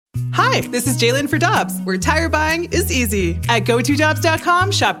Hi, this is Jalen for Dobbs, where tire buying is easy. At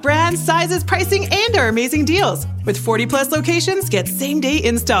GoToDobbs.com, shop brands, sizes, pricing, and our amazing deals. With 40-plus locations, get same-day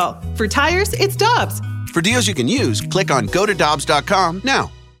install. For tires, it's Dobbs. For deals you can use, click on GoToDobbs.com now.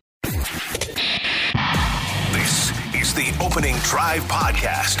 This is the Opening Drive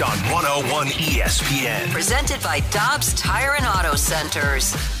podcast on 101 ESPN. Presented by Dobbs Tire and Auto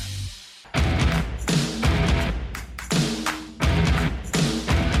Centers.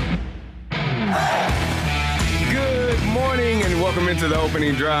 Good morning and welcome into the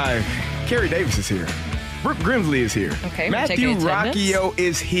Opening Drive. Kerry Davis is here. Brooke Grimsley is here. Okay, Matthew Rocchio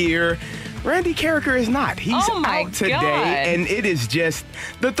is here. Randy Carricker is not. He's out today, and it is just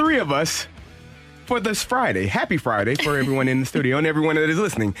the three of us for this Friday. Happy Friday for everyone in the studio and everyone that is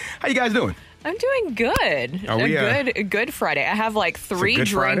listening. How you guys doing? I'm doing good. A good Friday. I have like three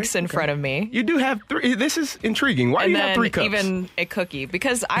drinks in front of me. You do have three. This is intriguing. Why do you have 3 cups? Even a cookie,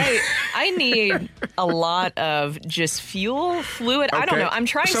 because I need a lot of just fluid. Okay. I don't know. I'm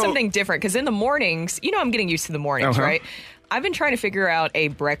trying something different because in the mornings, I'm getting used to the mornings, right? I've been trying to figure out a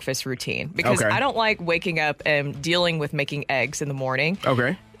breakfast routine because I don't like waking up and dealing with making eggs in the morning.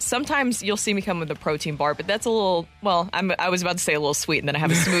 Okay. Sometimes you'll see me come with a protein bar, but that's a little, I was about to say a little sweet, and then I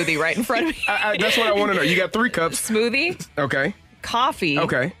have a smoothie right in front of me. That's what I want to know. You got 3 cups. Smoothie. Okay. Coffee.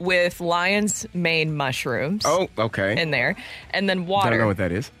 Okay. With lion's mane mushrooms. Oh, okay. In there. And then water. I don't know what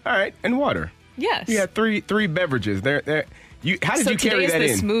that is. All right. And water. Yes. You got three beverages. How did you carry that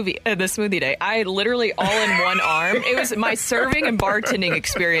in? So today's the smoothie day. I literally all in one arm. It was my serving and bartending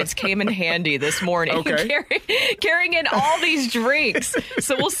experience came in handy this morning. Okay. Carrying in all these drinks.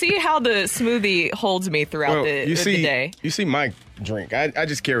 So we'll see how the smoothie holds me throughout the day. You see my drink. I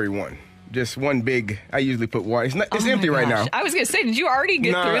just carry one. Just one big. I usually put water. It's empty right now. I was gonna say, did you already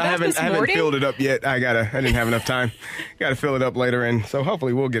get through that this morning? I haven't filled it up yet. I didn't have enough time. Got to fill it up later, and so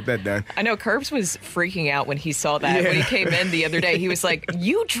hopefully we'll get that done. I know Curbs was freaking out when he saw that when he came in the other day. He was like,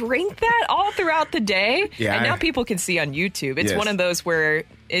 "You drink that all throughout the day?" Yeah, and now people can see on YouTube. It's one of those where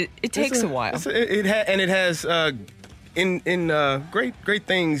it takes a while. It has great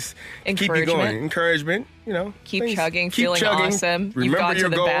things to keep you going. Encouragement. Keep chugging, feeling awesome. You've gone to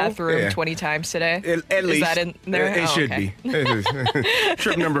the bathroom 20 times today. At least. Is that in there? It should be.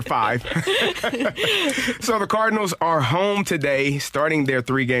 Trip number 5. So the Cardinals are home today, starting their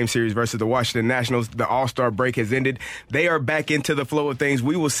 3-game series versus the Washington Nationals. The All-Star break has ended. They are back into the flow of things.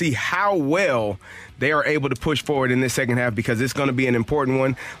 We will see how well they are able to push forward in this second half because it's going to be an important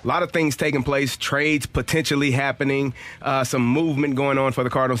one. A lot of things taking place, trades potentially happening, some movement going on for the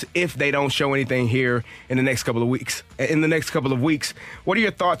Cardinals if they don't show anything here in the next couple of weeks. What are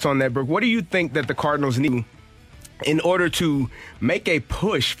your thoughts on that, Brooke? What do you think that the Cardinals need in order to make a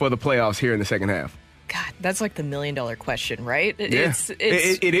push for the playoffs here in the second half? God, that's like the $1 million question, right? It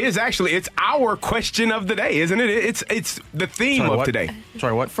is actually. It's our question of the day, isn't it? It's the theme of today.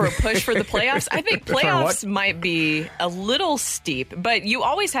 Sorry, what? For a push for the playoffs? I think playoffs might be a little steep, but you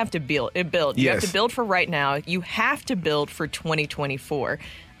always have to build. You have to build for right now. You have to build for 2024.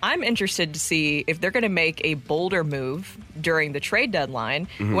 I'm interested to see if they're going to make a bolder move during the trade deadline.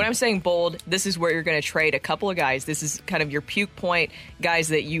 Mm-hmm. When I'm saying bold, this is where you're going to trade a couple of guys. This is kind of your puke point guys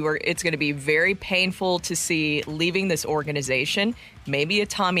that it's going to be very painful to see leaving this organization. Maybe a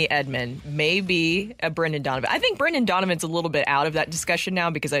Tommy Edman, maybe a Brendan Donovan. I think Brendan Donovan's a little bit out of that discussion now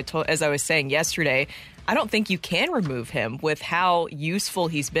because as I was saying yesterday, I don't think you can remove him with how useful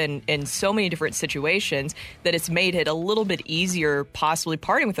he's been in so many different situations that it's made it a little bit easier possibly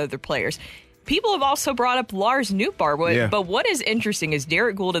parting with other players. People have also brought up Lars Nootbaar, but what is interesting is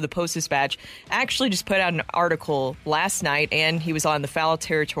Derek Gould of the Post-Dispatch actually just put out an article last night, and he was on the Foul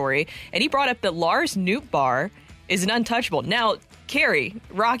Territory, and he brought up that Lars Nootbaar is an untouchable. Now, Kerry,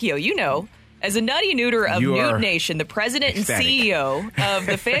 Rocchio, as a nutty neuter of Newt Nation, the president and CEO of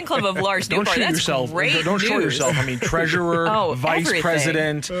the fan club of Lars Nootbaar, that's great news. Don't short yourself. I mean, treasurer, vice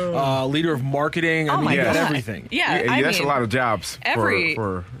president, leader of marketing. I mean, you got everything. Yeah, that's a lot of jobs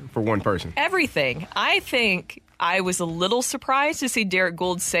for one person. Everything. I think I was a little surprised to see Derek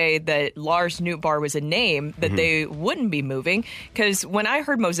Gould say that Lars Nootbaar was a name that they wouldn't be moving. Because when I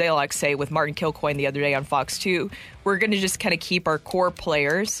heard Mosaic say with Martin Kilcoyne the other day on Fox 2, we're going to just kind of keep our core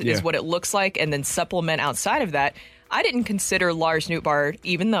players, is what it looks like, and then supplement outside of that. I didn't consider Lars Nootbaar,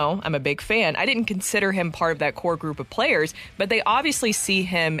 even though I'm a big fan, I didn't consider him part of that core group of players, but they obviously see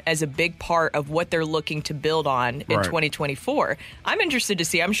him as a big part of what they're looking to build on in 2024. I'm interested to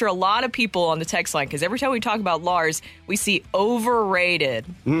see. I'm sure a lot of people on the text line, because every time we talk about Lars, we see overrated.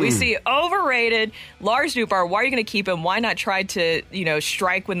 We see overrated. Lars Nootbaar, why are you going to keep him? Why not try to,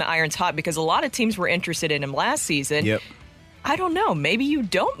 strike when the iron's hot? Because a lot of teams were interested in him last season. Yep. I don't know. Maybe you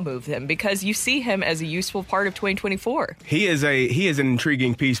don't move him because you see him as a useful part of 2024. He is an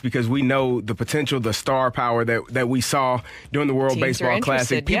intriguing piece because we know the potential, the star power that we saw during the World Baseball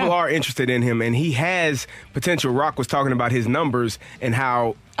Classic. People are interested in him, and he has potential. Rock was talking about his numbers and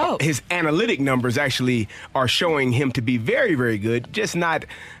how his analytic numbers actually are showing him to be very, very good, just not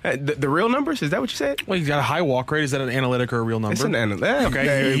the real numbers. Is that what you said? Well, he's got a high walk rate. Is that an analytic or a real number? It's an analytic.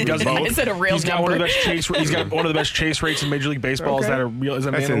 Okay. He does both. Is it a real he's number? He's got one of the best chase rates in Major League Baseball. Okay. Is that a real? Is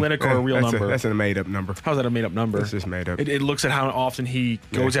that an analytic or a real number? That's a made-up number. How's that a made-up number? It's just made up. It looks at how often he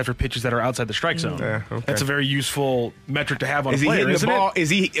goes after pitches that are outside the strike zone. Yeah, okay. That's a very useful metric to have on a player, isn't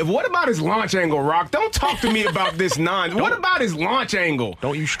it? What about his launch angle, Rock? Don't talk to me about this What about his launch angle?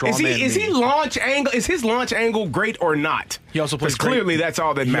 Don't you straw man me. Is he launch angle? Is his launch angle great or not? He also plays clearly that's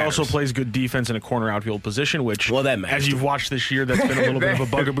all that matters. He also plays good defense in a corner outfield position, which, that matters. As you've watched this year, that's been a little bit of a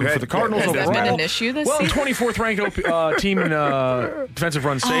bugaboo for the Cardinals overall. Has that been an issue this season? 24th ranked team in defensive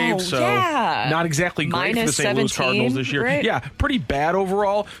run saves, so not exactly great for the St. Louis Cardinals this year. Right? Yeah, pretty bad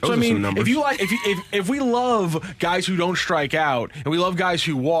overall. Those so I mean, if we love guys who don't strike out, and we love guys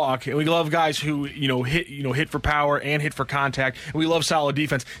who walk, and we love guys who hit for power and hit for contact, and we love solid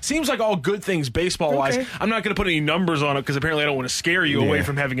defense, seems like all good things baseball wise. Okay. I'm not going to put any numbers on it because apparently I don't want to scare you away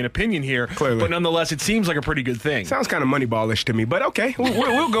from having an opinion here. Clearly. But nonetheless, it seems like a pretty good thing. Sounds kind of Moneyball-ish to me, but okay,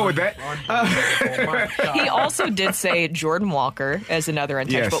 we'll go with that. He also did say Jordan Walker as another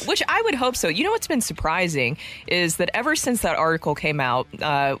untouchable, which I would hope so. You know what's been surprising is that ever since that article came out,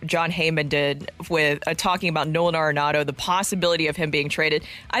 John Heyman did with talking about Nolan Arenado, the possibility of him being traded.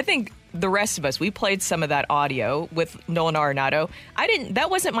 I think the rest of us, we played some of that audio with Nolan Arenado. That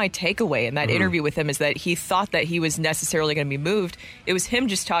wasn't my takeaway in that interview with him, is that he thought that he was necessarily going to be moved. It was him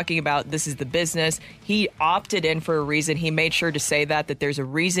just talking about this is the business. He opted in for a reason. He made sure to say that there's a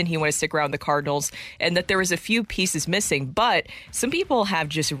reason he wanted to stick around the Cardinals and that there was a few pieces missing. But some people have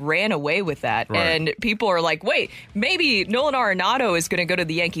just ran away with that. Right. And people are like, wait, maybe Nolan Arenado is going to go to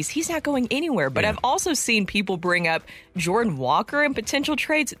the Yankees. He's not going anywhere. But I've also seen people bring up Jordan Walker and potential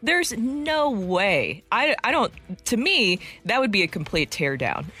trades. There's no way. I don't. To me, that would be a complete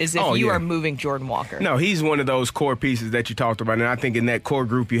teardown. Is if you are moving Jordan Walker. No, he's one of those core pieces that you talked about, and I think in that core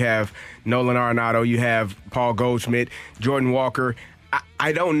group you have Nolan Arenado, you have Paul Goldschmidt, Jordan Walker.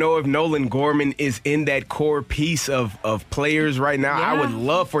 I don't know if Nolan Gorman is in that core piece of players right now. Yeah. I would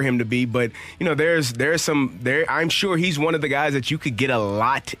love for him to be, but there's some there. I'm sure he's one of the guys that you could get a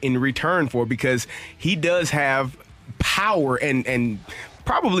lot in return for because he does have power and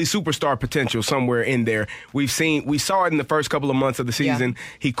probably superstar potential somewhere in there. We saw it in the first couple of months of the season. Yeah.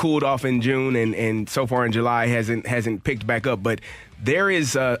 He cooled off in June and so far in July hasn't picked back up, but there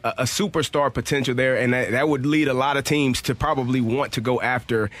is a superstar potential there, and that would lead a lot of teams to probably want to go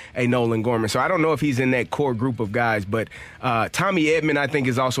after a Nolan Gorman. So I don't know if he's in that core group of guys, but Tommy Edman, I think,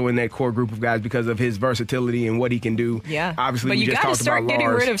 is also in that core group of guys because of his versatility and what he can do. Yeah, obviously, but we just talked about Lars. You got to start getting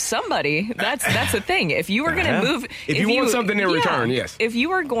rid of somebody. That's the thing. If you were going to move, if you want something in return, yes. If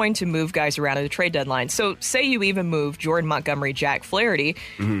you are going to move guys around at the trade deadline, so say you even move Jordan Montgomery, Jack Flaherty,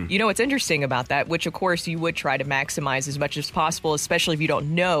 you know what's interesting about that, which of course you would try to maximize as much as possible, especially if you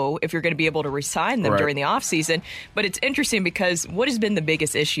don't know if you're going to be able to re-sign them during the offseason. But it's interesting because what has been the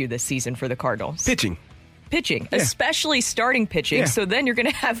biggest issue this season for the Cardinals? Pitching, especially starting pitching. Yeah. So then you're going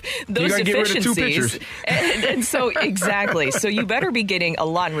to have those deficiencies. And so, exactly. So you better be getting a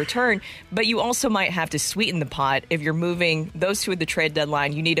lot in return, but you also might have to sweeten the pot. If you're moving those two at the trade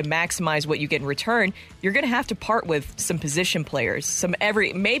deadline, you need to maximize what you get in return. You're going to have to part with some position players,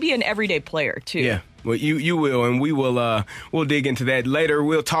 maybe an everyday player, too. Yeah. Well, you will, and we will. We'll dig into that later.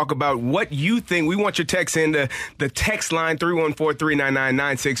 We'll talk about what you think. We want your text in the text line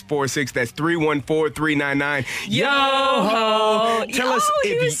 314-399-9646. That's 314-399. Yo ho! Tell us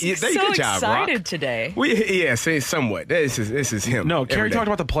if you. So good job, excited Rock. Today. Somewhat. This is him. No, Kerry talked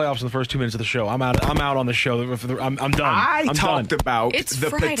about the playoffs in the first 2 minutes of the show. I'm out on the show. I'm done. I talked about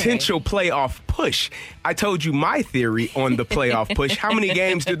the potential playoff push. I told you my theory on the playoff push. How many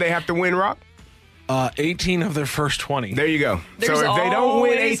games did they have to win, Rock? 18 of their first 20. There you go. There's so if they don't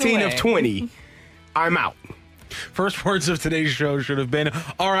win 18 of 20, I'm out. First words of today's show should have been,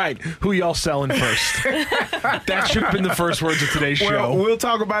 all right, who y'all selling first? That should have been the first words of today's show. Well, we'll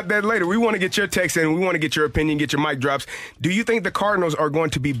talk about that later. We want to get your text in. We want to get your opinion, get your mic drops. Do you think the Cardinals are going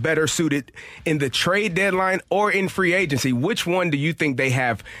to be better suited in the trade deadline or in free agency? Which one do you think they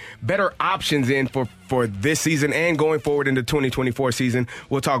have better options in for this season and going forward into 2024 season?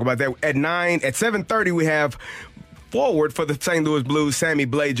 We'll talk about that. At 7:30, we have forward for the St. Louis Blues, Sammy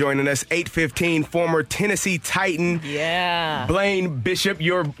Blais, joining us. 8:15, former Tennessee Titan. Yeah. Blaine Bishop,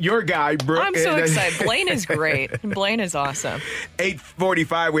 your guy, Brooke. I'm so excited. Blaine is great. Blaine is awesome.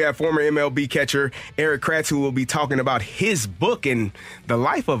 8:45, we have former MLB catcher Erik Kratz, who will be talking about his book and the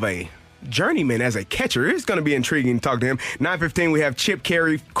life of a journeyman as a catcher. It's going to be intriguing to talk to him. 9:15, we have Chip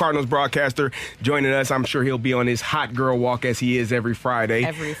Caray, Cardinals broadcaster, joining us. I'm sure he'll be on his hot girl walk as he is every Friday.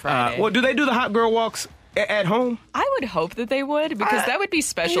 Every Friday. Well, do they do the hot girl walks at home? I would hope that they would, because that would be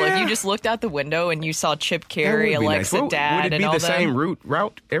special if you just looked out the window and you saw Chip Caray, Alexa, nice. Dad, and all would it be the them. same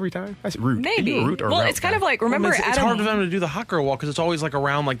route every time? That's route. Maybe. Route or well, route it's kind guy? of like, remember it's Adam... hard for them to do the hot girl walk because it's always like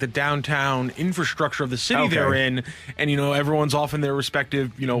around like the downtown infrastructure of the city they're in, and everyone's off in their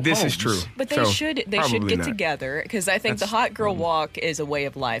respective This homes. is true. But they should probably get not. together, because I think the hot girl walk is a way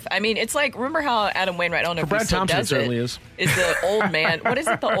of life. I mean, it's like, remember how Adam Wainwright, I don't know if he Brad still Thompson, does it certainly is the old man, what is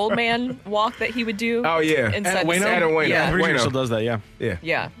it, the old man walk that he would do? Oh, yeah. Inside the Waino? city? Adam Waino. Yeah. I'm pretty sure he Waino. still does that, yeah.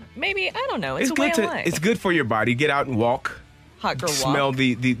 Yeah. Maybe, I don't know. It's a It's way good of life. It's good for your body. Get out and walk. Hot girl walk. Smell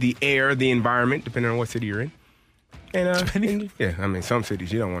the air, the environment, depending on what city you're in. And yeah, I mean, some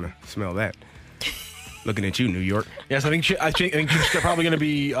cities you don't want to smell that. Looking at you, New York. Yes, I think Chip's probably going to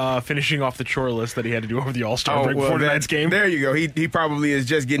be finishing off the chore list that he had to do over the All-Star break before tonight's game. There you go. He probably is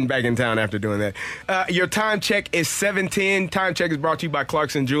just getting back in town after doing that. Your time check is 7:10. Time check is brought to you by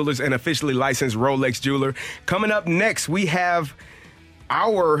Clarkson Jewelers, an officially licensed Rolex jeweler. Coming up next, we have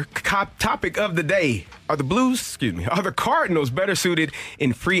our topic of the day. Are the Cardinals better suited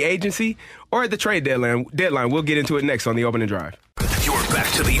in free agency or at the trade deadline? We'll get into it next on the Opening Drive. You're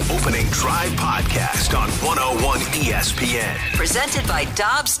back to the Opening Drive podcast on 101 ESPN. Presented by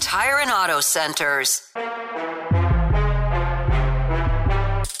Dobbs Tire and Auto Centers.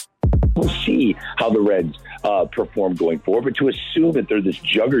 We'll see how the Reds perform going forward, but to assume that they're this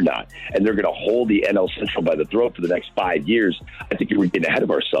juggernaut and they're going to hold the NL Central by the throat for the next 5 years, I think we're getting ahead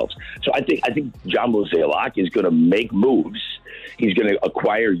of ourselves. So I think John Mozeliak is going to make moves. He's going to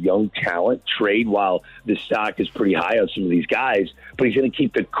acquire young talent, trade while the stock is pretty high on some of these guys, but he's going to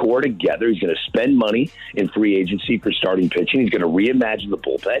keep the core together. He's going to spend money in free agency for starting pitching. He's going to reimagine the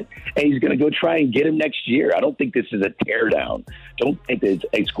bullpen, and he's going to go try and get him next year. I don't think this is a teardown. Don't think that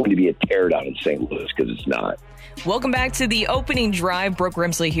it's going to be a teardown in St. Louis, because it's not. Welcome back to the Opening Drive. Brooke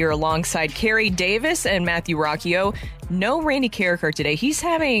Grimsley here alongside Carey Davis and Matthew Rocchio. No Randy Carricker today. He's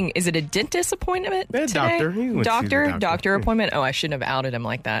having, is it a dentist appointment today? Doctor appointment. Oh, I shouldn't have outed him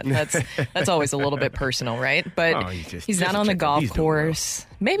like that. That's always a little bit personal, right? But he's not on the golf course.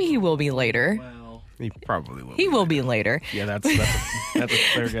 Maybe he will be later. He probably will. He will be later. Yeah, that's a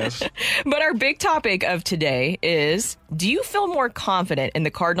fair guess. But our big topic of today is, do you feel more confident in the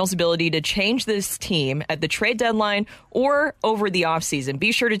Cardinals' ability to change this team at the trade deadline or over the offseason?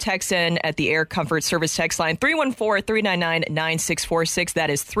 Be sure to text in at the Air Comfort Service text line 314-399-9646. That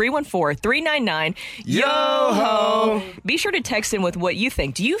is 314-399-YO-HO. Be sure to text in with what you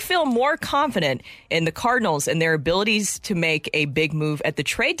think. Do you feel more confident in the Cardinals and their abilities to make a big move at the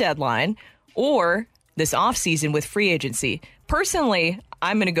trade deadline or this offseason with free agency? Personally,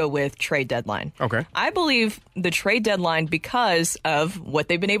 I'm going to go with trade deadline. Okay. I believe the trade deadline because of what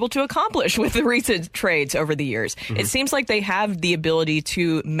they've been able to accomplish with the recent trades over the years. Mm-hmm. It seems like they have the ability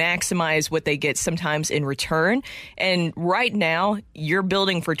to maximize what they get sometimes in return. And right now, you're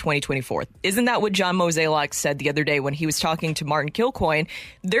building for 2024. Isn't that what John Mozeliak said the other day when he was talking to Martin Kilcoyne?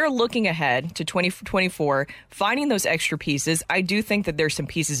 They're looking ahead to 2024, finding those extra pieces. I do think that there's some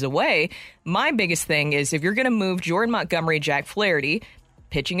pieces away. My biggest thing is if you're going to move Jordan Montgomery, Jack Flaherty,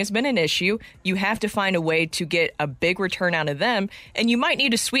 pitching has been an issue. You have to find a way to get a big return out of them, and you might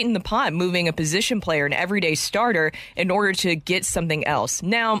need to sweeten the pot, moving a position player, an everyday starter, in order to get something else.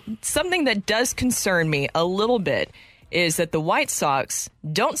 Now, something that does concern me a little bit is that the White Sox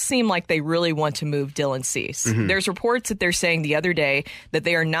don't seem like they really want to move Dylan Cease. Mm-hmm. There's reports that they're saying the other day that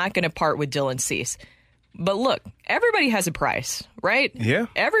they are not going to part with Dylan Cease. But look, everybody has a price, right? Yeah.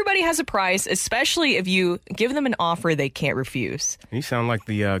 Everybody has a price, especially if you give them an offer they can't refuse. You sound like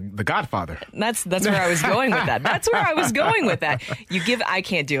the Godfather. That's where I was going with that. I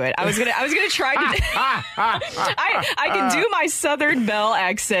can't do it. I was gonna try to. I can do my Southern Belle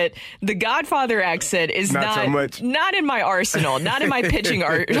accent. The Godfather accent is not so much. Not in my arsenal. Not in my pitching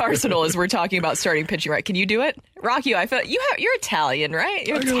arsenal. As we're talking about starting pitching, right? Can you do it, Rocky? I feel you're Italian, right?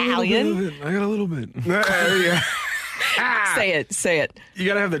 You're Italian. I got a little bit. Yeah. Say it. You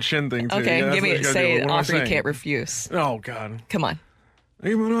gotta have the chin thing too. Okay, give me it. Say it. Offer you can't refuse. Oh God. Come on. I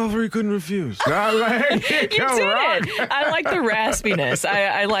gave him an offer he couldn't refuse. You did it. I like the raspiness.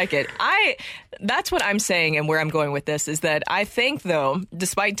 I like it. That's what I'm saying, and where I'm going with this is that I think, though,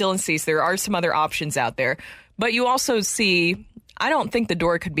 despite Dylan Cease, there are some other options out there. But you also see, I don't think the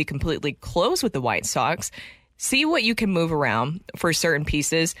door could be completely closed with the White Sox. See what you can move around for certain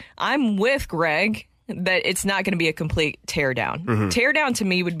pieces. I'm with Greg that it's not going to be a complete teardown. Teardown to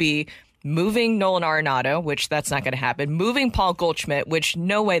me would be moving Nolan Arenado, which that's not going to happen. Moving Paul Goldschmidt, which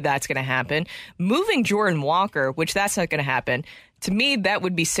no way that's going to happen. Moving Jordan Walker, which that's not going to happen. To me, that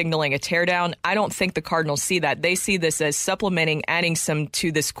would be signaling a teardown. I don't think the Cardinals see that. They see this as supplementing, adding some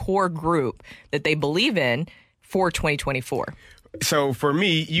to this core group that they believe in for 2024. So for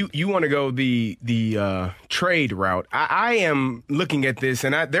me, you want to go the trade route. I am looking at this,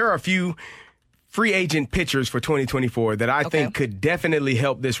 and there are a few free agent pitchers for 2024 that I think could definitely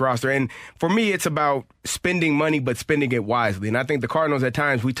help this roster. And for me, it's about spending money, but spending it wisely. And I think the Cardinals at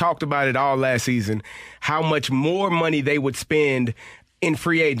times, we talked about it all last season, how much more money they would spend in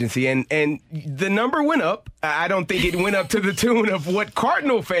free agency. And the number went up. I don't think it went up to the tune of what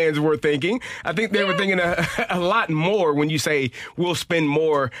Cardinal fans were thinking. I think they were thinking a lot more when you say we'll spend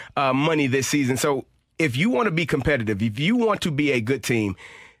more money this season. So if you want to be competitive, if you want to be a good team,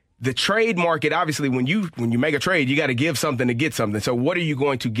 the trade market, obviously, when you make a trade, you got to give something to get something. So what are you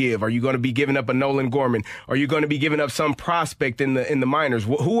going to give? Are you going to be giving up a Nolan Gorman? Are you going to be giving up some prospect in the minors?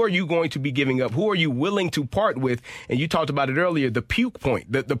 Who are you going to be giving up? Who are you willing to part with? And you talked about it earlier, the puke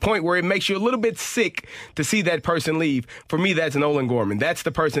point, the point where it makes you a little bit sick to see that person leave. For me, that's Nolan Gorman. That's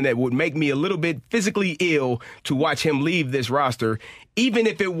the person that would make me a little bit physically ill to watch him leave this roster, even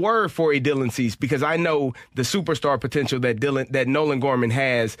if it were for a Dylan Cease, because I know the superstar potential that Nolan Gorman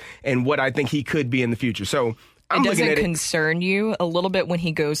has and what I think he could be in the future. So I'm looking at it. Doesn't concern you a little bit when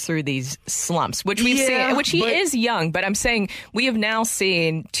he goes through these slumps, which we've seen, which he is young, but I'm saying we have now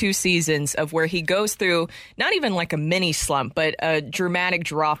seen 2 seasons of where he goes through not even like a mini slump, but a dramatic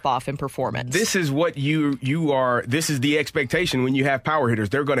drop off in performance. This is what you are. This is the expectation when you have power hitters.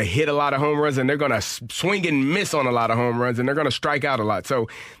 They're going to hit a lot of home runs and they're going to swing and miss on a lot of home runs and they're going to strike out a lot. So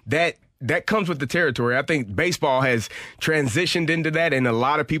that comes with the territory. I think baseball has transitioned into that, and a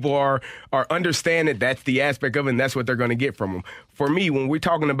lot of people are understanding that's the aspect of it, and that's what they're going to get from them. For me, when we're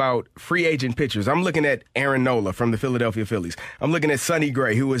talking about free agent pitchers, I'm looking at Aaron Nola from the Philadelphia Phillies. I'm looking at Sonny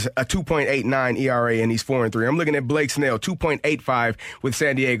Gray, who is a 2.89 ERA, and he's 4-3. I'm looking at Blake Snell, 2.85 with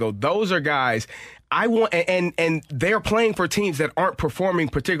San Diego. Those are guys I want, and they're playing for teams that aren't performing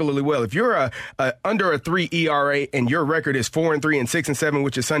particularly well. If you're under a 3 ERA and your record is 4-3 and 6-7,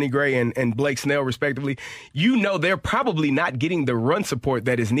 which is Sonny Gray and Blake Snell respectively, you know they're probably not getting the run support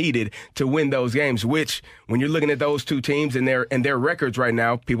that is needed to win those games. Which, when you're looking at those two teams and their records right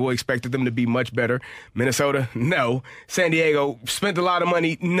now, people expected them to be much better. Minnesota, no. San Diego spent a lot of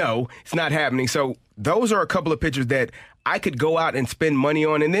money, no. It's not happening. So those are a couple of pitchers that I could go out and spend money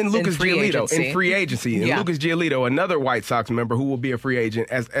on. And then Lucas Giolito in free agency. And Lucas Giolito, another White Sox member who will be a free agent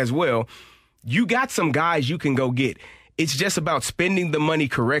as well. You got some guys you can go get. It's just about spending the money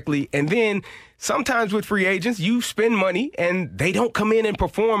correctly. And then sometimes with free agents, you spend money and they don't come in and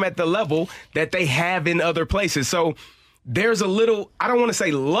perform at the level that they have in other places. So there's a little, I don't want to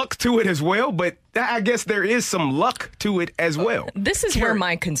say luck to it as well, but I guess there is some luck to it as well. This is where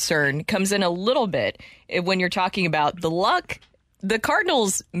my concern comes in a little bit when you're talking about the luck. The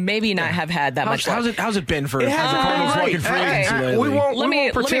Cardinals maybe not have had that much luck. How's it been for the Cardinals walking free agency lately? We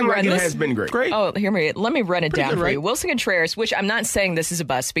won't pretend like it has been great. Oh, let me run it down for you. Willson Contreras, which I'm not saying this is a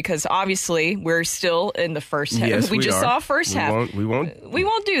bust because obviously we're still in the first half. Yes, we just saw first half. We won't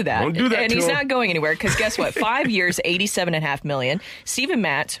do that. Won't do that. And he's not going anywhere because guess what? 5 years, $87.5 million. Steven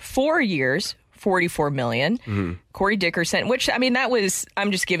Matz, 4 years, $44 million. Mm-hmm. Corey Dickerson, which, I mean,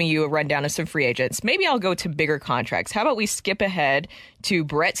 I'm just giving you a rundown of some free agents. Maybe I'll go to bigger contracts. How about we skip ahead to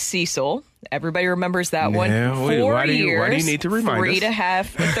Brett Cecil? Everybody remembers that one. 4 years. Why do you need to remind us?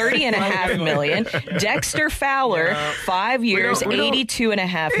 $30.5 million. Dexter Fowler, 5 years,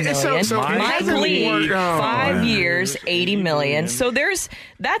 $82.5 million. Mike Lee, 5 years, $80 million. So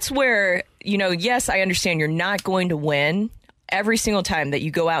that's where, yes, I understand you're not going to win every single time that you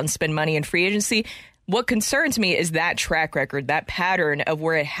go out and spend money in free agency. What concerns me is that track record, that pattern of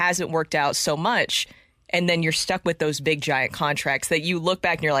where it hasn't worked out so much, and then you're stuck with those big, giant contracts that you look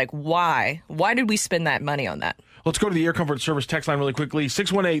back and you're like, why? Why did we spend that money on that? Let's go to the Air Comfort Service text line really quickly.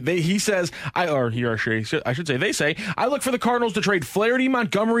 618, he says, I should say, they say, I look for the Cardinals to trade Flaherty,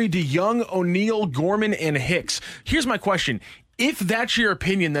 Montgomery, DeYoung, O'Neill, Gorman, and Hicks. Here's my question. If that's your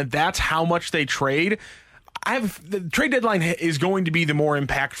opinion, that that's how much they trade, the trade deadline is going to be the more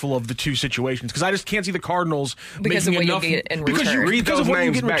impactful of the two situations because I just can't see the Cardinals making enough. Because you read those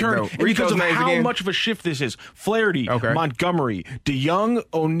names back, though. Because of how much of a shift this is. Flaherty, Montgomery, DeYoung,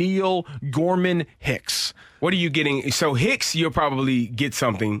 O'Neill, Gorman, Hicks. What are you getting? So Hicks, you'll probably get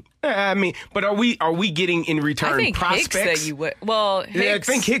something. I mean, but are we getting in return I think prospects? Hicks that you would. Well, Hicks, yeah, I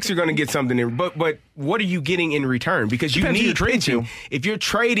think Hicks are going to get something in. But what are you getting in return? Because you need pitching. If you're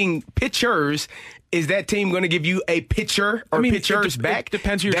trading pitchers, is that team going to give you a pitcher or pitchers back? It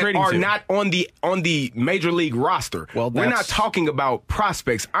depends who you're that trading are to. not on the major league roster. Well, we're not talking about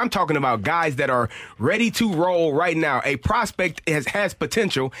prospects. I'm talking about guys that are ready to roll right now. A prospect has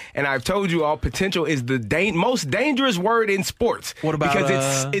potential, and I've told you all, potential is the most dangerous word in sports. What about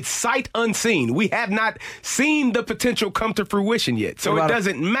because it's sight unseen. We have not seen the potential come to fruition yet, so it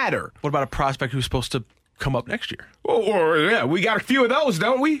doesn't matter. What about a prospect who's supposed to come up next year? Or we got a few of those,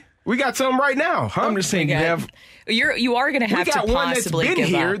 don't we? We got some right now. Huh? I'm just saying you are going to have to possibly we got one that's been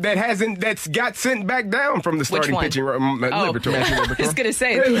here that's got sent back down from the starting pitching laboratory. I was going to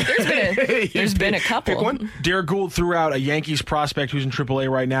say there's been a couple. Pick one. Derek Gould threw out a Yankees prospect who's in AAA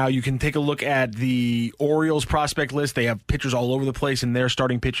right now. You can take a look at the Orioles prospect list. They have pitchers all over the place, and their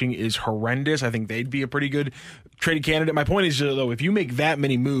starting pitching is horrendous. I think they'd be a pretty good traded candidate. My point is, though, if you make that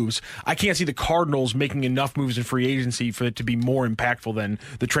many moves, I can't see the Cardinals making enough moves in free agency for it to be more impactful than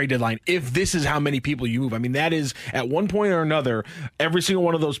the trade deadline. If this is how many people you move, I mean, that is, at one point or another, every single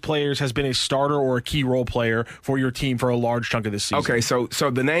one of those players has been a starter or a key role player for your team for a large chunk of this season. Okay, so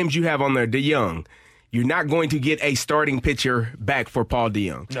the names you have on there, DeYoung, you're not going to get a starting pitcher back for Paul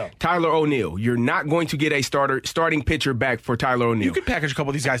DeYoung. No. Tyler O'Neill, you're not going to get a starting pitcher back for Tyler O'Neill. You could package a couple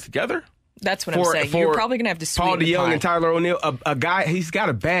of these guys together. That's what I'm saying. You're probably going to have to sweeten Paul the DeYoung pie. and Tyler O'Neill, a guy, he's got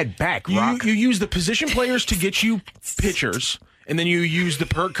a bad back, Rock. You use the position players to get you pitchers, and then you use the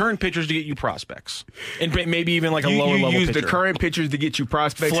current pitchers to get you prospects. And maybe even like a lower level pitcher. You use the current pitchers to get you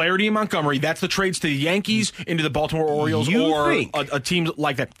prospects. Flaherty and Montgomery, that's the trades to the Yankees, into the Baltimore Orioles, a team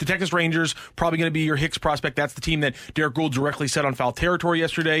like that. The Texas Rangers, probably going to be your Hicks prospect. That's the team that Derek Gould directly set on foul territory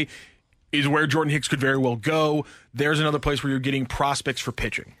yesterday, is where Jordan Hicks could very well go. There's another place where you're getting prospects for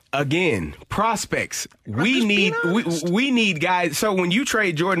pitching. Again, prospects. We need guys. So when you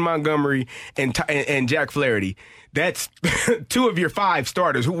trade Jordan Montgomery and Jack Flaherty, that's 2 of your 5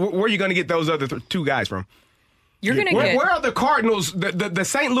 starters. Where are you going to get those other 2 guys from? You're going to get. Where are the Cardinals, the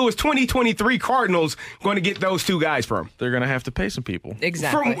St. Louis 2023 Cardinals, going to get those 2 guys from? They're going to have to pay some people.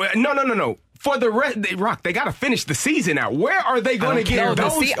 Exactly. No. For the rest, Rock, they got to finish the season out. Where are they going to get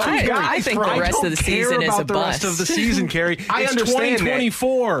those guys I think from? the rest of the season is a bust. The rest of the season, Kerry. I understand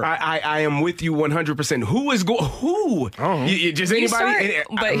 2024. I am with you 100%. Who is going? Who? Just anybody?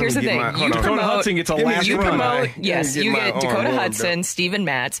 But here's the thing: Dakota Hudson gets a last run. Yes, you get Dakota Hudson, Steven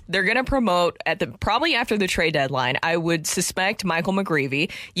Matz. They're going to promote probably after the trade deadline. I would suspect Michael McGreevy.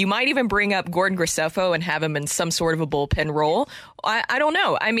 You might even bring up Gordon Graceffo and have him in some sort of a bullpen role. I don't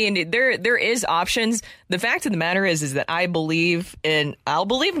know. I mean, there is options. The fact of the matter is that I'll believe in John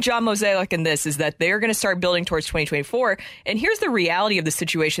Mozeliak in this, is that they're going to start building towards 2024. And here's the reality of the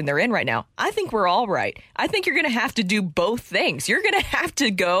situation they're in right now. I think we're all right. I think you're going to have to do both things. You're going to have to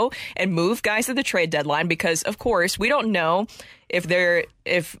go and move guys at the trade deadline because, of course, we don't know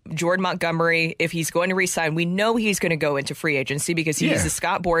if Jordan Montgomery, if he's going to resign. We know he's going to go into free agency because he's a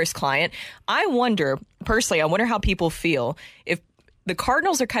Scott Boras client. I wonder how people feel if the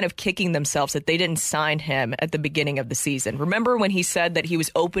Cardinals are kind of kicking themselves that they didn't sign him at the beginning of the season. Remember when he said that he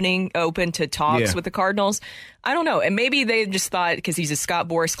was open to talks with the Cardinals? I don't know. And maybe they just thought because he's a Scott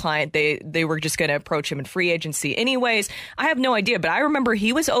Boras client, they were just going to approach him in free agency anyways. I have no idea, but I remember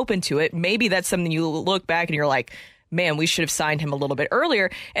he was open to it. Maybe that's something you look back and you're like, man, we should have signed him a little bit earlier.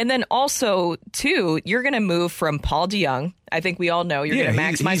 And then also, too, you're going to move from Paul DeYoung. I think we all know you're going to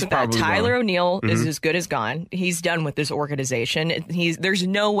maximize with that. Tyler O'Neill is as good as gone. He's done with this organization. There's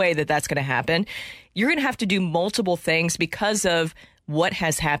no way that that's going to happen. You're going to have to do multiple things because of what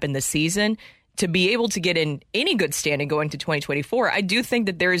has happened this season to be able to get in any good standing going to 2024. I do think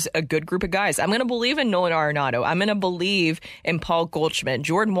that there's a good group of guys. I'm going to believe in Nolan Arenado. I'm going to believe in Paul Goldschmidt.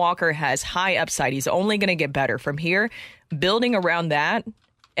 Jordan Walker has high upside. He's only going to get better from here. Building around that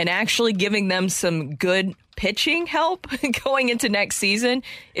and actually giving them some good pitching help going into next season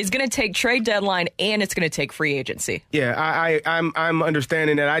is going to take trade deadline and it's going to take free agency. Yeah, I'm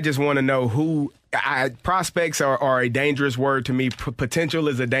understanding that. I just want to know who. Prospects are a dangerous word to me. Potential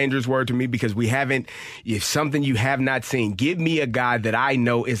is a dangerous word to me because if something you have not seen, give me a guy that I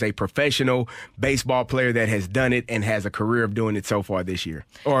know is a professional baseball player that has done it and has a career of doing it so far this year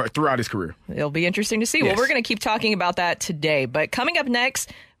or throughout his career. It'll be interesting to see. Yes. Well, we're going to keep talking about that today, but coming up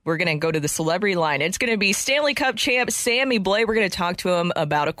next, we're going to go to the celebrity line. It's going to be Stanley Cup champ Sammy Blais. We're going to talk to him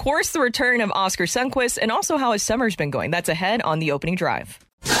about, of course, the return of Oscar Sundqvist and also how his summer's been going. That's ahead on the opening drive.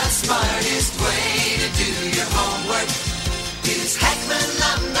 The smartest way to do your homework is Heckman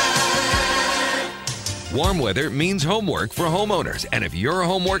Lumber. Warm weather means homework for homeowners, and if your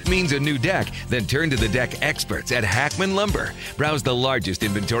homework means a new deck, then turn to the deck experts at Hackman Lumber. Browse the largest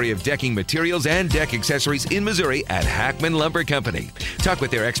inventory of decking materials and deck accessories in Missouri at Hackman Lumber Company. Talk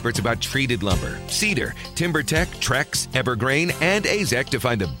with their experts about treated lumber, cedar, TimberTech, Trex, Evergreen, and AZEK to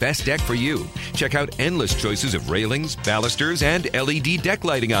find the best deck for you. Check out endless choices of railings, balusters, and LED deck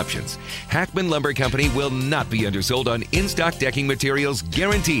lighting options. Hackman Lumber Company will not be undersold on in-stock decking materials,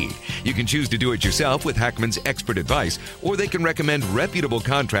 guaranteed. You can choose to do it yourself with Hackman's expert advice, or they can recommend reputable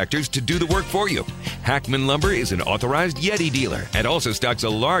contractors to do the work for you. Hackman Lumber is an authorized Yeti dealer and also stocks a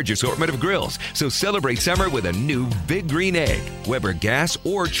large assortment of grills, so celebrate summer with a new Big Green Egg, Weber gas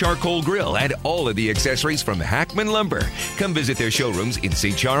or charcoal grill, and all of the accessories from Hackman Lumber. Come visit their showrooms in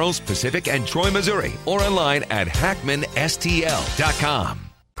St. Charles, Pacific, and Troy, Missouri, or online at hackmanstl.com.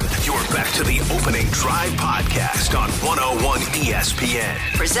 You're back to the Opening Drive podcast on 101 ESPN.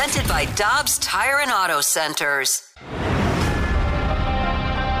 Presented by Dobbs Tire and Auto Centers.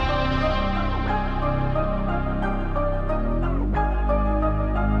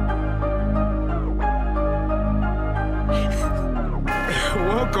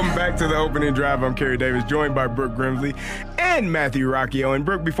 Welcome back to the Opening Drive. I'm Kerry Davis, joined by Brooke Grimsley and Matthew Rocchio. And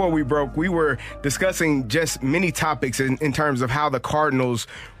Brooke, before we broke, we were discussing just many topics in terms of how the Cardinals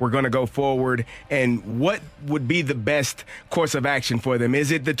were going to go forward and what would be the best course of action for them.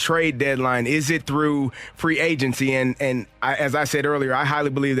 Is it the trade deadline? Is it through free agency? And as I said earlier, I highly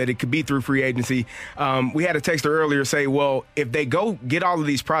believe that it could be through free agency. We had a texter earlier say, well, if they go get all of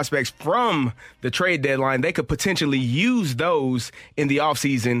these prospects from the trade deadline, they could potentially use those in the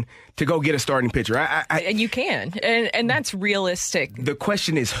offseason to go get a starting pitcher. And you can. And that's realistic. The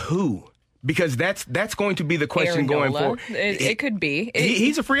question is who? Because that's going to be the question going forward. It could be.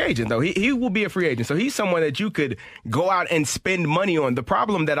 He's a free agent, though. He will be a free agent. So he's someone that you could go out and spend money on. The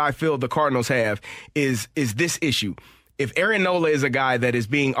problem that I feel the Cardinals have is this issue. If Aaron Nola is a guy that is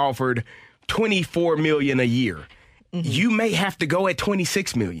being offered $24 million a year, you may have to go at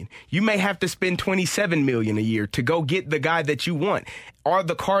 $26 million. You may have to spend $27 million a year to go get the guy that you want. Are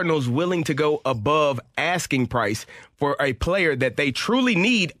the Cardinals willing to go above asking price for a player that they truly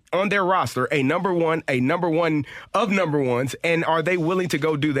need on their roster, a number one of number ones? And are they willing to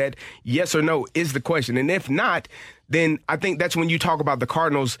go do that? Yes or no is the question. And if not, then I think that's when you talk about the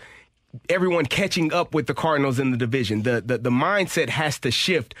Cardinals, everyone catching up with the Cardinals in the division. The mindset has to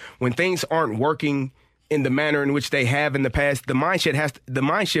shift when things aren't working in the manner in which they have in the past. The mind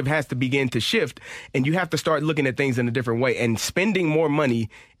shift has to begin to shift, and you have to start looking at things in a different way. And spending more money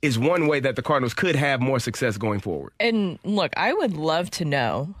is one way that the Cardinals could have more success going forward. And look, I would love to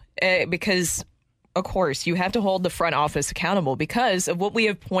know, because of course you have to hold the front office accountable because of what we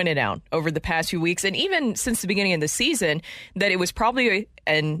have pointed out over the past few weeks, and even since the beginning of the season, that it was probably,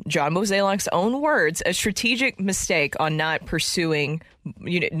 in John Mozeliak's own words, a strategic mistake on not pursuing,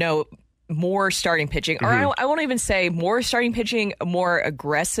 more starting pitching, or I won't even say more starting pitching, being more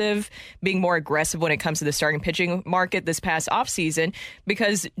aggressive when it comes to the starting pitching market this past offseason,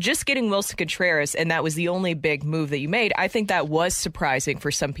 because just getting Wilson Contreras, and that was the only big move that you made, I think that was surprising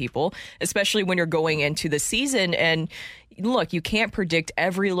for some people, especially when you're going into the season. And look, you can't predict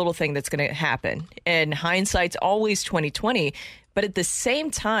every little thing that's going to happen, and hindsight's always 20/20. But at the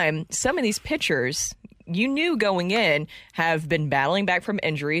same time, some of these pitchers, you knew going in, have been battling back from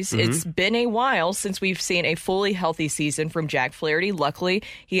injuries. It's been a while since we've seen a fully healthy season from Jack Flaherty. Luckily,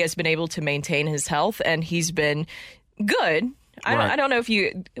 he has been able to maintain his health, and he's been good. I don't know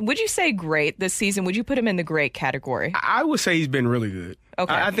if would you say great this season? Would you put him in the great category? I would say he's been really good.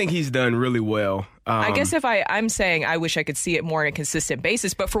 Okay. I think he's done really well. I guess if I'm saying I wish I could see it more on a consistent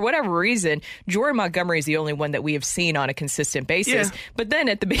basis, but for whatever reason, Jordan Montgomery is the only one that we have seen on a consistent basis. Yeah. But then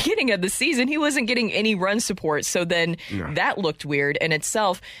at the beginning of the season, he wasn't getting any run support. So then that looked weird in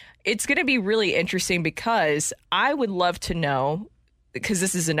itself. It's going to be really interesting because I would love to know, because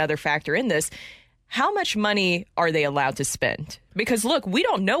this is another factor in this, how much money are they allowed to spend? Because, look, we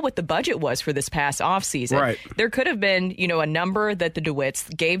don't know what the budget was for this past offseason. Right. There could have been, a number that the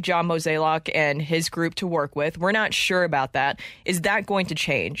DeWitts gave John Mozeliak and his group to work with. We're not sure about that. Is that going to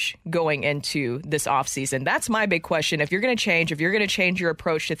change going into this offseason? That's my big question. If you're going to change your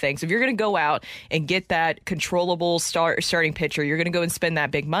approach to things, if you're going to go out and get that controllable starting pitcher, you're going to go and spend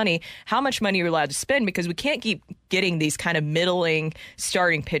that big money, how much money are you allowed to spend? Because we can't keep getting these kind of middling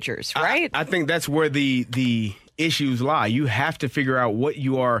starting pitchers, right? I think that's where the issues lie. You have to figure out what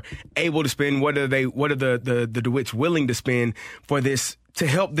you are able to spend. What are the DeWitts willing to spend for this, to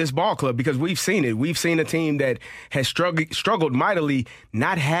help this ball club? Because we've seen it. We've seen a team that has struggled mightily,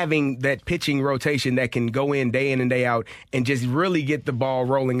 not having that pitching rotation that can go in and day out and just really get the ball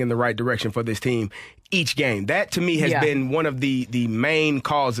rolling in the right direction for this team. each game. That, to me, has been one of the main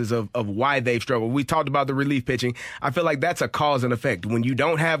causes of why they've struggled. We talked about the relief pitching. I feel like that's a cause and effect. When you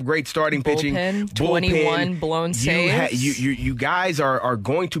don't have great starting pitching, 21 blown saves. You guys are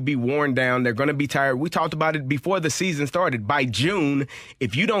going to be worn down. They're going to be tired. We talked about it before the season started. By June,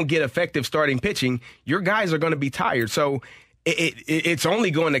 if you don't get effective starting pitching, your guys are going to be tired. So it's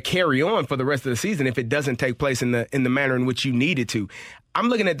only going to carry on for the rest of the season if it doesn't take place in the manner in which you need it to. I'm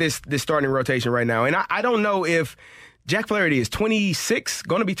looking at this starting rotation right now, and I don't know if Jack Flaherty is 26,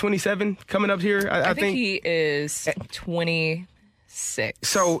 going to be 27 coming up here. I think he is 26.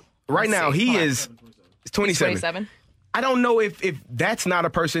 So right now he is 27. I don't know if that's not a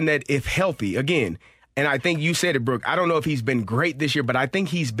person that, if healthy, again, and I think you said it, Brooke, I don't know if he's been great this year, but I think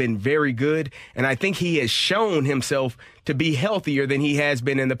he's been very good, and I think he has shown himself to be healthier than he has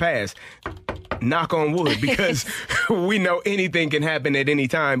been in the past. Knock on wood, because we know anything can happen at any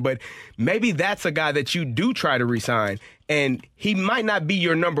time, but maybe that's a guy that you do try to re-sign, and he might not be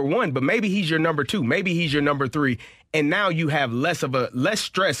your number one, but maybe he's your number two, maybe he's your number three, and now you have less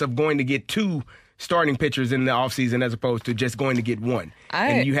stress of going to get two starting pitchers in the offseason as opposed to just going to get one.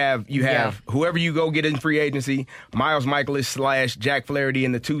 And you have whoever you go get in free agency, Miles Mikolas / Jack Flaherty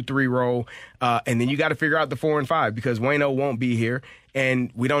in the 2-3 role, and then you got to figure out the 4 and 5 because Waino won't be here,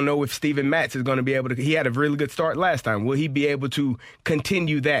 and we don't know if Steven Matz is going to be able to. He had a really good start last time. Will he be able to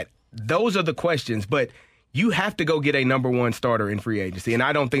continue that? Those are the questions, but you have to go get a number one starter in free agency, and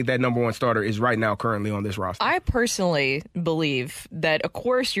I don't think that number one starter is right now currently on this roster. I personally believe that, of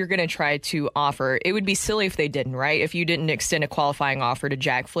course, you're going to try to offer. It would be silly if they didn't, right? If you didn't extend a qualifying offer to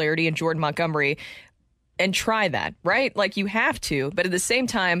Jack Flaherty and Jordan Montgomery and try that, right? Like, you have to. But at the same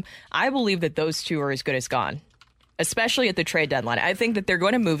time, I believe that those two are as good as gone, especially at the trade deadline. I think that they're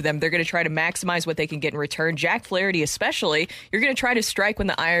going to move them. They're going to try to maximize what they can get in return. Jack Flaherty especially, you're going to try to strike when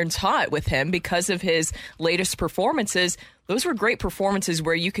the iron's hot with him because of his latest performances. Those were great performances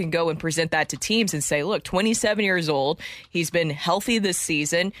where you can go and present that to teams and say, look, 27 years old, he's been healthy this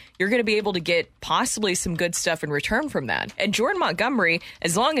season. You're going to be able to get possibly some good stuff in return from that. And Jordan Montgomery,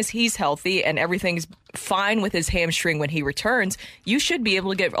 as long as he's healthy and everything's fine with his hamstring when he returns, you should be able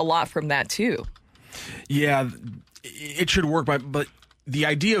to get a lot from that too. Yeah, it should work, but the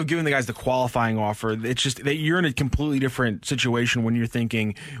idea of giving the guys the qualifying offer, it's just that you're in a completely different situation when you're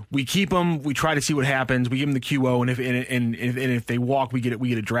thinking, we keep them, we try to see what happens, we give them the QO, and if they walk, we get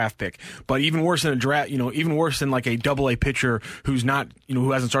a draft pick. But even worse than a draft, even worse than like a AA pitcher who's not,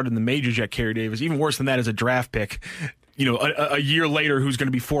 who hasn't started in the majors yet, Kerry Davis. Even worse than that is a draft pick. A year later, who's going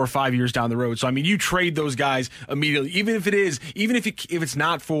to be 4 or 5 years down the road. So, I mean, you trade those guys immediately, even if it's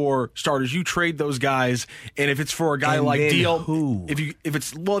not for starters, you trade those guys. And if it's for a guy like Deal, if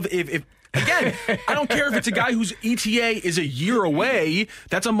again, I don't care if it's a guy whose ETA is a year away.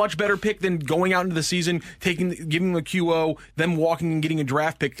 That's a much better pick than going out into the season, giving them a QO, them walking and getting a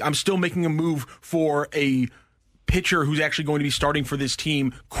draft pick. I'm still making a move for a pitcher who's actually going to be starting for this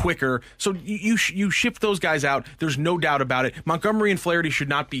team quicker. So you shift those guys out. There's no doubt about it. Montgomery and Flaherty should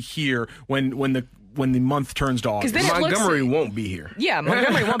not be here when the month turns to August. Montgomery won't be here. Yeah,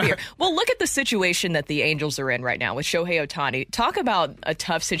 Montgomery won't be here. Well, look at the situation that the Angels are in right now with Shohei Ohtani. Talk about a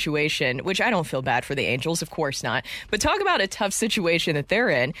tough situation, which I don't feel bad for the Angels, of course not. But talk about a tough situation that they're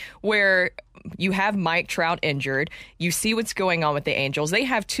in where you have Mike Trout injured. You see what's going on with the Angels. They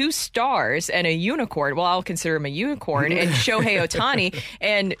have 2 stars and a unicorn. Well, I'll consider him a unicorn, and Shohei Ohtani.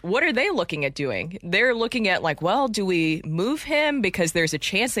 And what are they looking at doing? They're looking at do we move him because there's a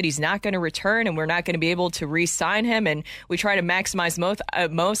chance that he's not going to return and we're not going to be able to re-sign him, and we try to maximize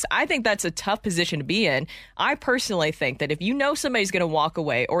most. I think that's a tough position to be in. I personally think that if you know somebody's going to walk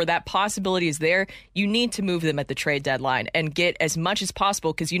away or that possibility is there, you need to move them at the trade deadline and get as much as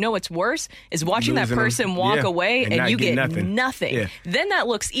possible, because what's worse is watching that person walk away and you get nothing. Yeah. Then that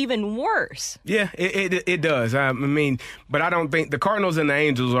looks even worse. Yeah, it does. I mean, but I don't think the Cardinals and the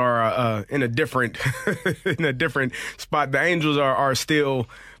Angels are in a different spot. The Angels are still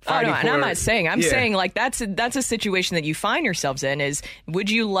fighting for. And I'm not saying. I'm saying that's a situation that you find yourselves in. Is would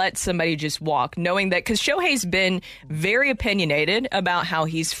you let somebody just walk, knowing that, because Shohei's been very opinionated about how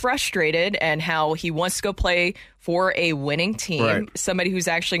he's frustrated and how he wants to go play for a winning team, somebody who's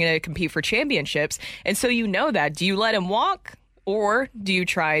actually going to compete for championships. And so that. Do you let him walk? Or do you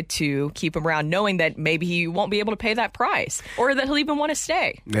try to keep him around knowing that maybe he won't be able to pay that price or that he'll even want to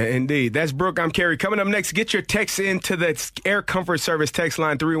stay? Indeed. That's Brooke. I'm Kerry. Coming up next, get your text into the Air Comfort Service text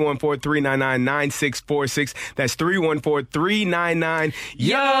line 314-399-9646. That's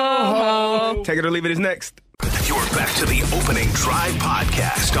 314-399-YO-HO. Take it or leave it is next. You're back to the Opening Drive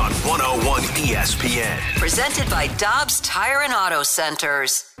podcast on 101 ESPN. Presented by Dobbs Tire and Auto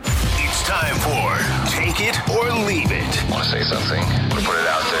Centers. It's time for Take It or Leave It. Want to say something? Want to put it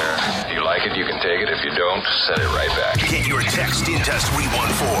out there? If you like it, you can take it. If you don't, send it right back. Get your text into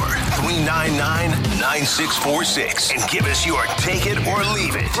 314-399-9646 and give us your Take It or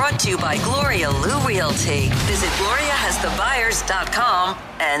Leave It. Brought to you by Gloria Lou Realty. Visit GloriaHasTheBuyers.com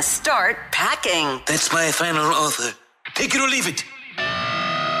and start packing. That's my final offer. Take it or leave it.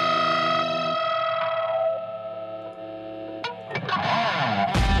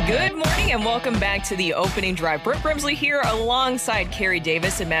 Good morning and welcome back to the opening drive. Brooke Brimsley here alongside Carrie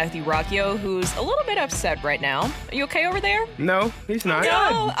Davis and Matthew Rocchio, who's a little bit upset right now. Are you okay over there? No, he's not.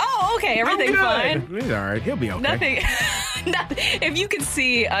 No? Oh, okay. Everything fine? He's all right. He'll be okay. Nothing. If you can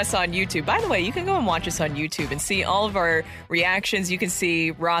see us on YouTube, by the way, you can go and watch us on YouTube and see all of our reactions. You can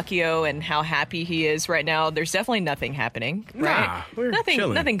see Rocchio and how happy he is right now. There's definitely nothing happening, right? Nah, we're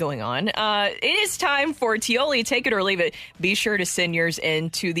chilling. Nothing going on. It is time for Tioli, Take It or Leave It. Be sure to send yours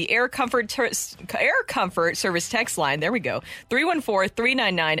in to the Air Comfort Service text line. There we go.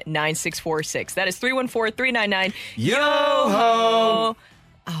 314-399-9646. That is 314-399-YO-HO.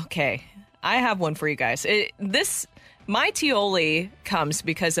 Okay. I have one for you guys. My Tioli comes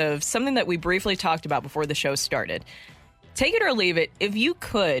because of something that we briefly talked about before the show started. Take it or leave it. If you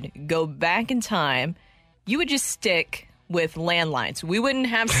could go back in time, you would just stick with landlines. We wouldn't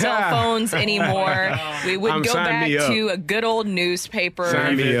have cell phones anymore. We would go back to a good old newspaper.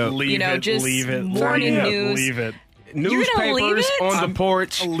 Sign me up. Just morning news. Leave it. Newspapers on the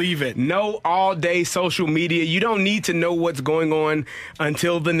porch. Leave it. No all-day social media. You don't need to know what's going on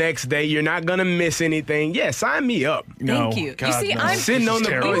until the next day. You're not going to miss anything. Yeah, sign me up. Thank you. God, you see, no.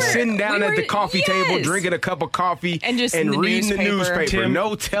 I'm sitting down at the coffee table, drinking a cup of coffee, and reading the newspaper. Tim,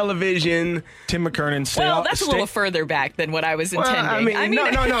 no television. Tim McKernan. That's a little further back than what I was intending. No.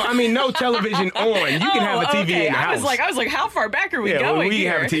 I mean, no television on. You can have a TV in the house. I was like, how far back are we going? Well, we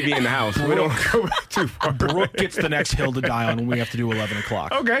here? have a TV in the house. We don't go too far. Brooke gets the next hill to die on when we have to do 11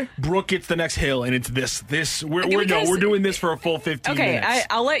 o'clock. Okay. Brooke gets the next hill, and it's this. We're doing this for a full 15 minutes. Okay,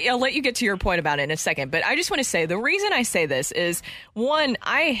 I'll let you get to your point about it in a second, but I just want to say the reason I say this is, one,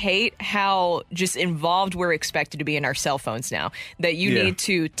 I hate how just involved we're expected to be in our cell phones now, that you need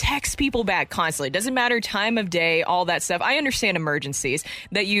to text people back constantly. It doesn't matter time of day, all that stuff. I understand emergencies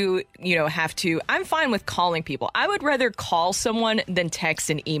that you have to. I'm fine with calling people. I would rather call someone than text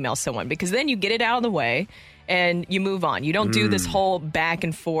and email someone, because then you get it out of the way and you move on. You don't do this whole back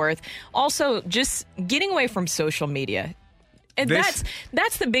and forth. Also, just getting away from social media. And that's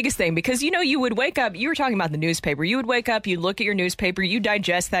the biggest thing, because, you would wake up, you were talking about the newspaper. You would wake up, you look at your newspaper, you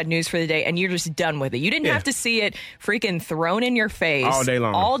digest that news for the day, and you're just done with it. You didn't have to see it freaking thrown in your face. All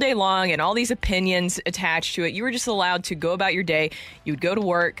day long, and all these opinions attached to it. You were just allowed to go about your day. You would go to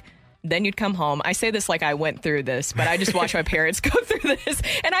work. Then you'd come home. I say this like I went through this, but I just watched my parents go through this.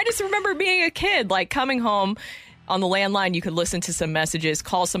 And I just remember being a kid, like coming home on the landline, you could listen to some messages,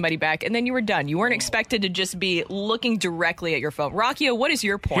 call somebody back, and then you were done. You weren't expected to just be looking directly at your phone. Rocchio, what is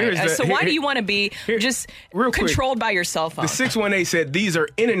your point? Why do you want to be just controlled by your cell phone? The 618 said these are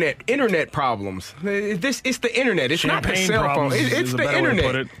internet problems. It's the internet. It's not the cell phone. It's the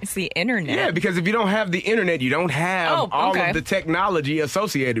internet. It's the internet. Yeah, because if you don't have the internet, you don't have all of the technology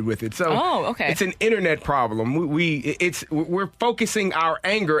associated with it. So it's an internet problem. We're focusing our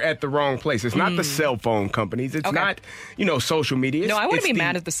anger at the wrong place. It's not the cell phone companies. It's not, social media. No, I wouldn't be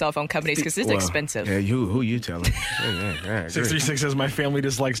mad at the cell phone companies because it's expensive. Yeah, who you telling? 636 says my family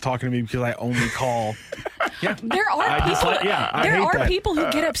dislikes talking to me because I only call. Yeah, there are people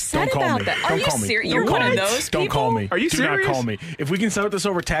who get upset about that. Are you serious? You're one of those people. Don't call me. Are you serious? Do not call me. If we can set this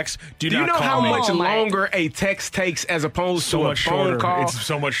over text, do not call me. Do you know how much longer a text takes as opposed to a phone call? It's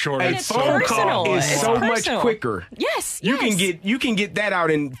so much shorter. A phone call is so much quicker. Yes. You can get that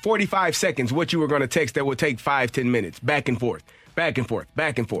out in 45 seconds. What you were going to text that would take 5-10 minutes, back and forth.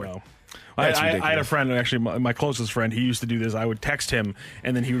 No. I had a friend, actually, my closest friend, he used to do this. I would text him,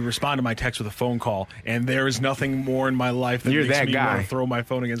 and then he would respond to my text with a phone call. And there is nothing more in my life that makes me want to throw my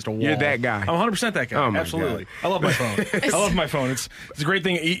phone against a wall. You're that guy. I'm 100% that guy. Oh Absolutely. God. I love my phone. I love my phone. It's a great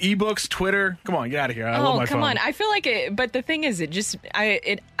thing. E-books, Twitter. Come on, get out of here. I love my phone. Oh, come on. I feel like it, but the thing is,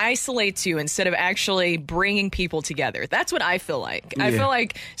 it isolates you instead of actually bringing people together. That's what I feel like. Yeah. I feel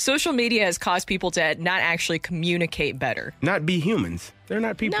like social media has caused people to not actually communicate better. Not be humans. They're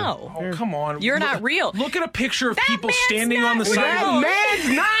not people. No. Oh, come on. You're not real. Look at a picture of people standing on the side. That man's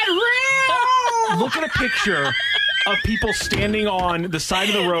not real. Look at a picture of people standing on the side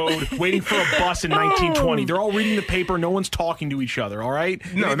of the road waiting for a bus in 1920. They're all reading the paper. No one's talking to each other, all right?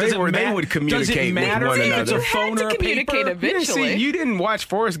 No, they would communicate does it matter with one if another. it's a phone or a paper? Eventually. You didn't watch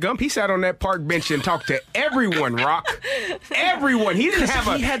Forrest Gump. He sat on that park bench and talked to everyone, Rock. Everyone. He didn't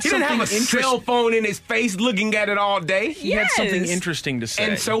have a cell phone in his face looking at it all day. He had something interesting to say.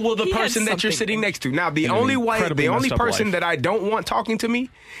 And so will the person that you're sitting next to. Now, the only person that I don't want talking to me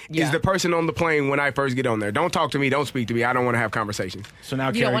is the person on the plane when I first get on there. Don't talk to me. Don't speak to me. I don't want to have conversations. So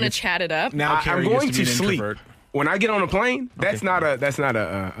now you don't want to chat it up. Now I'm going to sleep. When I get on a plane, that's not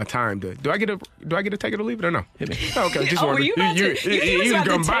a time to. Do I get to take it or leave it or no? Hit me. Okay, just were you about to? You was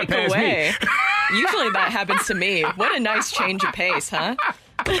gonna about to take away. Usually that happens to me. What a nice change of pace, huh?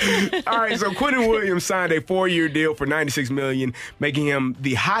 All right, so Quentin Williams signed a 4-year deal for $96 million, making him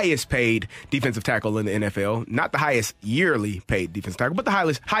the highest paid defensive tackle in the NFL. Not the highest yearly paid defensive tackle, but the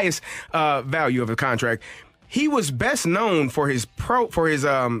highest value of the contract. He was best known for his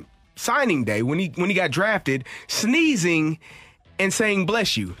signing day when he got drafted, sneezing and saying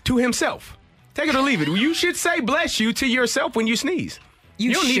 "bless you" to himself. Take it or leave it. You should say "bless you" to yourself when you sneeze.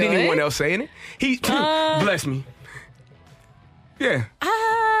 You don't need anyone else saying it. He bless me. Yeah.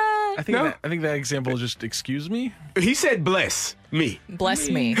 I think that example is just excuse me. He said bless me. Bless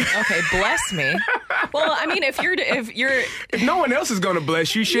me. Okay, bless me. Well, I mean, if no one else is going to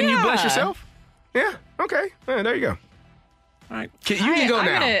bless you, shouldn't you bless yourself? Yeah. Okay. There you go. All right. You can go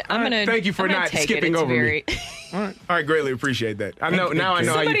now. Thank you for not skipping over me. All right, greatly appreciate that. I know how you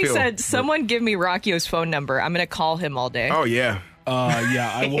feel. Somebody said, "Someone give me Rocchio's phone number. I'm going to call him all day." Oh yeah.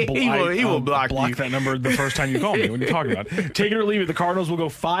 I will. He will block that number the first time you call me. What are you talking about? Take it or leave it. The Cardinals will go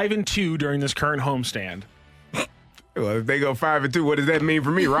 5-2 during this current homestand. Well, if they go 5-2, what does that mean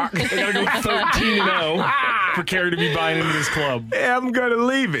for me, Rock? They got to go 13-0 for Kerry to be buying into this club. Yeah, I'm gonna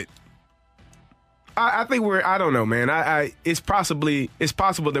leave it. I think I don't know, man. It's possible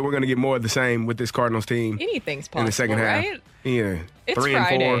that we're going to get more of the same with this Cardinals team. Anything's possible, in the second half. Right? Yeah. It's 3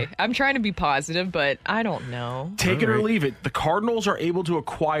 Friday. and 4. I'm trying to be positive, but I don't know. Take it or leave it. The Cardinals are able to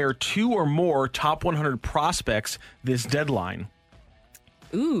acquire 2 or more top 100 prospects this deadline.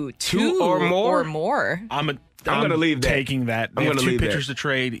 Ooh, 2 or more? I'm going to leave that. Taking that. They have 2 pitchers to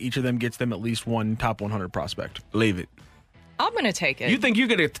trade. Each of them gets them at least one top 100 prospect. Leave it. I'm going to take it. You think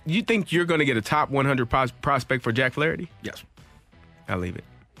you're going to get a top 100 prospect for Jack Flaherty? Yes. I'll leave it.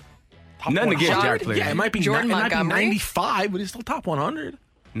 Top Nothing 100. against Jack Flaherty. Yeah, it might be Jordan Montgomery. 95, but it's still top 100.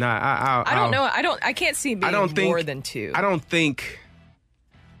 Nah, I don't know. I can't see being more than 2. I don't think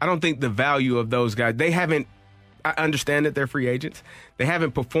the value of those guys. They haven't. I understand that they're free agents. They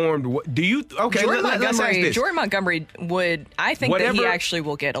haven't performed. Do you? Okay, let's ask this. Jordan Montgomery would. I think that he actually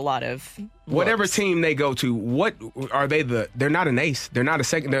will get a lot of looks. Whatever team they go to. What are they? They're not an ace. They're not a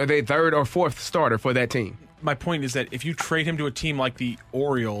second. They're the third or fourth starter for that team. My point is that if you trade him to a team like the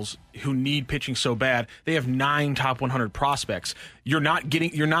Orioles, who need pitching so bad, they have 9 top 100 prospects. You're not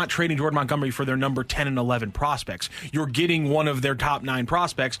trading Jordan Montgomery for their number 10 and 11 prospects. You're getting one of their top 9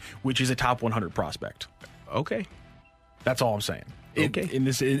 prospects, which is a top 100 prospect. Okay, that's all I'm saying. Okay. In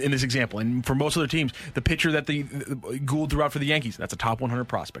this example, and for most other teams, the pitcher that the Gould threw out for the Yankees, that's a top 100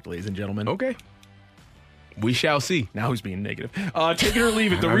 prospect, ladies and gentlemen. Okay. We shall see. Now who's being negative? Take it or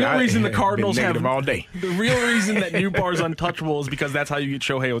leave it. The real reason the Cardinals have all day. The real reason that Nootbaar's untouchable is because that's how you get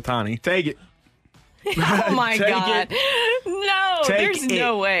Shohei Ohtani. Take it. Oh my God. No, there's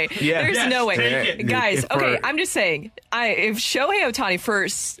no way. Yeah. There's no way. Guys, okay, I'm just saying, if Shohei Ohtani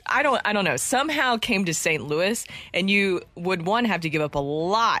first, I don't know, somehow came to St. Louis, and you would, have to give up a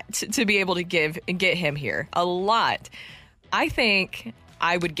lot to be able to get him here. A lot. I think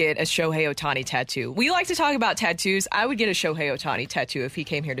I would get a Shohei Ohtani tattoo. We like to talk about tattoos. I would get a Shohei Ohtani tattoo if he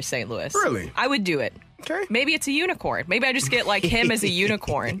came here to St. Louis. Really? I would do it. Okay. Maybe it's a unicorn. Maybe I just get like him as a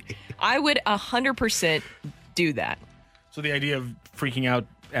unicorn. I would 100% do that. So the idea of freaking out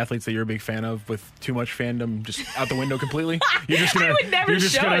athletes that you're a big fan of with too much fandom just out the window completely? You're just gonna, I would never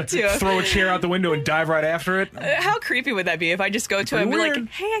show it to him. Throw a chair out the window and dive right after it? How creepy would that be if I just go to him and be like,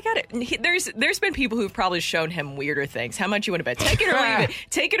 hey, I got it. There's been people who've probably shown him weirder things. How much you want to bet? Take it or leave it.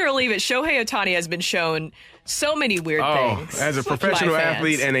 Take it or leave it. Shohei Ohtani has been shown so many weird things. As a professional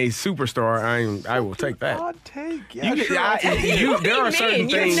athlete and a superstar, I will take that. Odd take. Yeah, there are certain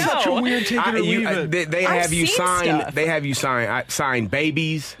things. Such a weird take it or leave it. They have you sign. They have you sign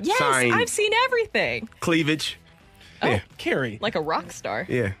babies. Yes, I've seen everything. Cleavage. Oh, Carrie, like a rock star.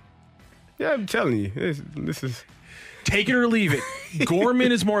 Yeah. Yeah, I'm telling you, this is. Take it or leave it.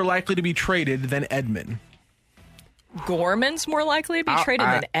 Gorman is more likely to be traded than Edman. Gorman's more likely to be traded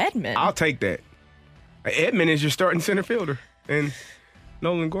than Edman. I'll take that. Edman is your starting center fielder, and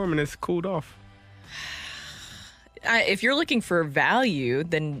Nolan Gorman has cooled off. If you're looking for value,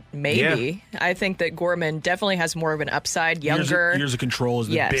 then maybe. Yeah. I think that Gorman definitely has more of an upside. Younger. Years of control is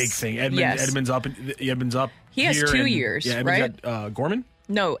the big thing. Edmund's up. He has 2 years, right? Got, Gorman?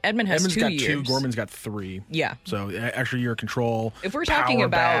 No, Edmund has 2 years. 2, Gorman's got 3. Yeah. So extra year of control. If we're talking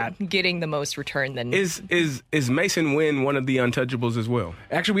about getting the most return, then is Mason Wynn one of the untouchables as well?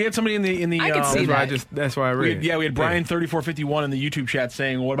 Actually, we had somebody in the I could see that. That's why I read. We had Brian 3451 in the YouTube chat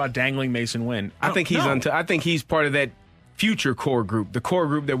saying, "What about dangling Mason Wynn?" I think he's I think he's part of that future core group, the core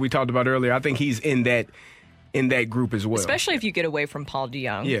group that we talked about earlier. I think he's in that group as well. Especially if you get away from Paul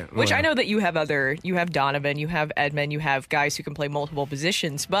DeJong. Yeah. Which I know that you have Donovan, you have Edmund, you have guys who can play multiple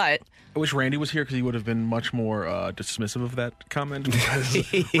positions, but I wish Randy was here because he would have been much more dismissive of that comment.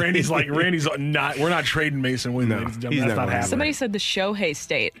 Randy's not. We're not trading Mason Wynn. No, that's not happening. Somebody said the Shohei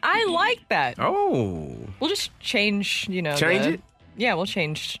state. I like that. Oh, we'll just change. Change it. Yeah, we'll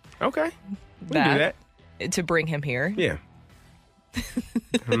change. Okay, we'll do that to bring him here. Yeah. I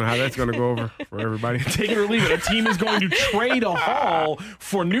don't know how that's going to go over for everybody. Take it or leave it. A team is going to trade a haul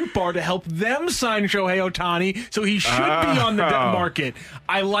for Nootbaar to help them sign Shohei Ohtani, so he should be on the debt market.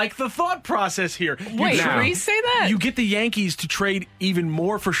 I like the thought process here. Wait, should we say that? You get the Yankees to trade even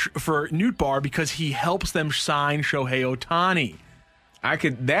more for Nootbaar because he helps them sign Shohei Ohtani. I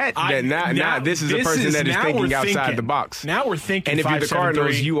could now this is a person that is thinking outside the box. Now we're thinking. And if you're the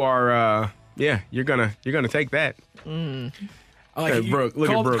Cardinals, you are you're gonna take that. Brooke, look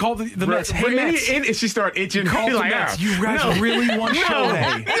at Brooke. Call the Mets. Hey, Mets. And she started itching. Call the Mets. You guys really want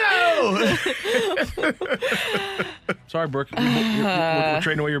Shohei? No. Sorry, Brooke. We're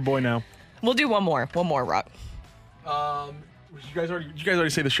trading away your boy now. We'll do one more, Rock. Did you guys already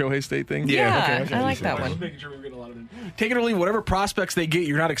say the Shohei State thing? Yeah, okay. I like that one. Just making sure we're getting a lot of it. Take it or leave it. Whatever prospects they get,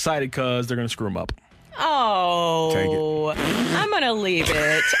 you're not excited because they're going to screw them up. Oh, I'm going to leave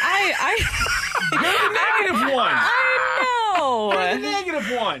it. -1. I know.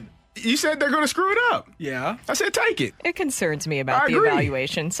 -1. You said they're going to screw it up. Yeah. I said take it. It concerns me about the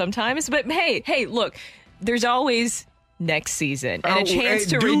evaluation sometimes. But hey, look, there's always next season and a chance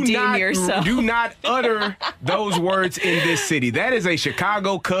to redeem yourself. Do not utter those words in this city. That is a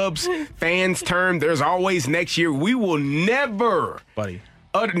Chicago Cubs fans term. There's always next year. We will never, buddy.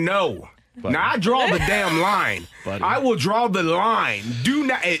 No. Buddy. Now I draw the damn line. Buddy. I will draw the line. Do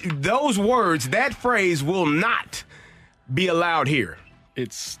not. Those words, that phrase, will not be allowed here.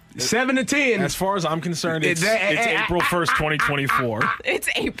 It's 7 to 10. As far as I'm concerned, it's April 1st, 2024. It's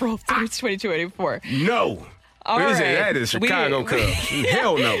April 1st, 2024. No. All right. That is Chicago Cubs.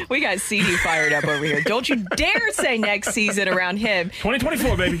 Hell no. We got CD fired up over here. Don't you dare say next season around him.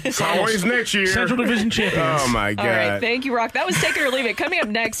 2024, baby. It's always next year. Central Division champions. Oh, my God. All right. Thank you, Rock. That was Take It or Leave It. Coming up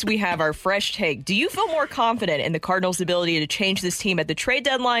next, we have our fresh take. Do you feel more confident in the Cardinals' ability to change this team at the trade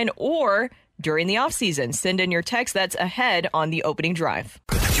deadline or during the offseason? Send in your text. That's ahead on the opening drive.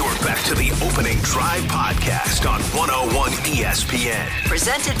 You're back to the Opening Drive podcast on 101 ESPN.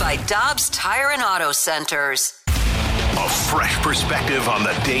 Presented by Dobbs Tire and Auto Centers. A fresh perspective on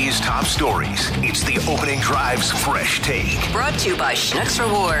the day's top stories. It's the Opening Drive's Fresh Take. Brought to you by Schnucks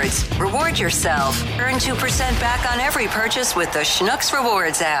Rewards. Reward yourself. Earn 2% back on every purchase with the Schnucks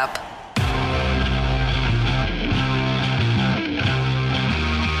Rewards app.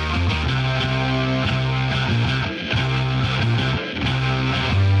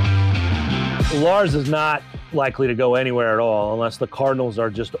 Lars is not likely to go anywhere at all unless the Cardinals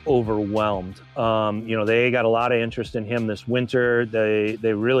are just overwhelmed. They got a lot of interest in him this winter.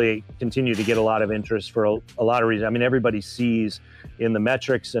 They really continue to get a lot of interest for a lot of reasons. I mean, everybody sees in the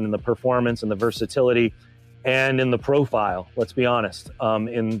metrics and in the performance and the versatility and in the profile, let's be honest,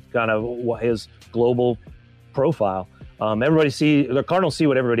 in kind of his global profile. The Cardinals see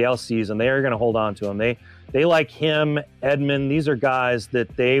what everybody else sees, and they're going to hold on to him. They like him, Edmund. These are guys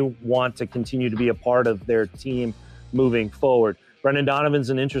that they want to continue to be a part of their team moving forward. Brendan Donovan's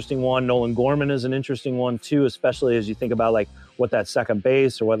an interesting one. Nolan Gorman is an interesting one, too, especially as you think about like what that second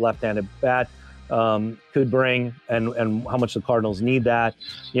base or what left-handed bat could bring and how much the Cardinals need that.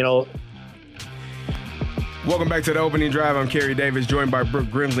 Welcome back to the Opening Drive. I'm Kerry Davis, joined by Brooke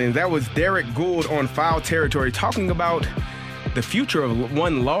Grimsley. And that was Derek Gould on Foul Territory talking about the future of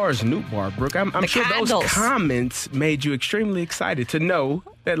one Lars Nootbaar. Brooke, I'm sure those comments made you extremely excited to know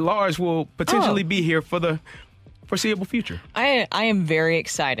that Lars will potentially be here for the foreseeable future. I am very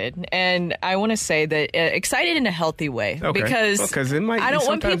excited, and I want to say that excited in a healthy way because it might I don't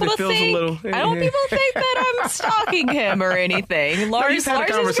want people to think I don't want people to think that I'm stalking him or anything. Lars had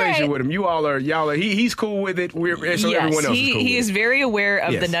a conversation with him. Y'all are. He's cool with it. Everyone else is cool with it. He is very aware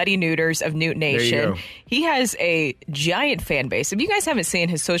of the Nutty Neuters of Newt Nation. He has a giant fan base. If you guys haven't seen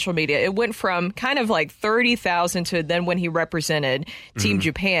his social media, it went from kind of like 30,000 to then when he represented Team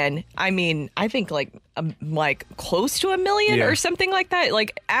Japan. I mean, I think like close to 1 million or something like that.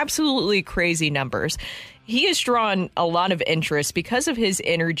 Like absolutely crazy numbers. He has drawn a lot of interest because of his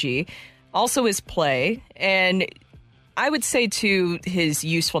energy, also his play, and I would say, too, his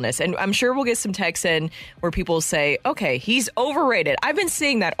usefulness. And I'm sure we'll get some texts in where people say, okay, he's overrated. I've been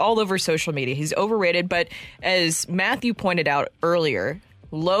seeing that all over social media. He's overrated. But as Matthew pointed out earlier,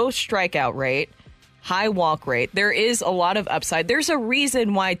 low strikeout rate, high walk rate. There is a lot of upside. There's a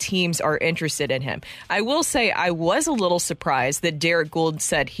reason why teams are interested in him. I will say I was a little surprised that Derek Gould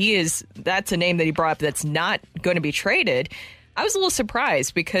said that's a name that he brought up that's not going to be traded. I was a little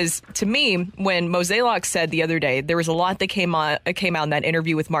surprised because, to me, when Mozeliak said the other day, there was a lot that came out in that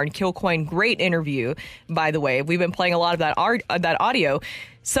interview with Martin Kilcoyne. Great interview, by the way. We've been playing a lot of that audio.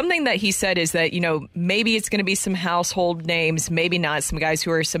 Something that he said is that, maybe it's going to be some household names, maybe not, some guys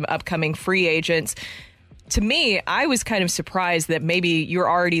who are some upcoming free agents. To me, I was kind of surprised that maybe you're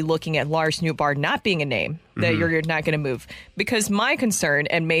already looking at Lars Nootbaar not being a name that you're not going to move. Because my concern,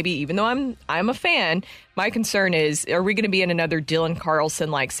 and maybe even though I'm a fan, my concern is, are we going to be in another Dylan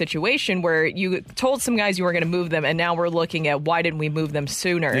Carlson-like situation where you told some guys you were going to move them, and now we're looking at why didn't we move them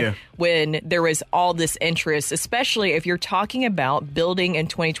sooner when there was all this interest, especially if you're talking about building in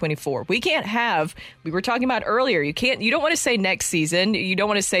 2024. We were talking about earlier, you don't want to say next season. You don't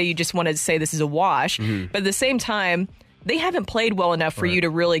want to say you just want to say this is a wash. But at the same time, they haven't played well enough for you to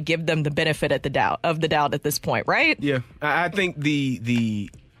really give them the benefit of the doubt at this point, right? Yeah. I think the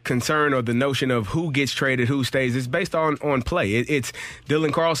concern or the notion of who gets traded, who stays, is based on play. It's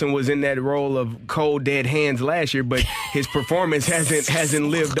Dylan Carlson was in that role of cold dead hands last year, but his performance hasn't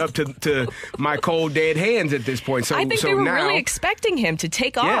lived up to my cold dead hands at this point. So I think they were really expecting him to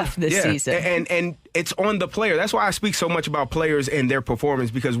take off this season. And it's on the player. That's why I speak so much about players and their performance,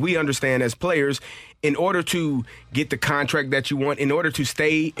 because we understand as players, in order to get the contract that you want, in order to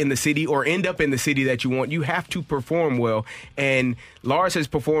stay in the city or end up in the city that you want, you have to perform well. And Lars has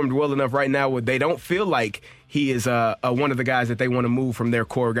performed well enough right now where they don't feel like he is one of the guys that they want to move from their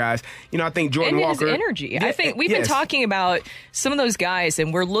core guys. I think Jordan Walker. And his energy. I think we've been talking about some of those guys,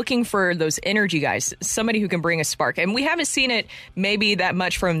 and we're looking for those energy guys, somebody who can bring a spark. And we haven't seen it maybe that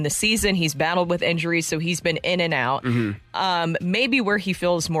much from the season. He's battled with injuries, so he's been in and out. Maybe where he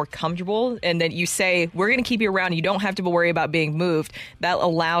feels more comfortable, and that you say, we're going to keep you around. You don't have to worry about being moved. That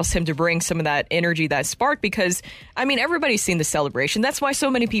allows him to bring some of that energy, that spark, because, everybody's seen the celebration. That's why so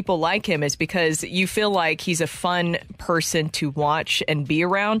many people like him, is because you feel like he's a fun person to watch and be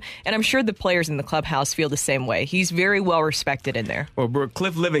around. And I'm sure the players in the clubhouse feel the same way. He's very well respected in there. Well,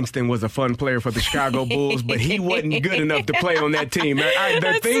 Cliff Livingston was a fun player for the Chicago Bulls, but he wasn't good enough to play on that team.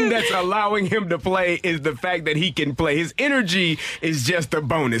 The thing that's allowing him to play is the fact that he can play. His energy is just a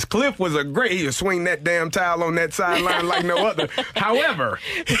bonus. Cliff was he would swing that damn towel on that sideline like no other. However,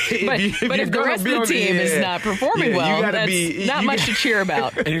 if the rest of the team is not performing well, that's not much to cheer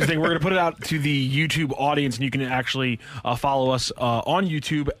about. And here's the thing, we're going to put it out to the YouTube audience, and you can actually follow us on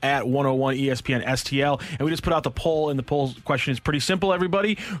YouTube at 101 ESPN STL. And we just put out the poll, and the poll question is pretty simple,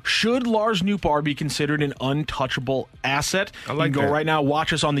 everybody. Should Lars Nootbaar be considered an untouchable asset? I like you can go right now,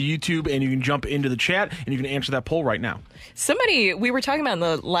 watch us on the YouTube, and you can jump into the chat, and you can answer that poll right now. We were talking about in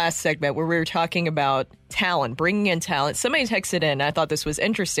the last segment where we were talking about talent, bringing in talent. Somebody texted in, I thought this was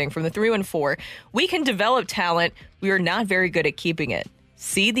interesting, from the 314. We can develop talent. We are not very good at keeping it.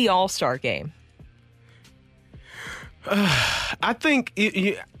 See the All-Star game. I think...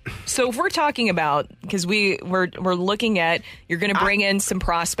 So if we're talking about, because we're looking at, you're going to bring in some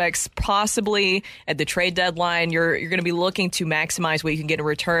prospects, possibly at the trade deadline, you're going to be looking to maximize what you can get in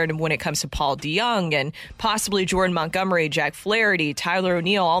return when it comes to Paul DeJong and possibly Jordan Montgomery, Jack Flaherty, Tyler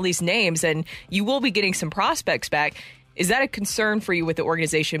O'Neill, all these names, and you will be getting some prospects back. Is that a concern for you with the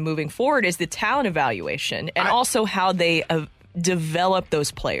organization moving forward? Is the talent evaluation and also how they develop those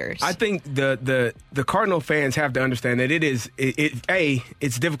players? I think the Cardinal fans have to understand that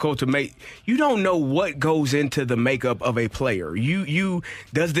it's difficult to make. You don't know what goes into the makeup of a player.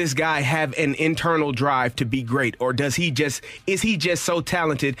 Does this guy have an internal drive to be great, or is he just so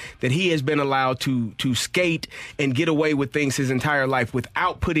talented that he has been allowed to skate and get away with things his entire life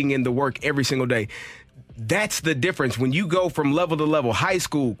without putting in the work every single day? that's the difference. When you go from level to level, high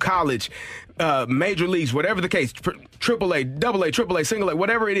school, college, major leagues, whatever the case, AAA, AA, AAA, single A,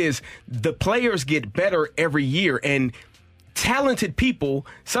 whatever it is, the players get better every year. And talented people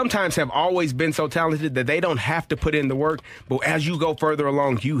sometimes have always been so talented that they don't have to put in the work. But as you go further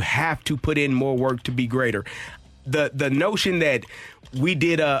along, you have to put in more work to be greater. The notion that we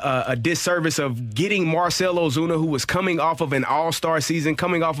did a disservice of getting Marcell Ozuna, who was coming off of an all-star season,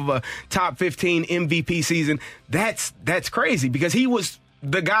 coming off of a top 15 MVP season, that's crazy because he was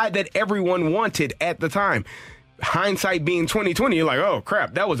the guy that everyone wanted at the time. Hindsight being 2020, you're like, oh,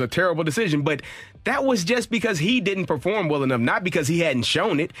 crap, that was a terrible decision. But that was just because he didn't perform well enough, not because he hadn't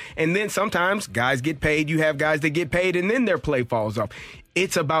shown it. And then sometimes guys get paid. You have guys that get paid and then their play falls off.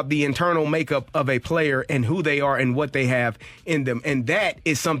 It's about the internal makeup of a player and who they are and what they have in them. And that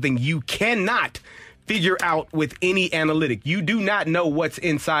is something you cannot figure out with any analytic. You do not know what's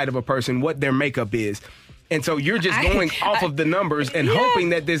inside of a person, what their makeup is. And so you're just going off of the numbers and hoping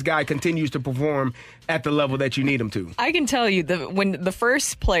that this guy continues to perform at the level that you need him to. I can tell you, when the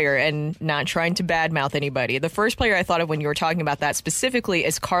first player, and not trying to badmouth anybody, the first player I thought of when you were talking about that specifically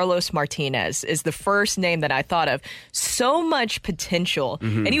is Carlos Martinez, is the first name that I thought of. So much potential.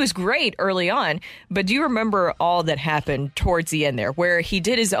 Mm-hmm. And he was great early on. But do you remember all that happened towards the end there, where he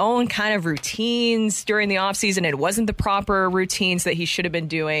did his own kind of routines during the offseason? It wasn't the proper routines that he should have been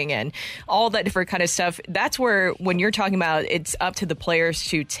doing and all that different kind of stuff. That's where, when you're talking about it's up to the players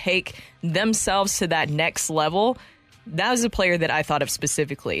to take themselves to that next level, that was a player that I thought of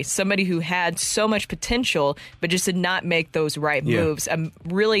specifically. Somebody who had so much potential, but just did not make those right moves.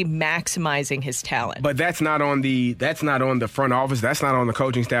 Really maximizing his talent. But that's not on the front office. That's not on the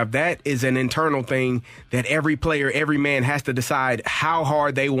coaching staff. That is an internal thing that every player, every man has to decide how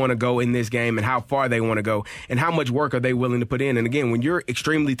hard they want to go in this game and how far they want to go and how much work are they willing to put in. And again, when you're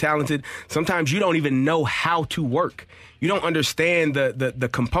extremely talented, sometimes you don't even know how to work. You don't understand the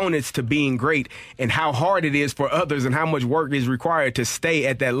components to being great and how hard it is for others and how much work is required to stay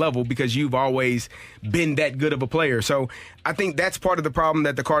at that level because you've always been that good of a player. So I think that's part of the problem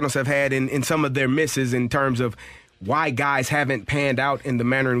that the Cardinals have had in some of their misses in terms of why guys haven't panned out in the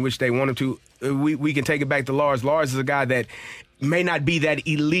manner in which they wanted to. We can take it back to Lars. Lars is a guy that may not be that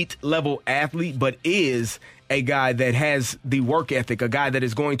elite level athlete, but is a guy that has the work ethic, a guy that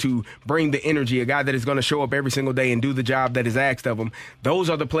is going to bring the energy, a guy that is going to show up every single day and do the job that is asked of him. Those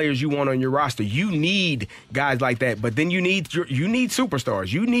are the players you want on your roster. You need guys like that, but then you need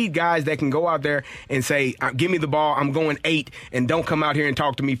superstars. You need guys that can go out there and say, give me the ball, I'm going 8, and don't come out here and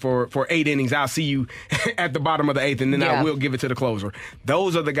talk to me for 8 innings. I'll see you at the bottom of the 8th, and then I will give it to the closer.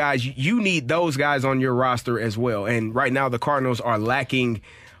 Those are the guys. You need those guys on your roster as well. And right now the Cardinals are lacking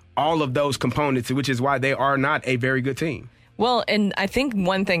all of those components, which is why they are not a very good team. Well, and I think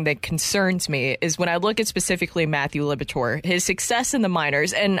one thing that concerns me is when I look at specifically Matthew Liberatore, his success in the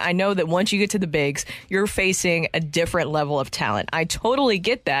minors, and I know that once you get to the bigs, you're facing a different level of talent. I totally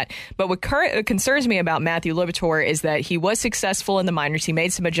get that. But what concerns me about Matthew Liberatore is that he was successful in the minors. He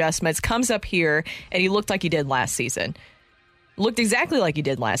made some adjustments, comes up here, and he looked like he did last season. Looked exactly like he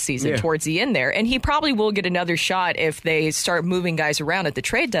did last season towards the end there. And he probably will get another shot if they start moving guys around at the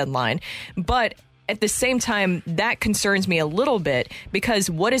trade deadline. But at the same time, that concerns me a little bit because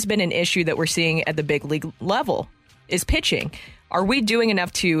what has been an issue that we're seeing at the big league level is pitching. Are we doing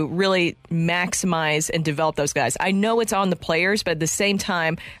enough to really maximize and develop those guys? I know it's on the players, but at the same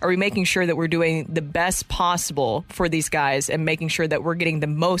time, are we making sure that we're doing the best possible for these guys and making sure that we're getting the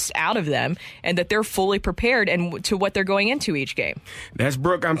most out of them and that they're fully prepared and to what they're going into each game? That's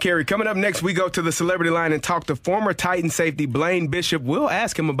Brooke. I'm Kerry. Coming up next, we go to the celebrity line and talk to former Titan safety Blaine Bishop. We'll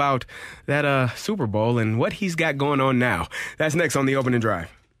ask him about that Super Bowl and what he's got going on now. That's next on The Opening Drive.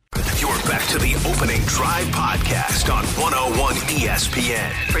 You're back to the Opening Drive podcast on 101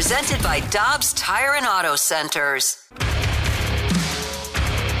 ESPN. Presented by Dobbs Tire and Auto Centers.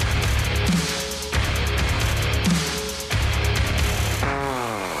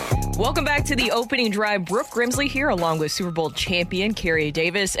 Welcome back to the Opening Drive. Brooke Grimsley here along with Super Bowl champion Kerry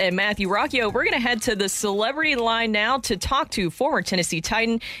Davis and Matthew Rocchio. We're going to head to the celebrity line now to talk to former Tennessee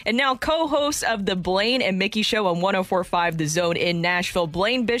Titan and now co-host of the Blaine and Mickey Show on 104.5 The Zone in Nashville,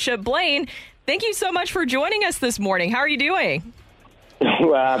 Blaine Bishop. Blaine, thank you so much for joining us this morning. How are you doing?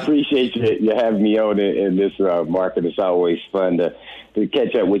 Well, I appreciate you having me on in this market. It's always fun to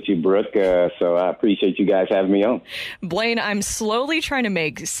catch up with you, Brooke. So I appreciate you guys having me on. Blaine, I'm slowly trying to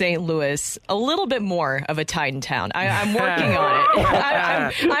make St. Louis a little bit more of a Titan town. I'm working on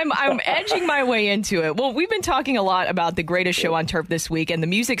it. I'm edging my way into it. Well, we've been talking a lot about the greatest show on turf this week and the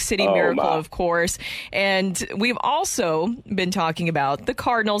Music City Miracle, of course. And we've also been talking about the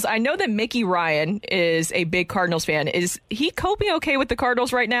Cardinals. I know that Mickey Ryan is a big Cardinals fan. Is he coping okay with the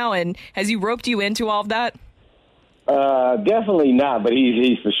Cardinals right now? And has he roped you into all of that? Definitely not, but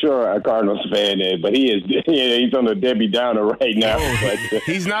he's for sure a Cardinals fan. But he's on the Debbie Downer right now. But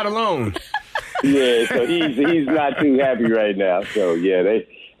he's not alone. Yeah, so he's not too happy right now. So yeah,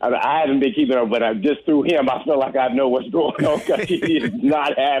 I haven't been keeping up, but just through him, I feel like I know what's going on because he is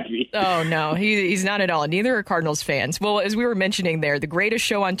not happy. Oh, no, he's not at all. Neither are Cardinals fans. Well, as we were mentioning there, the greatest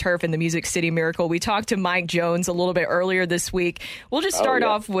show on turf in the Music City Miracle, we talked to Mike Jones a little bit earlier this week. We'll just start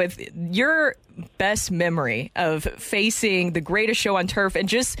off with your best memory of facing the greatest show on turf and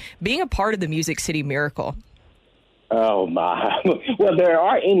just being a part of the Music City Miracle. Oh, my. Well, there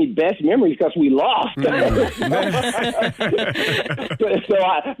aren't any best memories because we lost. So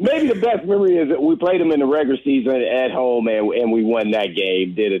maybe the best memory is that we played them in the regular season at home, and we won that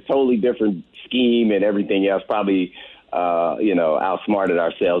game. Did a totally different scheme and everything else, probably, outsmarted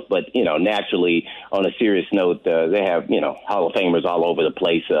ourselves. But, naturally, on a serious note, they have, Hall of Famers all over the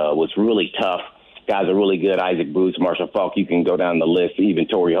place. Was really tough. Guys are really good. Isaac Bruce, Marshall Faulk, you can go down the list. Even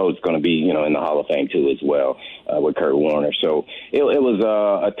Torrey Holt's going to be, in the Hall of Fame, too, as well, with Kurt Warner. So it was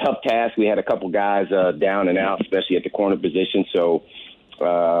a tough task. We had a couple guys down and out, especially at the corner position. So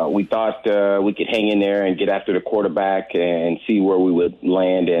we thought we could hang in there and get after the quarterback and see where we would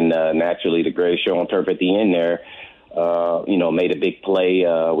land. And naturally, the greatest show on turf at the end there, made a big play.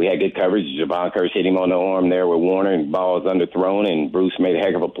 We had good coverage. Javon Curse hit him on the arm there with Warner, and ball was underthrown, and Bruce made a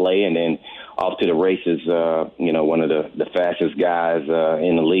heck of a play. And then off to the races, one of the fastest guys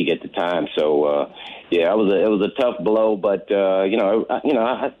in the league at the time. So, it was a tough blow. But,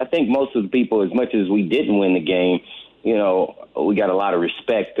 I think most of the people, as much as we didn't win the game, we got a lot of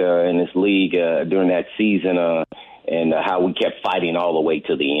respect in this league during that season and how we kept fighting all the way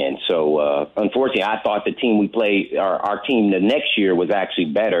to the end. So, unfortunately, I thought the team we played, our team the next year was actually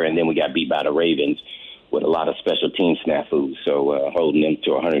better, and then we got beat by the Ravens with a lot of special team snafus, so holding them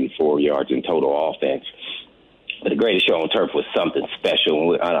to 104 yards in total offense. But the greatest show on turf was something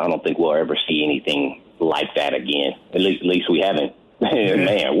special. I don't think we'll ever see anything like that again. At least we haven't.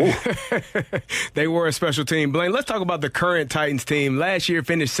 Man, woo. They were a special team. Blaine, let's talk about the current Titans team. Last year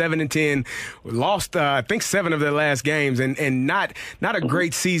finished 7-10, lost I think 7 of their last games, and not a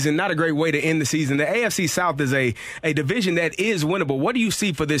great season, not a great way to end the season. The AFC South is a division that is winnable. What do you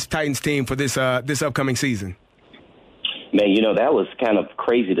see for this Titans team for this upcoming season? Man, that was kind of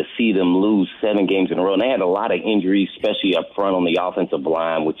crazy to see them lose 7 games in a row. And they had a lot of injuries, especially up front on the offensive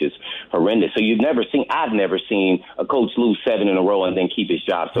line, which is horrendous. So I've never seen a coach lose 7 in a row and then keep his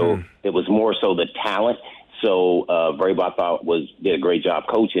job. So it was more so the talent. So Vrabel, I thought, did a great job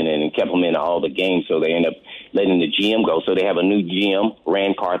coaching and kept them in all the games. So they ended up letting the GM go. So they have a new GM,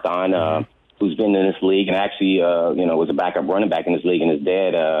 Rand Carthon, who's been in this league and actually, was a backup running back in this league, and his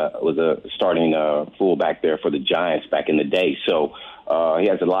dad was a starting fullback there for the Giants back in the day. So he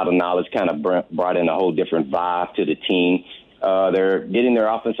has a lot of knowledge, kind of brought in a whole different vibe to the team. They're getting their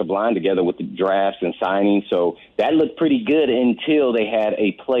offensive line together with the drafts and signings, so that looked pretty good until they had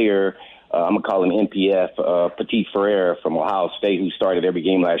a player, I'm going to call him NPF, Petit Frere from Ohio State, who started every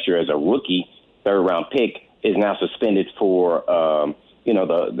game last year as a rookie, third-round pick, is now suspended for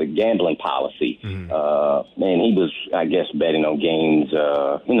the gambling policy. And he was, I guess, betting on games,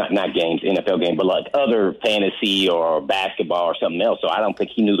 not games, NFL games, but like other fantasy or basketball or something else. So I don't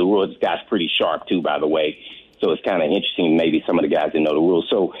think he knew the rules. This guy's pretty sharp, too, by the way. So it's kind of interesting. Maybe some of the guys didn't know the rules.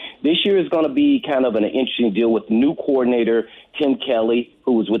 So this year is going to be kind of an interesting deal with new coordinator, Tim Kelly,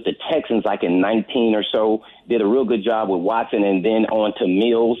 who was with the Texans like in 19 or so, did a real good job with Watson and then on to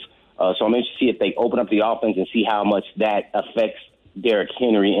Mills. So I'm interested to see if they open up the offense and see how much that affects Derrick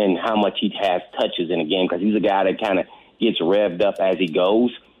Henry and how much he has touches in a game, because he's a guy that kind of gets revved up as he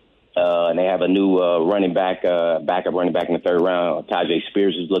goes. And they have a new backup running back in the third round. Tajay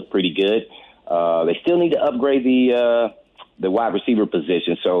Spears has looked pretty good. They still need to upgrade the wide receiver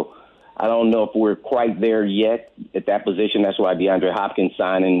position. So I don't know if we're quite there yet at that position. That's why DeAndre Hopkins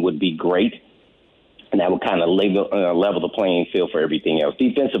signing would be great. And that would kind of level the playing field for everything else.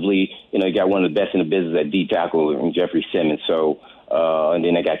 Defensively, you got one of the best in the business at D-tackle in Jeffrey Simmons. So, and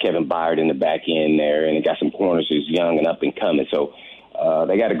then they got Kevin Byard in the back end there, and they got some corners who's young and up and coming. So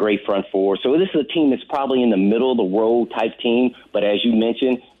they got a great front four. So this is a team that's probably in the middle of the road type team. But as you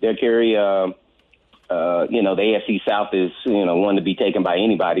mentioned, they'll carry the AFC South is, one to be taken by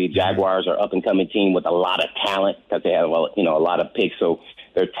anybody. Jaguars are up-and-coming team with a lot of talent because they have, a lot of picks. So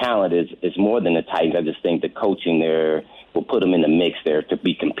their talent is more than the Titans. I just think the coaching there will put them in the mix there to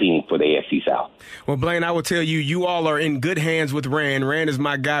be competing for the AFC South. Well, Blaine, I will tell you, you all are in good hands with Rand. Rand is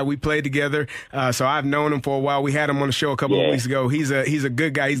my guy. We played together, so I've known him for a while. We had him on the show a couple of weeks ago. He's a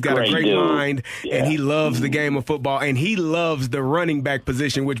good guy. He's got a great mind, and he loves the game of football, and he loves the running back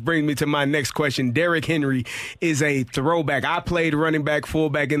position, which brings me to my next question. Derrick Henry is a throwback. I played running back,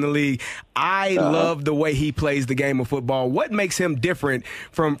 fullback in the league. I love the way he plays the game of football. What makes him different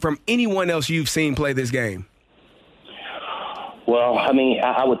from anyone else you've seen play this game? Well, I mean,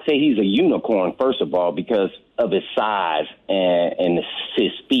 I would say he's a unicorn, first of all, because of his size and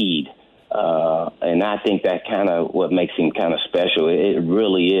his speed. And I think that kind of what makes him kind of special. It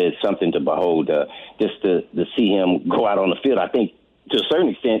really is something to behold, just to see him go out on the field. I think to a certain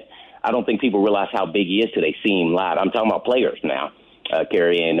extent, I don't think people realize how big he is till they see him live. I'm talking about players now,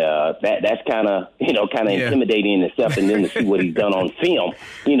 Kerry, and that's kind of intimidating in itself. And then to see what he's done on film,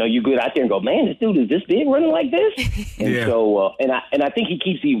 you get out there and go, man, this dude is this big running like this. And so, and I think he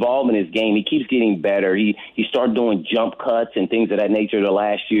keeps evolving his game. He keeps getting better. He started doing jump cuts and things of that nature the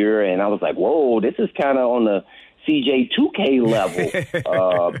last year, and I was like, whoa, this is kind of on the CJ 2K level.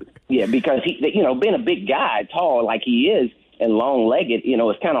 Because he, being a big guy, tall like he is, and long-legged,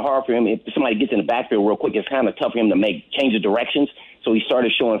 it's kind of hard for him. If somebody gets in the backfield real quick, it's kind of tough for him to change of directions. So he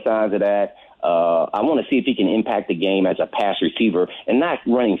started showing signs of that. I want to see if he can impact the game as a pass receiver and not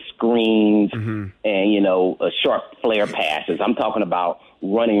running screens and, short flare passes. I'm talking about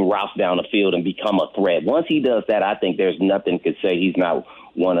running routes down the field and become a threat. Once he does that, I think there's nothing could say he's not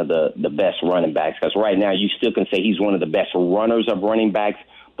one of the best running backs. Because right now you still can say he's one of the best runners of running backs.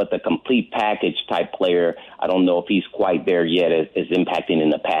 But the complete package type player, I don't know if he's quite there yet as impacting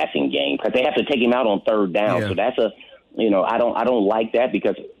in the passing game because they have to take him out on third down. Yeah. So that's I don't like that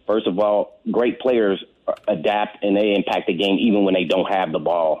because first of all, great players adapt and they impact the game even when they don't have the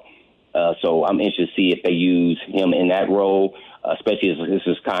ball. So I'm interested to see if they use him in that role, especially as this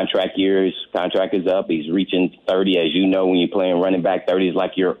is contract year. His contract is up. He's reaching 30. As you know, when you're playing running back, 30 is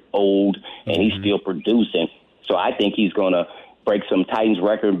like you're old and he's still producing. So I think he's going to break some Titans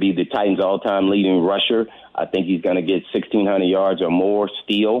record and be the Titans all-time leading rusher. I think he's going to get 1,600 yards or more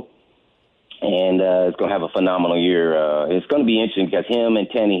still, and it's going to have a phenomenal year. It's going to be interesting because him and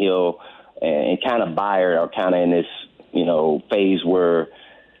Tannehill and kind of Byard are kind of in this, phase where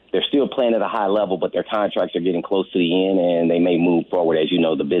they're still playing at a high level, but their contracts are getting close to the end, and they may move forward, as you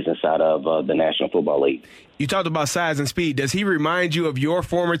know, the business side of the National Football League. You talked about size and speed. Does he remind you of your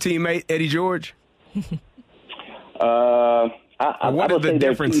former teammate, Eddie George? What are the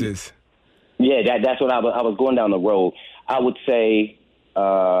differences? That's what I was going down the road. I would say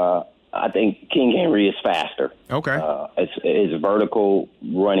I think King Henry is faster. Okay. His vertical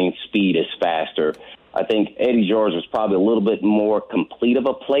running speed is faster. I think Eddie George was probably a little bit more complete of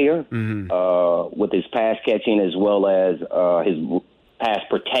a player with his pass catching as well as his pass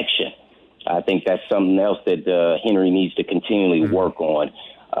protection. I think that's something else that Henry needs to continually work on.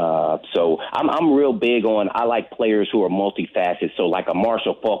 So I'm real big on, I like players who are multifaceted. So like a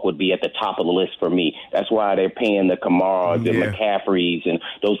Marshall Faulk would be at the top of the list for me. That's why they're paying the Kamaras and McCaffreys, and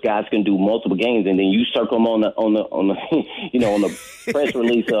those guys can do multiple games. And then you circle them on the on the press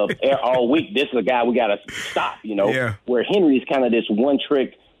release of all week. This is a guy we got to stop. Where Henry's kind of this one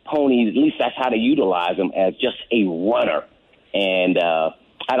trick pony. At least that's how they utilize him, as just a runner. And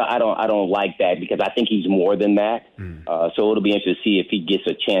I don't like that because I think he's more than that. So it'll be interesting to see if he gets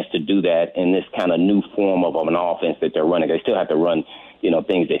a chance to do that in this kind of new form of an offense that they're running. They still have to run,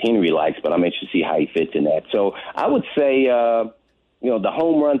 things that Henry likes, but I'm interested to see how he fits in that. So I would say, the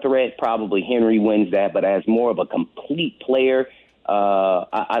home run threat, probably Henry wins that, but as more of a complete player,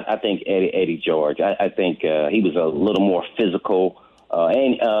 I think Eddie George. I think he was a little more physical,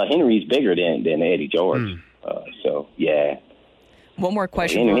 and Henry's bigger than Eddie George. So, yeah. One more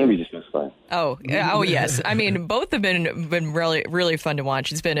question. Oh, yes. I mean, both have been really, really fun to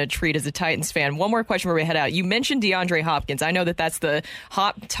watch. It's been a treat as a Titans fan. One more question before we head out. You mentioned DeAndre Hopkins. I know that's the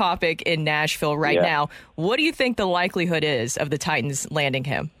hot topic in Nashville right now. What do you think the likelihood is of the Titans landing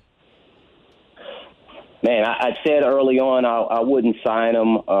him? Man, I said early on I wouldn't sign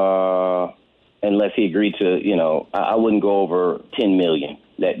him unless he agreed to, I wouldn't go over $10 million.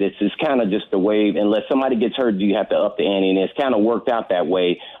 That this is kind of just the way, unless somebody gets hurt, you have to up the ante, and it's kind of worked out that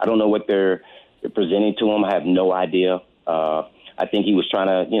way. I don't know what they're presenting to him. I have no idea. I think he was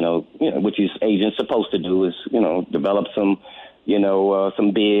trying to, which his agent's supposed to do is, develop some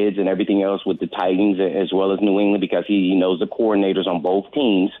bids and everything else with the Titans as well as New England because he knows the coordinators on both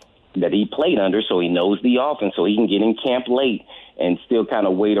teams. that he played under, so he knows the offense, so he can get in camp late and still kind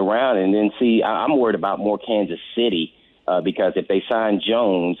of wait around and then see. I'm worried about more Kansas City because if they sign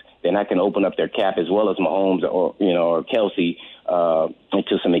Jones, then I can open up their cap as well as Mahomes or Kelsey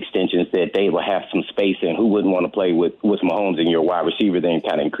into some extensions that they will have some space in. Who wouldn't want to play with Mahomes and your wide receiver, then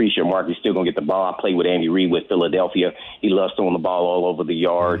kind of increase your market? You're still going to get the ball. I played with Andy Reid with Philadelphia. He loves throwing the ball all over the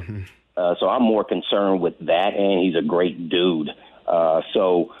yard. Mm-hmm. So I'm more concerned with that, and he's a great dude.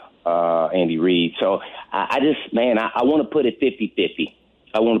 Andy Reid. So I want to put it 50-50.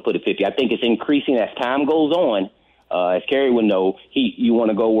 I want to put it 50. I think it's increasing as time goes on. As Kerry would know, you want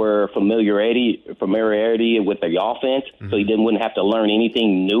to go where familiarity with the offense, so he wouldn't have to learn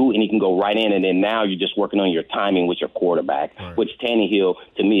anything new, and he can go right in. And then now you're just working on your timing with your quarterback, right, which Tannehill,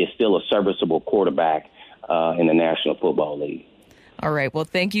 to me, is still a serviceable quarterback in the National Football League. All right. Well,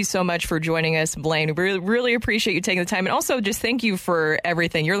 thank you so much for joining us, Blaine. We really appreciate you taking the time. And also just thank you for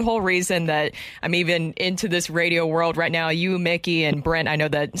everything. You're the whole reason that I'm even into this radio world right now. You, Mickey, and Brent, I know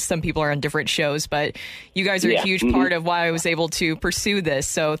that some people are on different shows, but you guys are a huge part of why I was able to pursue this.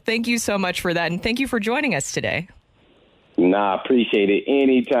 So thank you so much for that. And thank you for joining us today. Appreciate it.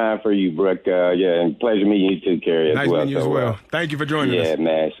 Anytime for you, Brooke. And pleasure meeting you too, Kerry, nice meeting you as well. Thank you for joining us. Yeah,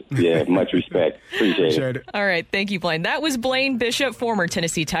 man. Yeah, much respect. Appreciate it. All right. Thank you, Blaine. That was Blaine Bishop, former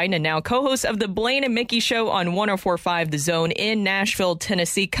Tennessee Titan and now co-host of the Blaine and Mickey Show on 104.5 The Zone in Nashville,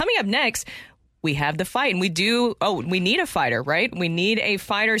 Tennessee. Coming up next, we have the fight, and we need a fighter, right? We need a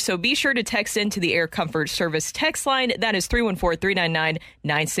fighter, so be sure to text into the Air Comfort Service text line. That is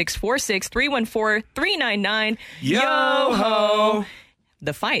 314-399-9646, 314-399 YO-HO.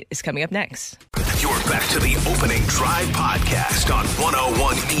 The fight is coming up next. You're back to the Opening Drive podcast on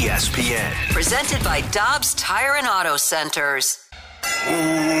 101 ESPN. Presented by Dobbs Tire and Auto Centers.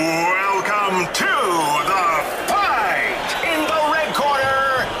 Welcome to the fight. In the red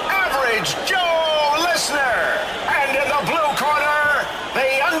corner, Average Joe Listener. And in the blue corner,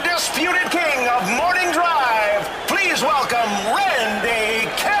 the undisputed king of Morning Drive. Please welcome Randy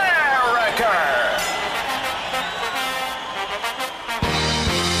Carricker.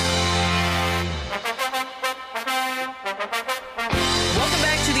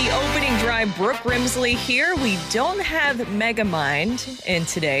 Brooke Grimsley here. We don't have Megamind in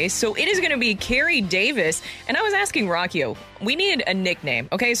today, so it is going to be Kerry Davis. And I was asking Rockio, we need a nickname.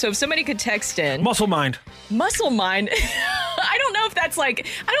 Okay, so if somebody could text in. Muscle Mind. Muscle Mind. I don't know if that's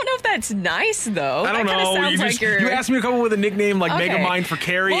nice, though. I don't know. You asked me to come up with a nickname like Megamind for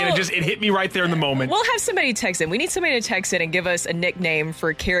Kerry, and it hit me right there in the moment. We'll have somebody text in. We need somebody to text in and give us a nickname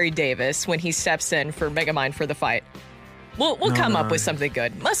for Kerry Davis when he steps in for Megamind for the fight. We'll come up with something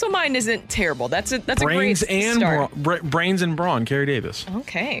good. Muscle Mind isn't terrible. That's a great start. Brains and Brawn, Kerry Davis.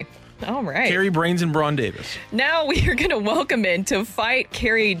 Okay. All right. Kerry Brains and Brawn Davis. Now we are going to welcome in to fight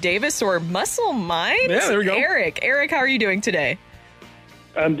Kerry Davis or Muscle Mind. Yeah, there we go. Eric, how are you doing today?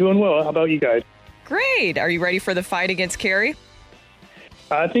 I'm doing well. How about you guys? Great. Are you ready for the fight against Kerry?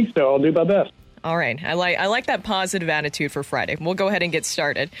 I think so. I'll do my best. All right. I like that positive attitude for Friday. We'll go ahead and get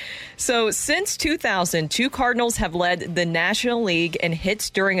started. So since 2000, two Cardinals have led the National League in hits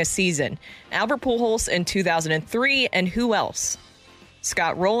during a season. Albert Pujols in 2003, and who else?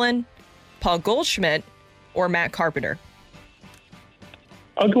 Scott Rowland, Paul Goldschmidt, or Matt Carpenter?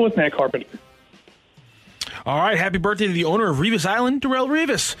 I'll go with Matt Carpenter. All right. Happy birthday to the owner of Revis Island, Darrell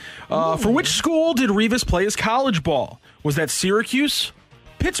Revis. For which school did Revis play his college ball? Was that Syracuse,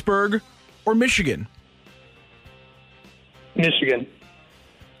 Pittsburgh, or Michigan? Michigan.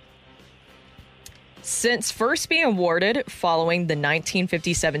 Since first being awarded following the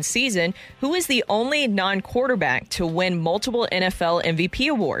 1957 season, who is the only non-quarterback to win multiple NFL MVP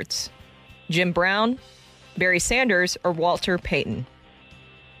awards? Jim Brown, Barry Sanders, or Walter Payton?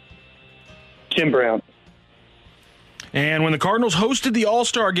 Jim Brown. And when the Cardinals hosted the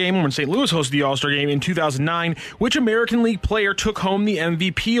All-Star Game, or when St. Louis hosted the All-Star Game in 2009, which American League player took home the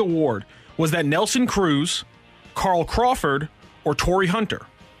MVP award? Was that Nelson Cruz, Carl Crawford, or Torrey Hunter?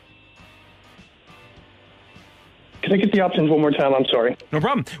 Can I get the options one more time? I'm sorry. No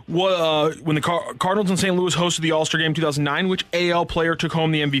problem. When the Cardinals and St. Louis hosted the All-Star Game in 2009, which AL player took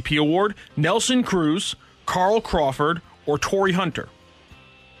home the MVP award? Nelson Cruz, Carl Crawford, or Torrey Hunter?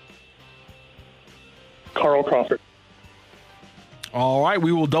 Carl Crawford. All right,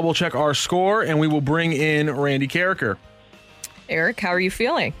 we will double-check our score, and we will bring in Randy Carricker. Eric, how are you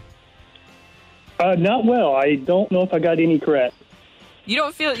feeling? Not well. I don't know if I got any correct. You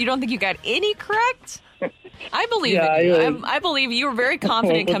don't think you got any correct? I believe in you. I believe you were very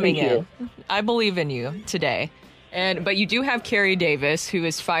confident coming in. I believe in you today. But you do have Kerry Davis, who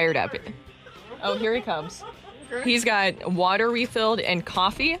is fired up. Oh, here he comes. Okay. He's got water refilled and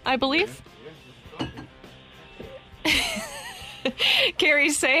coffee, I believe. Carrie,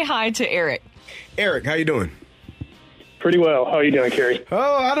 say hi to Eric. Eric, how you doing? Pretty well. How are you doing, Carrie?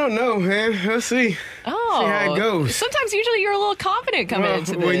 Oh, I don't know, man. Let's see. Oh, see how it goes. Sometimes, usually, you're a little confident coming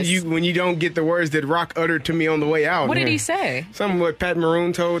into this. When you don't get the words that Rock uttered to me on the way out. What did he say? Something what Pat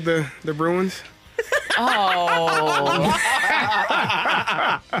Maroon told the Bruins. Oh.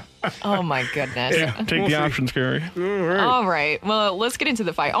 Oh, my goodness. Yeah, take the options, Carrie. All right. Well, let's get into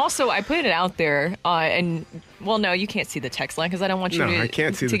the fight. Also, I put it out there, and well, no, you can't see the text line because I don't want you I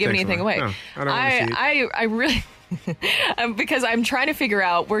can't see to the give text anything line. away. No, I don't want to see it. I really. Because I'm trying to figure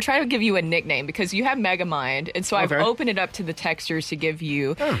out, we're trying to give you a nickname because you have Megamind, and so I've opened it up to the texters to give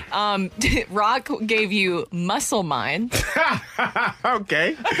you. Rock gave you Muscle Mind.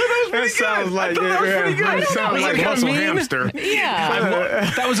 Okay, that sounds like it sounds like Muscle Hamster. Yeah,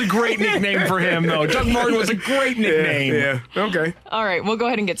 that was a great nickname for him, though. Doug Martin was a great nickname. Yeah. Okay. All right, we'll go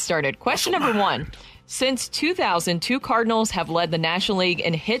ahead and get started. Question number 1. Since 2000, 2 Cardinals have led the National League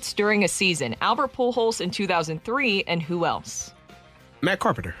in hits during a season. Albert Pujols in 2003, and who else? Matt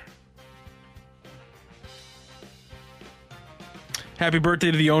Carpenter. Happy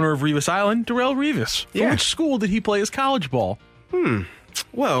birthday to the owner of Rivas Island, Darrell Rivas. From which school did he play his college ball?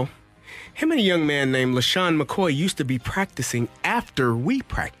 Well, him and a young man named LaShawn McCoy used to be practicing after we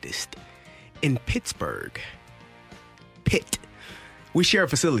practiced in Pittsburgh. Pitt. We share a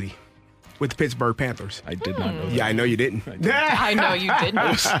facility with the Pittsburgh Panthers. I did not know that. Yeah, I know you didn't. I know you didn't.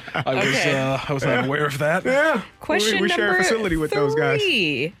 I was not aware of that. Yeah. Question we share a number facility with those guys.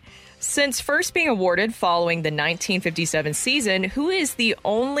 3. Since first being awarded following the 1957 season, who is the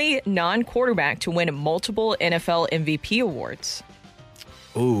only non-quarterback to win multiple NFL MVP awards?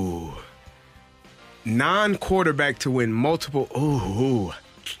 Ooh. Non-quarterback to win multiple. Ooh.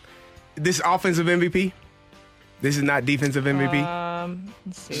 This offensive MVP? This is not defensive MVP?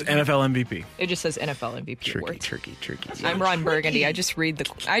 Let's see. It's NFL MVP. It just says NFL MVP awards. Tricky. I'm Ron Burgundy. I just read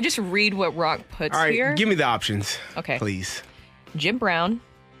what Rock puts All right, here. give me the options. Okay. Please. Jim Brown,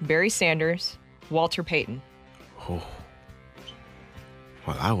 Barry Sanders, Walter Payton. Oh.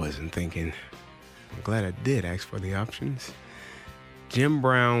 Well, I wasn't thinking. I'm glad I did ask for the options. Jim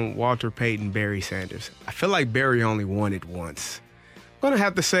Brown, Walter Payton, Barry Sanders. I feel like Barry only won it once. I'm going to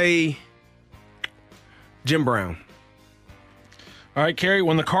have to say Jim Brown. All right, Carrie,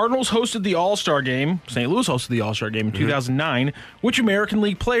 when the Cardinals hosted the All-Star Game, St. Louis hosted the All-Star Game in 2009, which American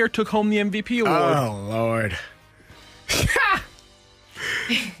League player took home the MVP award? Oh, Lord.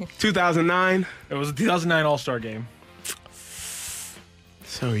 2009? It was the 2009 All-Star Game.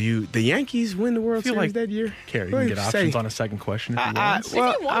 So the Yankees win the World Series that year? Carrie, you can get options on a second question if you want.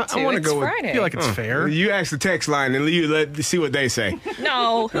 I want to go Friday. I feel like it's fair. You ask the text line and let's see what they say.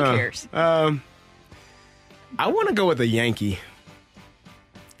 No, who cares? I want to go with a Yankee.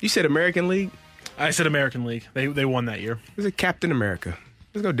 You said American League? I said American League. They won that year. It was a Captain America.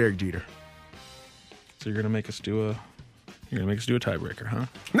 Let's go Derek Jeter. So you're gonna make us do a tiebreaker, huh?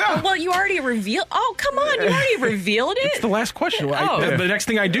 No. Well, you already revealed. Oh, come on! You already revealed it. It's the last question. Oh. The next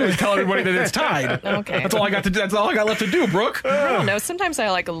thing I do is tell everybody that it's tied. Okay. That's all I got to do. That's all I got left to do, Brooke. I don't know. Sometimes I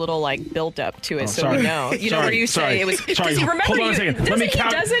like a little build up to it, so we know. You know where you say it was. Because remember, hold on a second.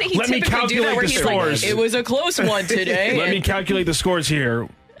 Doesn't he typically do that where he's scores. like, it was a close one today. Let me calculate the scores here.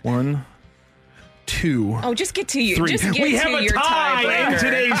 1, 2. Oh, just get to you. 3. Just get we to have a your tie in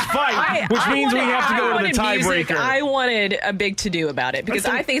today's fight, which means we have to go to the tiebreaker. I wanted a big to do about it because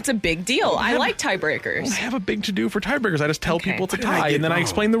I think it's a big deal. I like tiebreakers. I have a big to do for tiebreakers. I just tell people it's a What did I tie, get and then I wrong?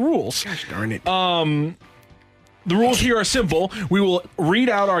 explain the rules. Gosh darn it. The rules here are simple. We will read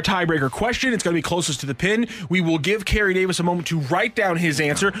out our tiebreaker question. It's going to be closest to the pin. We will give Carrie Davis a moment to write down his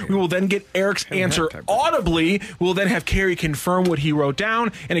answer. We will then get Eric's answer audibly. We'll then have Carrie confirm what he wrote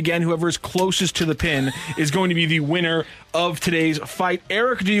down. And again, whoever is closest to the pin is going to be the winner of today's fight.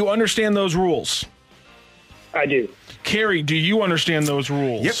 Eric, do you understand those rules? I do. Carrie, do you understand those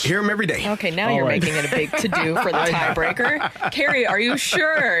rules? Yep, hear them every day. Okay, now you're making it a big to do for the tiebreaker. Carrie, are you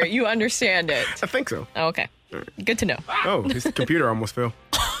sure you understand it? I think so. Okay. Good to know. Oh, his computer almost fell.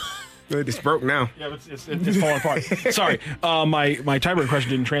 It's broke now. Yeah, it's falling apart. Sorry, my tiebreaker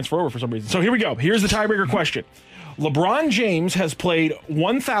question didn't transfer over for some reason. So here we go. Here's the tiebreaker question. LeBron James has played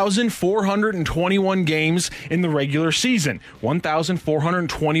 1,421 games in the regular season.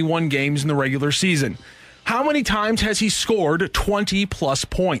 1,421 games in the regular season. How many times has he scored 20-plus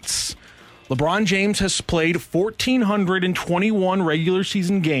points? LeBron James has played 1,421 regular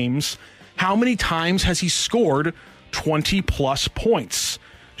season games. How many times has he scored 20-plus points?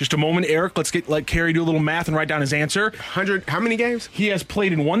 just a moment, Eric. Let's let Carey do a little math and write down his answer. 100. How many games? He has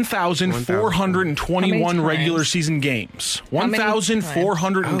played in 1,421 regular season games.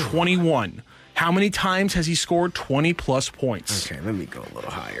 1,421. How many times has he scored 20-plus points? Okay, let me go a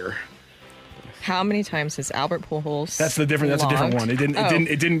little higher. How many times has Albert Pujols? That's a different one. It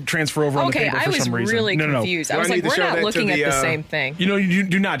didn't transfer over on the table for some reason. Okay, I was really confused. I was like, we're not looking at the same thing. You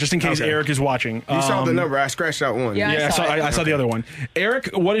do not, just in case Eric is watching. You saw the number. I scratched out one. Yeah, I saw the other one.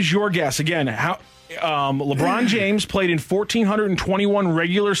 Eric, what is your guess? Again, how LeBron James played in 1,421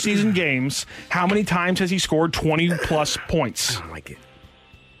 regular season games. How many times has he scored 20-plus points? I don't like it.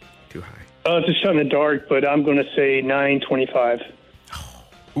 Too high. It's a shot in the dark, but I'm going to say 925.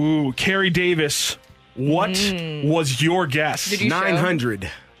 Ooh, Carey Davis, what was your guess?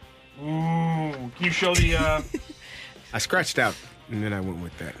 900. Ooh, can you show the... I scratched out, and then I went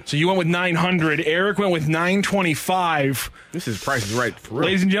with that. So you went with 900. Eric went with 925. This is Price is Right for real.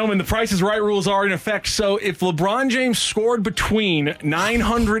 Ladies and gentlemen, the Price is Right rules are in effect. So if LeBron James scored between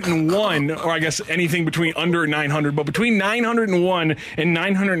 901, or I guess anything between under 900, but between 901 and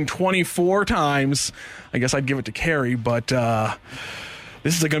 924 times, I guess I'd give it to Carey, but...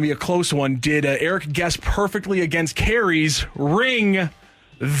 this is going to be a close one. Did Eric guess perfectly against Carey's? Ring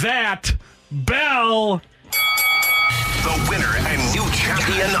that bell. The winner and new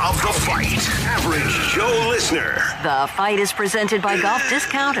champion of the fight, Average Joe Listener. The Fight is presented by Golf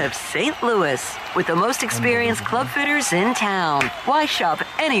Discount of St. Louis, with the most experienced club fitters in town. Why shop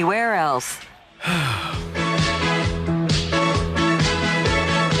anywhere else?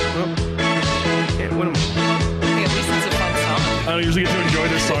 I don't usually get to enjoy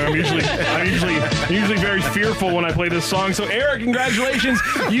this song. I'm usually very fearful when I play this song. So, Eric, congratulations.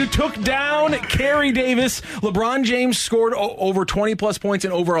 You took down Carey Davis. LeBron James scored over 20-plus points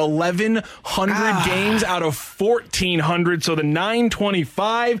in over 1,100 games out of 1,400. So the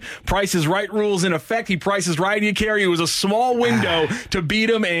 925 Price is Right rules in effect. He prices right you, Carey. It was a small window to beat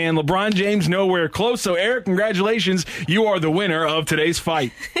him, and LeBron James nowhere close. So, Eric, congratulations. You are the winner of today's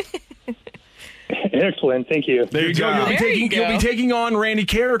fight. Excellent. Thank you. There you go. You'll be taking on Randy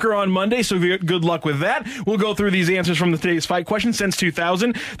Carricker on Monday, so good luck with that. We'll go through these answers from today's fight question. Since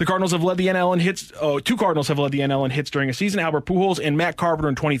 2000, the Cardinals have led the NL in hits. Two Cardinals have led the NL in hits during a season, Albert Pujols and Matt Carpenter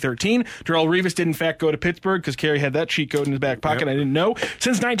in 2013. Darrelle Revis did, in fact, go to Pittsburgh because Carey had that cheat code in his back pocket. Yep. I didn't know.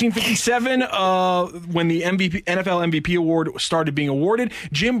 Since 1957, when the NFL MVP award started being awarded,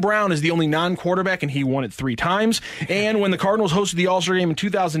 Jim Brown is the only non-quarterback, and he won it 3 times. And when the Cardinals hosted the All-Star game in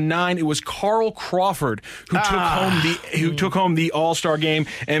 2009, it was Carl Crawford who took home the All-Star Game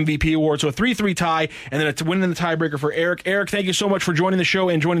MVP award. So a 3-3 tie, and then a win in the tiebreaker for Eric. Eric, thank you so much for joining the show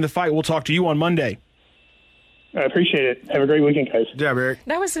and joining the fight. We'll talk to you on Monday. I appreciate it. Have a great weekend, guys. Good job, Eric.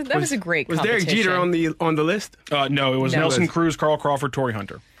 That was a great Was competition. Derek Jeter on the list? No, it was Nelson Cruz, Carl Crawford, Torrey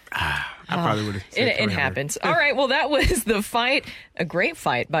Hunter. I probably would have. It happens. All right. Well, that was the fight. A great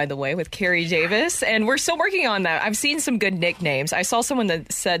fight, by the way, with Carey Davis. And we're still working on that. I've seen some good nicknames. I saw someone that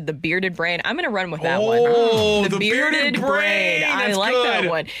said the Bearded Brain. I'm going to run with that one. Oh, the Bearded Brain. I like that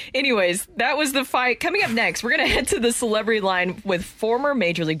one. Anyways, that was the fight. Coming up next, we're going to head to the celebrity line with former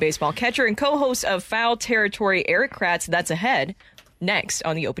Major League Baseball catcher and co-host of Foul Territory, Erik Kratz. That's ahead. Next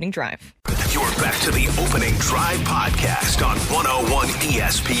on The Opening Drive. You're back to The Opening Drive podcast on 101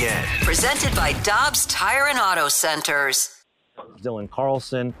 ESPN. Presented by Dobbs Tire and Auto Centers. Dylan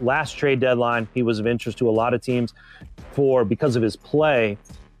Carlson, last trade deadline, he was of interest to a lot of teams because of his play.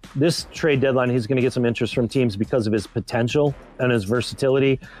 This trade deadline, he's going to get some interest from teams because of his potential and his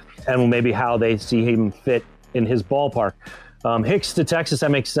versatility and maybe how they see him fit in his ballpark. Hicks to Texas,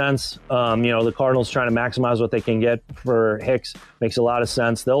 that makes sense. The Cardinals trying to maximize what they can get for Hicks makes a lot of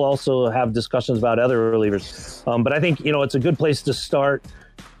sense. They'll also have discussions about other relievers. But I think, it's a good place to start,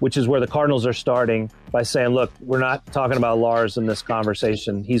 which is where the Cardinals are starting by saying, look, we're not talking about Lars in this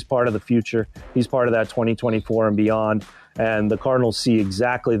conversation. He's part of the future. He's part of that 2024 and beyond. And the Cardinals see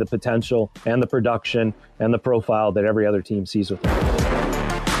exactly the potential and the production and the profile that every other team sees with him.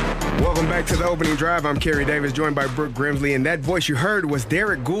 Welcome back to The Opening Drive. I'm Carey Davis, joined by Brooke Grimsley, and that voice you heard was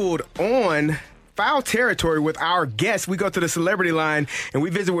Derek Gould on Foul Territory with our guest. We go to the celebrity line, and we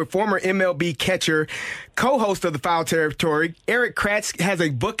visit with former MLB catcher, co-host of the Foul Territory. Erik Kratz has a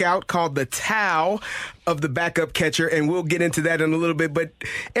book out called The Tao of the Backup Catcher, and we'll get into that in a little bit. But,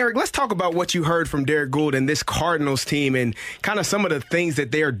 Eric, let's talk about what you heard from Derek Gould and this Cardinals team and kind of some of the things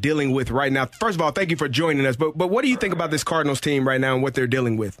that they are dealing with right now. First of all, thank you for joining us, but what do you think about this Cardinals team right now and what they're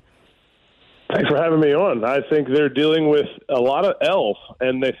dealing with? Thanks for having me on. I think they're dealing with a lot of L's,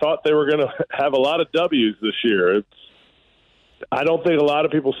 and they thought they were going to have a lot of W's this year. I don't think a lot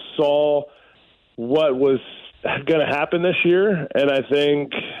of people saw what was going to happen this year, and I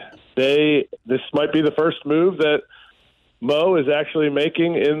think this might be the first move that Mo is actually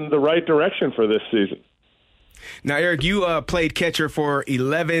making in the right direction for this season. Now, Eric, you played catcher for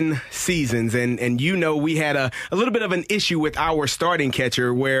 11 seasons, and you know we had a little bit of an issue with our starting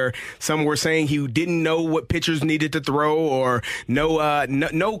catcher where some were saying he didn't know what pitchers needed to throw or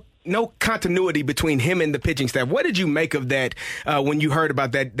no continuity between him and the pitching staff. What did you make of that when you heard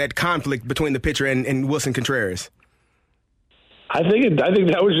about that conflict between the pitcher and Willson Contreras? I think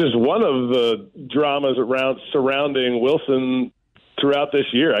that was just one of the dramas surrounding Willson throughout this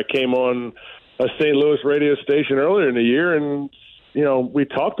year. I came on a St. Louis radio station earlier in the year, and we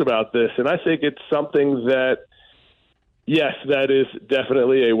talked about this, and I think it's something that, yes, that is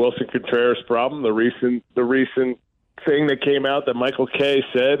definitely a Willson Contreras problem. The recent thing that came out that Michael Kay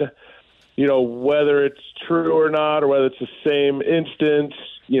said, whether it's true or not, or whether it's the same instance,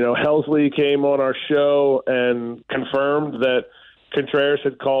 Helsley came on our show and confirmed that Contreras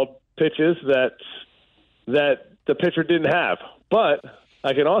had called pitches that the pitcher didn't have. But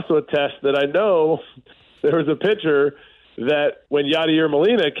I can also attest that I know there was a pitcher that when Yadier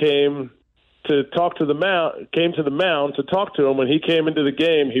Molina came to the mound to talk to him when he came into the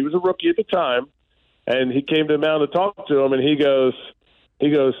game, he was a rookie at the time, and he came to the mound to talk to him, and he goes,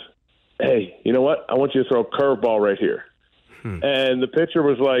 hey, you know what? I want you to throw a curveball right here. And the pitcher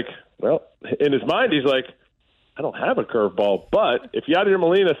was like, well, in his mind, he's like, I don't have a curveball, but if Yadier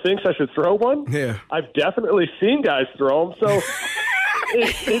Molina thinks I should throw one, I've definitely seen guys throw them. So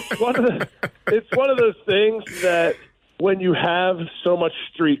it's one of those things that when you have so much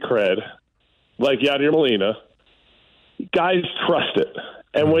street cred, like Yadier Molina, guys trust it.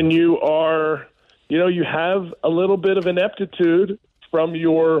 And when you are, you have a little bit of ineptitude from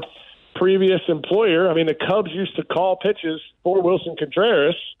your previous employer. I mean, the Cubs used to call pitches for Willson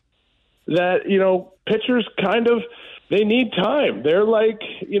Contreras that, pitchers kind of, they need time. They're like,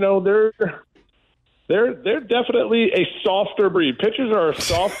 they're definitely a softer breed. Pitchers are a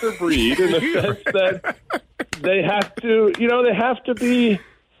softer breed in the sense that they have to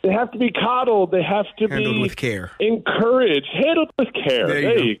be coddled. They have to handled be with care. Encouraged, handled with care.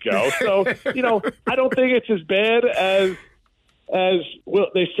 There you go. So, I don't think it's as bad as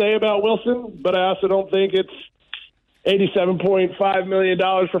they say about Willson, but I also don't think it's $87.5 million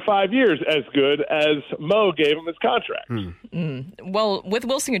for 5 years as good as Mo gave him his contract. Well, with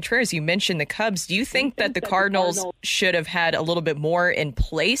Willson Contreras, you mentioned the Cubs. Do you think that the Cardinals should have had a little bit more in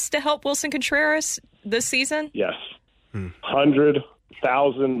place to help Willson Contreras this season? Yes.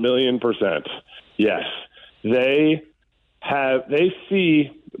 100,000 million %. Yes. They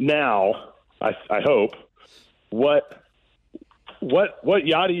see now, I hope, what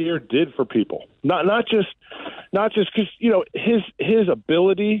Yadier did for people. Not just because his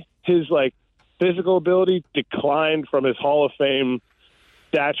ability, his physical ability declined from his Hall of Fame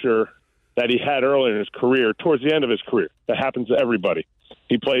stature that he had earlier in his career towards the end of his career. That happens to everybody.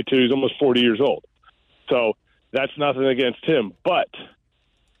 He played till he's almost 40 years old. So that's nothing against him. But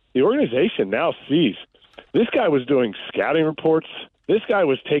the organization now sees this guy was doing scouting reports. This guy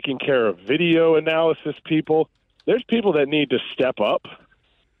was taking care of video analysis people. There's people that need to step up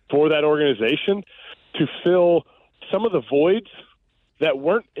for that organization to fill some of the voids that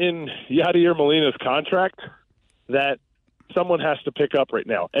weren't in Yadier Molina's contract that someone has to pick up right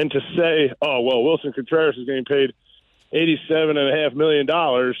now. And to say, oh, well, Willson Contreras is getting paid $87.5 million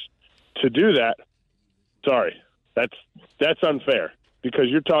to do that, sorry, that's unfair because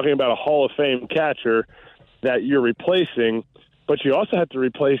you're talking about a Hall of Fame catcher that you're replacing, but you also have to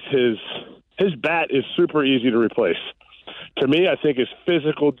replace his bat is super easy to replace. To me, I think his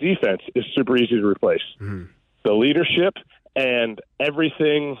physical defense is super easy to replace. The leadership and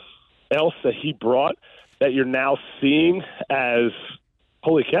everything else that he brought that you're now seeing as,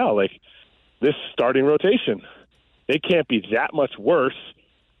 holy cow, this starting rotation, they can't be that much worse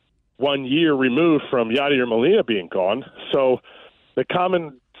 1 year removed from Yadier Molina being gone. So the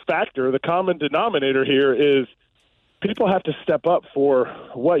common factor, the common denominator here is people have to step up for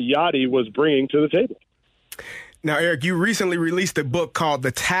what Yadi was bringing to the table. Now, Eric, you recently released a book called The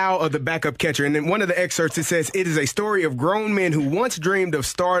Tao of the Backup Catcher. And in one of the excerpts, it says, it is a story of grown men who once dreamed of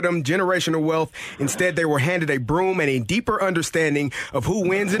stardom, generational wealth. Instead, they were handed a broom and a deeper understanding of who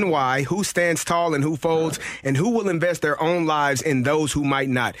wins and why, who stands tall and who folds, and who will invest their own lives in those who might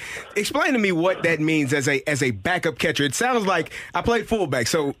not. Explain to me what that means as a backup catcher. It sounds like I played fullback,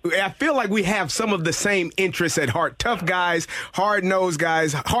 so I feel like we have some of the same interests at heart. Tough guys, hard-nosed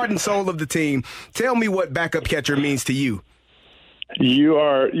guys, heart and soul of the team. Tell me what backup catcher means to you. You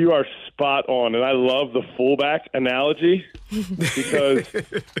are spot on, and I love the fullback analogy because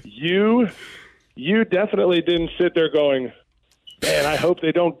you definitely didn't sit there going, man, I hope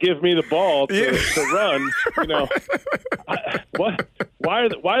they don't give me the ball to run. You know, what? Why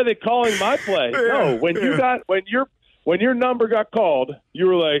are they calling my play? No, when your number got called, you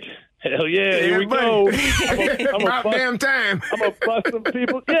were like, hell yeah, here we go. About damn time. I'm gonna bust some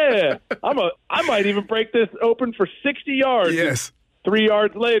people. Yeah, I might even break this open for 60 yards. Yes. 3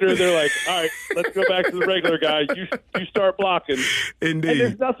 yards later, they're like, all right, let's go back to the regular guy. You start blocking. Indeed. And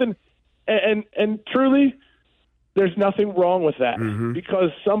there's nothing, and truly, there's nothing wrong with that because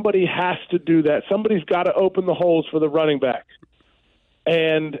somebody has to do that. Somebody's got to open the holes for the running back.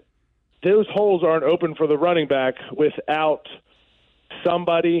 And those holes aren't open for the running back without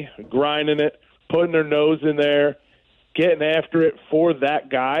somebody grinding it, putting their nose in there, getting after it for that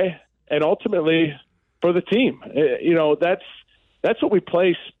guy, and ultimately for the team. You know, that's what we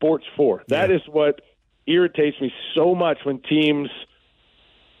play sports for. That is what irritates me so much when teams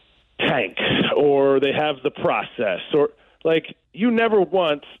tank or they have the process. Or, like, you never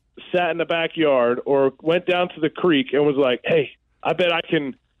once sat in the backyard or went down to the creek and was like, hey, I bet I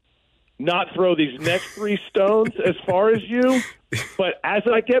can not throw these next 3 stones as far as you, but as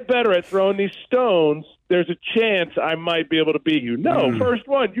I get better at throwing these stones, there's a chance I might be able to beat you. No, first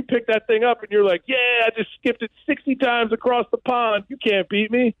one, you pick that thing up and you're like, yeah, I just skipped it 60 times across the pond. You can't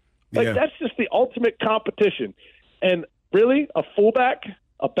beat me. Like, that's just the ultimate competition. And really, a fullback,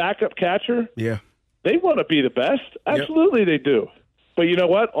 a backup catcher, they want to be the best. Absolutely they do. But you know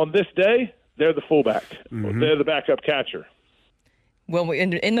what? On this day, they're the fullback. They're the backup catcher. Well,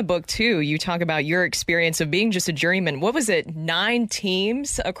 in the book, too, you talk about your experience of being just a journeyman. What was it, 9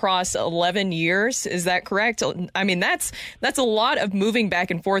 teams across 11 years? Is that correct? I mean, that's a lot of moving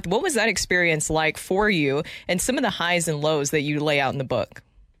back and forth. What was that experience like for you and some of the highs and lows that you lay out in the book?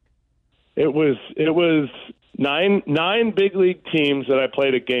 It was nine big league teams that I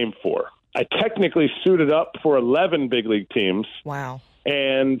played a game for. I technically suited up for 11 big league teams. Wow.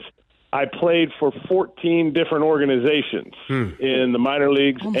 And I played for 14 different organizations in the minor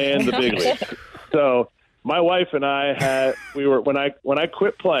leagues and the big leagues. So my wife and I when I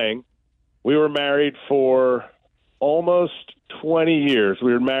quit playing, we were married for almost 20 years.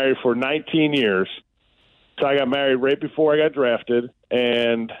 We were married for 19 years. So I got married right before I got drafted,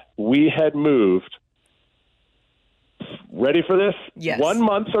 and we had moved. Ready for this? Yes. 1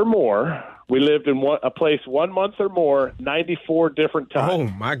 month or more. We lived in a place 1 month or more, 94 different times.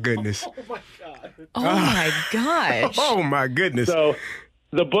 Oh, my goodness. Oh, my God. Oh, my gosh. Oh, my goodness. So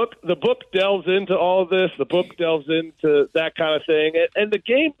the book delves into all of this. The book delves into that kind of thing. And the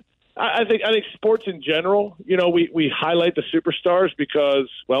game, I think sports in general, you know, we highlight the superstars because,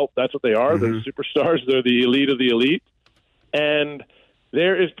 well, that's what they are. They're superstars. They're the elite of the elite. And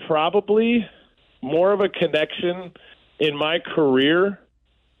there is probably more of a connection in my career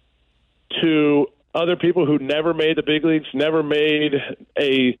to other people who never made the big leagues, never made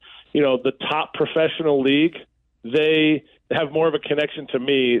the top professional league. They have more of a connection to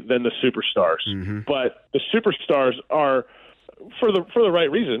me than the superstars. But the superstars are for the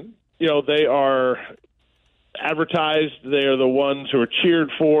right reason. You know, they are advertised. They are the ones who are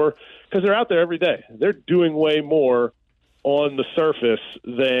cheered for because they're out there every day. They're doing way more on the surface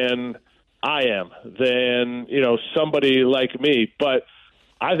than I am, than, you know, somebody like me. But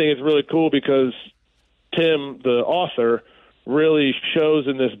I think it's really cool because Tim, the author, really shows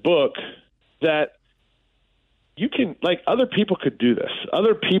in this book that you can, like, other people could do this.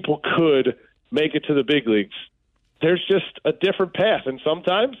 Other people could make it to the big leagues. There's just a different path. And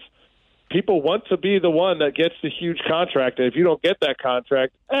sometimes people want to be the one that gets the huge contract. And if you don't get that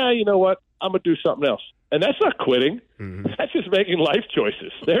contract, you know what? I'm going to do something else. And that's not quitting. That's just making life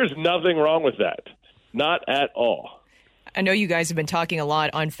choices. There's nothing wrong with that. Not at all. I know you guys have been talking a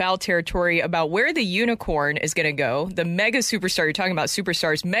lot on Foul Territory about where the unicorn is going to go. The mega superstar, you're talking about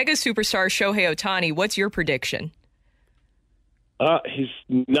superstars, mega superstar Shohei Ohtani. What's your prediction? He's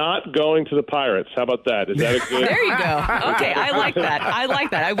not going to the Pirates. How about that? Is that a good? There you go. Okay, I like that.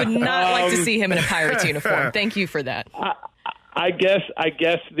 I would not like to see him in a Pirates uniform. Thank you for that. I guess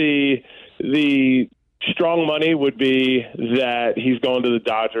the strong money would be that he's going to the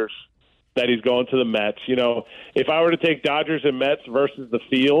Dodgers, that he's going to the Mets. You know, if I were to take Dodgers and Mets versus the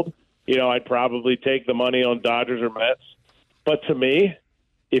field, you know, I'd probably take the money on Dodgers or Mets. But to me,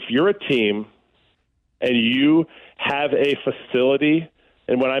 if you're a team and you have a facility,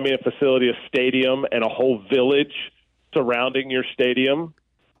 and when I mean a facility, a stadium and a whole village surrounding your stadium,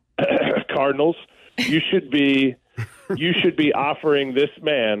 Cardinals, you should be offering this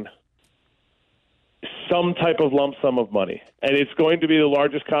man some type of lump sum of money. And it's going to be the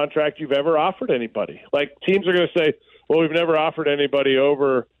largest contract you've ever offered anybody. Like, teams are going to say, well, we've never offered anybody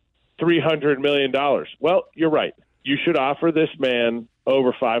over $300 million. Well, you're right. you should offer this man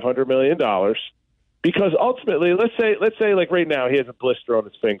over $500 million because ultimately, let's say like right now he has a blister on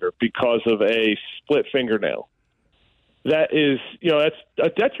his finger because of a split fingernail. That is, that's a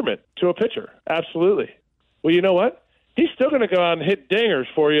detriment to a pitcher. Absolutely. Well, you know what? He's still going to go out and hit dingers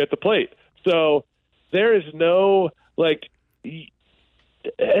for you at the plate. So there is no,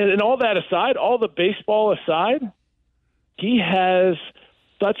 and all that aside, all the baseball aside, he has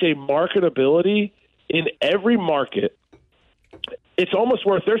such a marketability in every market. It's almost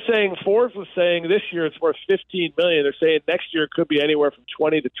worth, they're saying, Forbes was saying this year it's worth $15 million. They're saying next year it could be anywhere from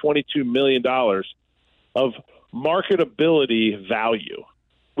 $20 to $22 million of marketability value,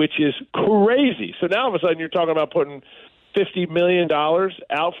 which is crazy. So now all of a sudden you're talking about putting $50 million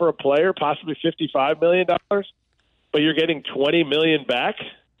out for a player, possibly $55 million, but you're getting $20 million back.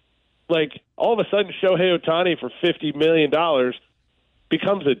 Like, all of a sudden Shohei Ohtani for $50 million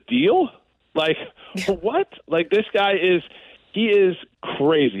becomes a deal? Like, what? Like, this guy he is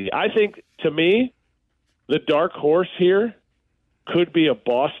crazy. I think, to me, the dark horse here could be a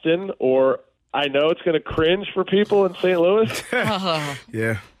Boston, or I know it's going to cringe for people in St. Louis. Yeah.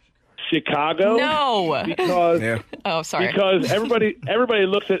 No. Chicago. Because Oh, sorry. Because everybody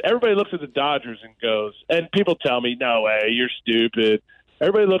looks at the Dodgers and goes, and people tell me, no way, you're stupid.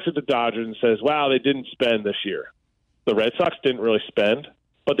 Everybody looks at the Dodgers and says, wow, they didn't spend this year. The Red Sox didn't really spend,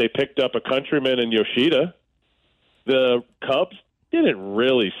 but they picked up a countryman in Yoshida. The Cubs didn't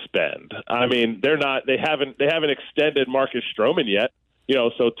really spend. I mean, they haven't extended Marcus Stroman yet.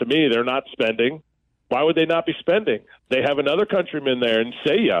 So to me, they're not spending. Why would they not be spending? They have another countryman there in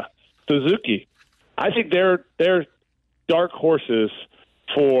Seiya Suzuki. I think they're dark horses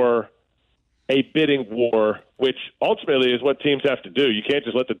for a bidding war, which ultimately is what teams have to do. You can't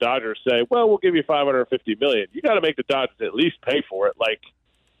just let the Dodgers say, well, we'll give you $550 million. You got to make the Dodgers at least pay for it, like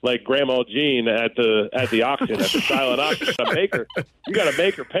Grandma Jean at the auction, at the silent auction. You got to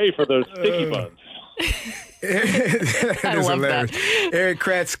make her pay for those sticky buns. That is hilarious. Eric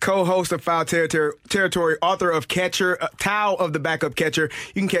Kratz, co-host of Foul Territory, author of Tao of the Backup Catcher.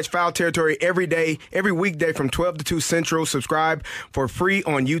 You can catch Foul Territory every weekday from 12 to 2 Central. Subscribe for free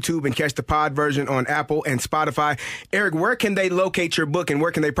on YouTube and catch the pod version on Apple and Spotify. Eric, where can they locate your book and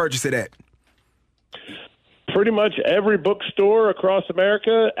where can they purchase it at? Pretty much every bookstore across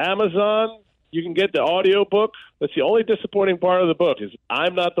America, Amazon. You can get the audio book. That's the only disappointing part of the book is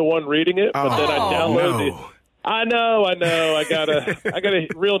I'm not the one reading it, but then I download it. I know. I got a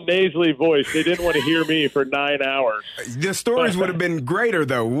real nasally voice. They didn't want to hear me for 9 hours. The stories would have been greater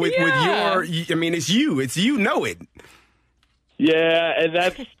though. With your, I mean, it's you know it. Yeah, and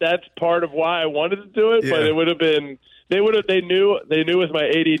that's part of why I wanted to do it, but it would have been. They knew with my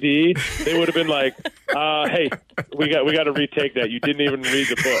ADD, they would have been like, hey, we got to retake that. You didn't even read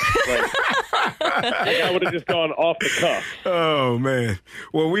the book. I would have just gone off the cuff. Oh, man.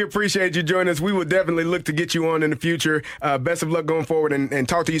 Well, we appreciate you joining us. We will definitely look to get you on in the future. Best of luck going forward and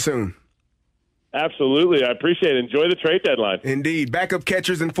talk to you soon. Absolutely. I appreciate it. Enjoy the trade deadline. Indeed. Backup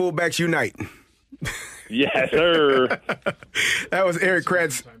catchers and fullbacks unite. Yes, sir. That was Eric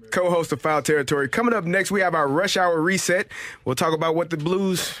Kratz, co-host of Foul Territory. Coming up next, we have our Rush Hour Reset. We'll talk about what the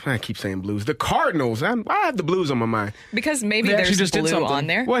Blues, I keep saying Blues, the Cardinals. I have the Blues on my mind. Because maybe there's just blue on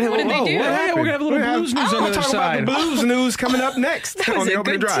there. What did they do? We're going to have a little Blues news on the other side. We'll talk about the Blues news coming up next that was on the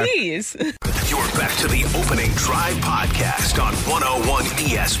Opening Drive. Tease. You're back to the Opening Drive podcast on 101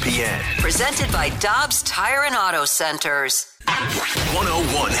 ESPN. Presented by Dobbs Tire and Auto Centers.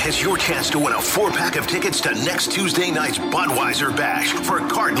 101 has your chance to win a 4-pack of tickets to next Tuesday night's Budweiser Bash for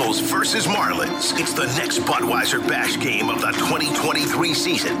Cardinals versus Marlins. It's the next Budweiser Bash game of the 2023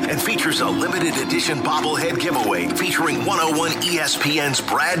 season and features a limited edition bobblehead giveaway featuring 101 ESPN's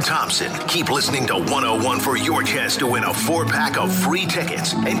Brad Thompson. Keep listening to 101 for your chance to win a 4-pack of free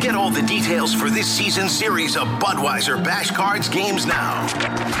tickets and get all the details for this season's series of Budweiser Bash Cards games now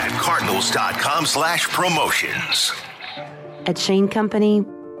at cardinals.com/promotions. At Shane Company,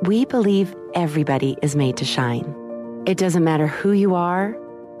 we believe everybody is made to shine. It doesn't matter who you are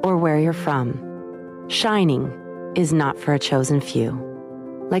or where you're from. Shining is not for a chosen few.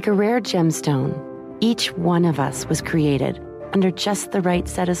 Like a rare gemstone, each one of us was created under just the right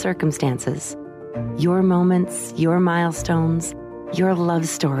set of circumstances. Your moments, your milestones, your love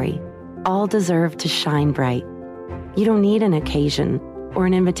story, all deserve to shine bright. You don't need an occasion or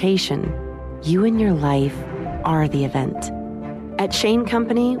an invitation. You and your life are the event. At Shane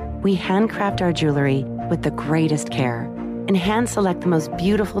Company, we handcraft our jewelry with the greatest care and hand-select the most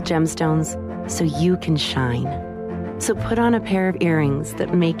beautiful gemstones so you can shine. So put on a pair of earrings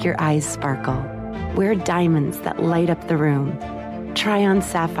that make your eyes sparkle. Wear diamonds that light up the room. Try on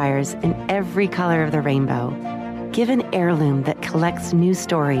sapphires in every color of the rainbow. Give an heirloom that collects new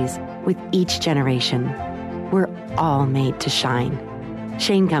stories with each generation. We're all made to shine.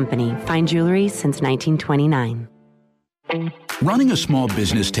 Shane Company, fine jewelry since 1929. Running a small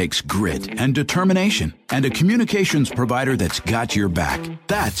business takes grit and determination and a communications provider that's got your back.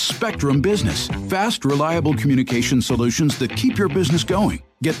 That's Spectrum Business. Fast, reliable communication solutions that keep your business going.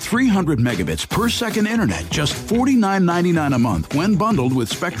 Get 300 megabits per second internet, just $49.99 a month when bundled with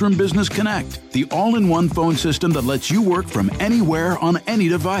Spectrum Business Connect, the all-in-one phone system that lets you work from anywhere on any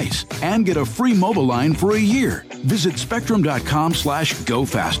device. And get a free mobile line for a year. Visit spectrum.com/go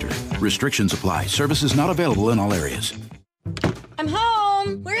faster. Restrictions apply. Services not available in all areas. I'm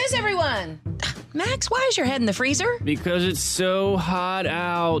home. Where is everyone? Max, why is your head in the freezer? Because it's so hot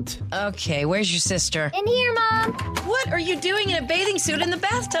out. Okay, where's your sister? In here, Mom. What are you doing in a bathing suit in the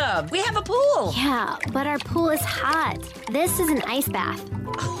bathtub? We have a pool. Yeah, but our pool is hot. This is an ice bath.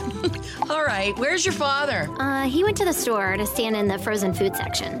 All right, where's your father? He went to the store to stand in the frozen food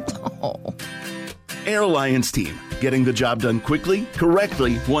section. Oh. Air Alliance Team. Getting the job done quickly,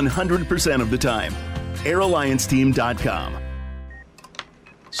 correctly, 100% of the time. AirAllianceTeam.com.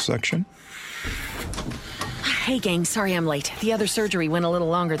 Suction. Hey, gang, sorry I'm late. The other surgery went a little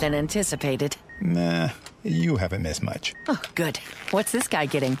longer than anticipated. Nah, you haven't missed much. Oh, good. What's this guy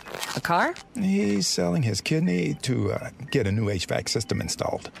getting? A car? He's selling his kidney to get a new HVAC system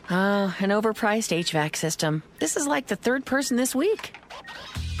installed. Oh, an overpriced HVAC system. This is like the third person this week.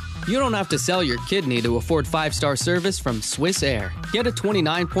 You don't have to sell your kidney to afford 5-star service from Swiss Air. Get a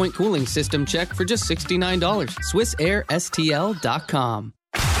 29-point cooling system check for just $69. SwissAirSTL.com.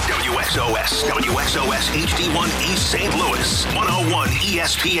 WXOS HD1 East St. Louis. 101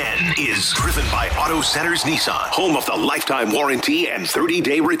 ESPN is driven by Auto Centers Nissan, home of the lifetime warranty and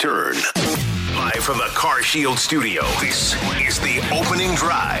 30-day return. Live from the Car Shield studio, this is the opening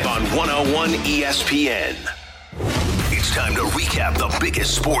drive on 101 ESPN. It's time to recap the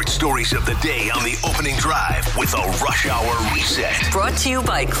biggest sports stories of the day on the opening drive with a rush hour reset. Brought to you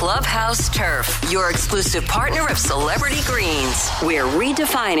by Clubhouse Turf, your exclusive partner of Celebrity Greens. We're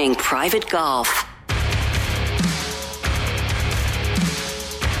redefining private golf.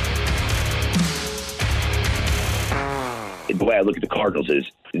 The way I look at the Cardinals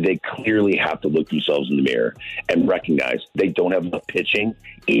is they clearly have to look themselves in the mirror and recognize they don't have enough pitching.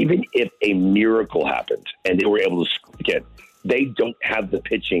 Even if a miracle happened and they were able to squeak it, they don't have the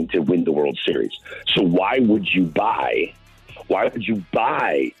pitching to win the World Series. So why would you buy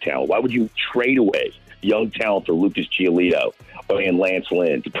talent? Why would you trade away young talent for Lucas Giolito and Lance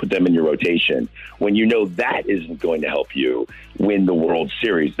Lynn to put them in your rotation when you know that isn't going to help you win the World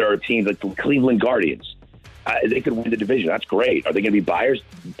Series? There are teams like the Cleveland Guardians. They could win the division. That's great. Are they going to be buyers?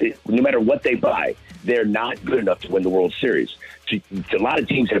 No matter what they buy, they're not good enough to win the World Series. So a lot of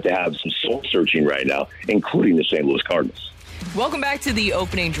teams have to have some soul searching right now, including the St. Louis Cardinals. Welcome back to the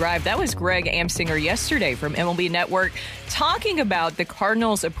opening drive. That was Greg Amsinger yesterday from MLB Network talking about the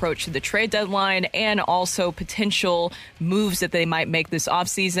Cardinals' approach to the trade deadline and also potential moves that they might make this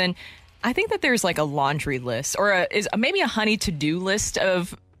offseason. I think that there's like a laundry list or maybe a honey to-do list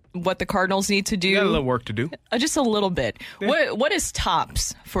of what the Cardinals need to do. You got a little work to do. Just a little bit. Yeah. What is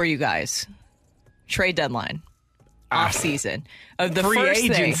tops for you guys? Trade deadline, off season. The free first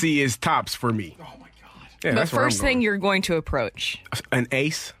agency is tops for me. Oh my god! Yeah, the first thing you're going to approach an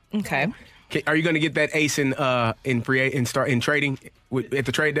ace. Okay. Are you going to get that ace in trading at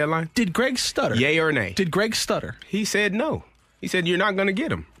the trade deadline? Did Greg stutter? Yay or nay? Did Greg stutter? He said no. He said you're not going to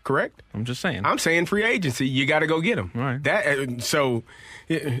get him. Correct? I'm just saying. I'm saying free agency. You got to go get him. All right. I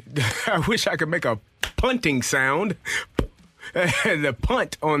wish I could make a punting sound. The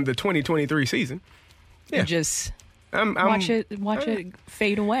punt on the 2023 season. Yeah. Just watch it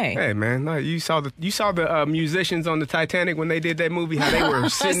fade away. Hey man, you saw the musicians on the Titanic when they did that movie, how they were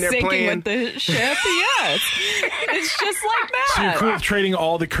sitting there playing with the ship. Yes, it's just like that. So you're cool with trading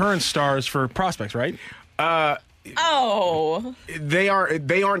all the current stars for prospects, right? They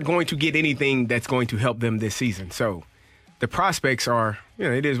aren't going to get anything that's going to help them this season. So the prospects are,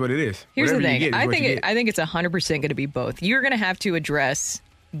 it is what it is. Here's Whatever the thing. I think it's 100% going to be both. You're going to have to address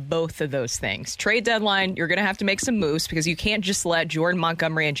both of those things. Trade deadline, you're going to have to make some moves because you can't just let Jordan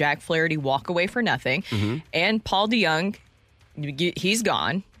Montgomery and Jack Flaherty walk away for nothing. Mm-hmm. And Paul DeJong, he's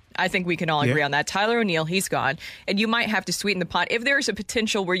gone. I think we can all agree on that. Tyler O'Neill, he's gone. And you might have to sweeten the pot. If there's a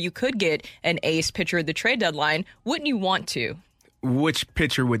potential where you could get an ace pitcher at the trade deadline, wouldn't you want to? Which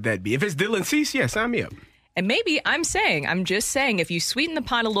pitcher would that be? If it's Dylan Cease, yes, sign me up. And maybe, I'm just saying, if you sweeten the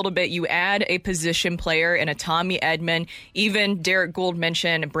pot a little bit, you add a position player and a Tommy Edman, even Derek Gould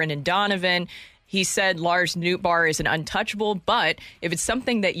mentioned Brendan Donovan. He said Lars Nootbaar is an untouchable, but if it's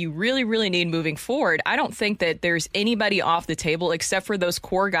something that you really, really need moving forward, I don't think that there's anybody off the table except for those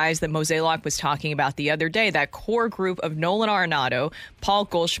core guys that Mozeliak was talking about the other day, that core group of Nolan Arenado, Paul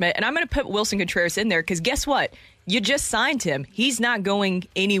Goldschmidt, and I'm going to put Wilson Contreras in there because guess what? You just signed him. He's not going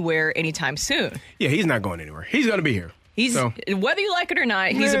anywhere anytime soon. Yeah, he's not going anywhere. He's going to be here. Whether you like it or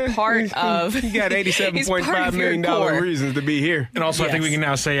not, he's a part of. He got $87.5 million reasons to be here. And also, I think we can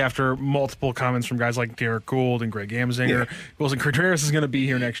now say after multiple comments from guys like Derek Gould and Greg Amsinger, Wilson Contreras is going to be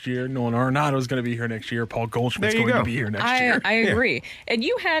here next year. Nolan Arenado is going to be here next year. Paul Goldschmidt's going to be here next year. I agree. And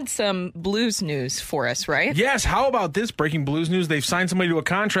you had some Blues news for us, right? Yes. How about this breaking Blues news? They've signed somebody to a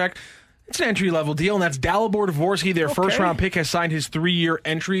contract. It's an entry-level deal, and that's Dalibor Dvorsky. Their first-round pick has signed his 3-year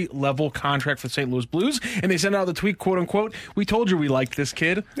entry-level contract for the St. Louis Blues, and they sent out the tweet, quote-unquote, "We told you we liked this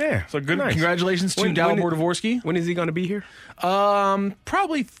kid." Yeah. So good. Nice. Congratulations to Dalibor Dvorsky. When is he going to be here?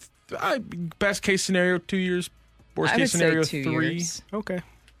 Probably best-case scenario, 2 years. Worst-case scenario, 2 3. years. Okay.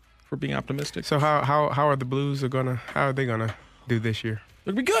 For being optimistic. So how are the Blues how are they going to do this year?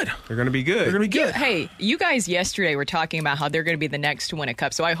 They're going to be good. They're going to be good. They're going to be good. Hey, you guys yesterday were talking about how they're going to be the next to win a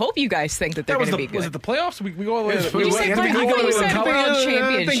cup, so I hope you guys think that they're going to be good. Was it the playoffs? We go all the way to the You said World Championship.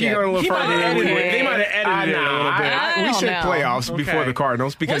 I think you're going a little further than we went. They might have edited it a little bit. We said playoffs before the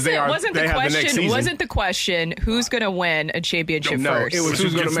Cardinals because they have the next season. Wasn't the question who's going to win a championship first? It was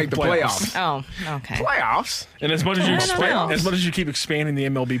who's going to make the playoffs. Oh, okay. Playoffs? And as much as you keep expanding the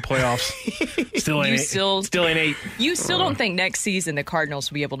MLB playoffs, still ain't 8. You still don't think next season the Cardinals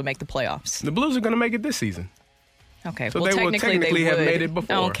will be able to make the playoffs? The Blues are going to make it this season. Okay, so well, they will technically have made it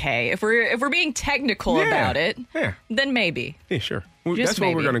before. Okay, if we're being technical about it, then maybe. Yeah, sure. That's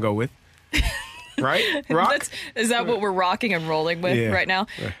what we're going to go with. Right? Rock? Is that what we're rocking and rolling with right now?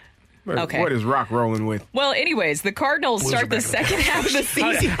 Yeah. Okay. What is Rock rolling with? Well, anyways, the Cardinals start the second half of the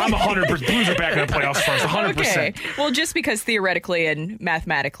season. I'm 100%. Blues are back in the playoffs first, 100%. Okay. Well, just because theoretically and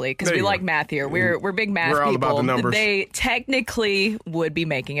mathematically, because we like math here. We're big math people. All about the numbers. They technically would be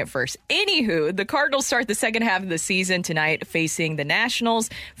making it first. Anywho, the Cardinals start the second half of the season tonight facing the Nationals.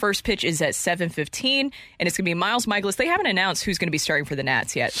 First pitch is at 7:15, and it's going to be Miles Mikolas. They haven't announced who's going to be starting for the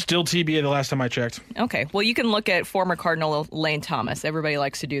Nats yet. Still TBA the last time I checked. Okay. Well, you can look at former Cardinal Lane Thomas. Everybody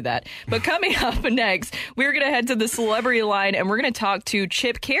likes to do that. But coming up next, we're going to head to the celebrity line, and we're going to talk to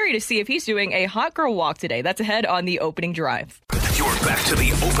Chip Caray to see if he's doing a hot girl walk today. That's ahead on the Opening Drive. You're back to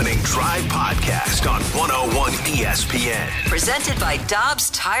the Opening Drive podcast on 101 ESPN. Presented by Dobbs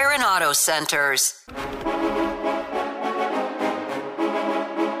Tire and Auto Centers.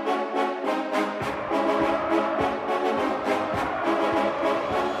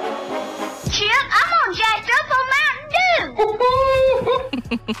 Chip, I'm all jacked up on Mountain Dew.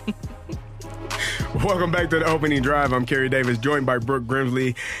 Welcome back to the Opening Drive. I'm Kerry Davis, joined by Brooke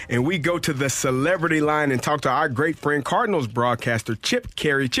Grimsley, and we go to the celebrity line and talk to our great friend, Cardinals broadcaster Chip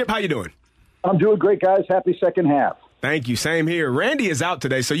Caray. Chip, how you doing? I'm doing great, guys. Happy second half. Thank you. Same here. Randy is out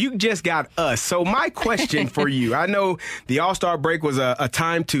today, so you just got us. So my question for you, I know the All-Star break was a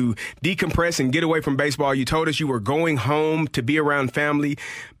time to decompress and get away from baseball. You told us you were going home to be around family.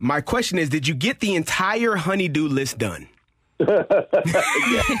 My question is, did you get the entire honey-do list done? I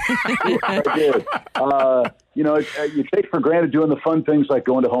did. You take for granted doing the fun things like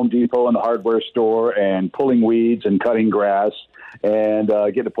going to Home Depot and the hardware store and pulling weeds and cutting grass and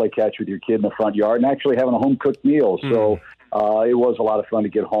getting to play catch with your kid in the front yard and actually having a home-cooked meal. So it was a lot of fun to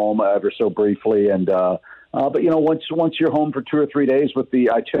get home ever so briefly. And but, once you're home for 2 or 3 days with the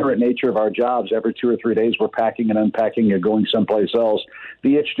itinerant nature of our jobs, every 2 or 3 days we're packing and unpacking and going someplace else.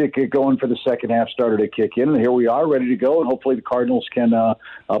 The itch to get going for the second half started to kick in, and here we are ready to go, and hopefully the Cardinals can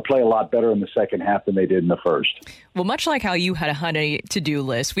play a lot better in the second half than they did in the first. Well, much like how you had a honey to-do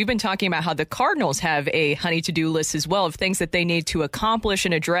list, we've been talking about how the Cardinals have a honey to-do list as well of things that they need to accomplish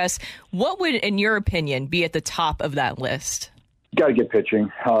and address. What would, in your opinion, be at the top of that list? Got to get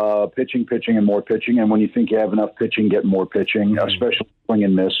pitching, and more pitching. And when you think you have enough pitching, get more pitching, especially swing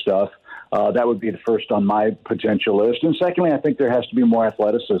and miss stuff. That would be the first on my potential list. And secondly, I think there has to be more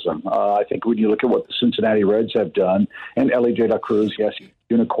athleticism. I think when you look at what the Cincinnati Reds have done, and Elly De La Cruz, yes,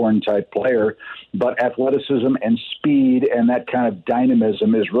 unicorn-type player, but athleticism and speed and that kind of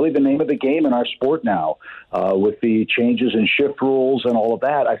dynamism is really the name of the game in our sport now. With the changes in shift rules and all of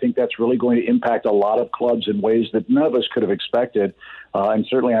that, I think that's really going to impact a lot of clubs in ways that none of us could have expected. And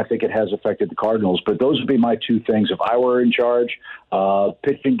certainly I think it has affected the Cardinals. But those would be my two things. If I were in charge,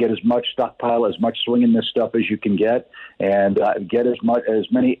 pitching, get as much stockpile, as much swinging this stuff as you can get, and get as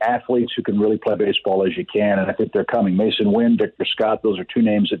many athletes who can really play baseball as you can. And I think they're coming. Mason Wynn, Victor Scott, those are two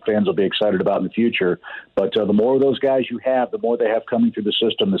names that fans will be excited about in the future. But the more of those guys you have, the more they have coming through the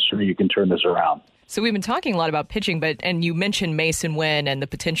system, the sooner you can turn this around. So we've been talking a lot about pitching, and you mentioned Mason Wynn and the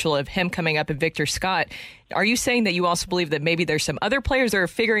potential of him coming up and Victor Scott. Are you saying that you also believe that maybe there's some other players that are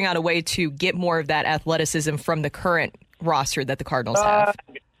figuring out a way to get more of that athleticism from the current roster that the Cardinals have?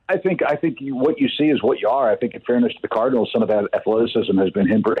 I think what you see is what you are. I think, in fairness to the Cardinals, some of that athleticism has been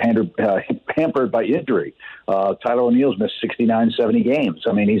hampered by injury. Tyler O'Neill's missed 69, 70 games.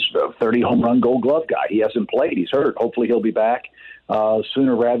 I mean, he's a 30 home run Gold Glove guy. He hasn't played. He's hurt. Hopefully he'll be back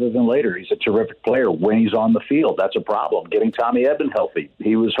sooner rather than later. He's a terrific player when he's on the field. That's a problem. Getting Tommy Edman healthy.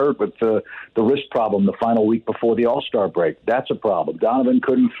 He was hurt with the wrist problem the final week before the All-Star break. That's a problem. Donovan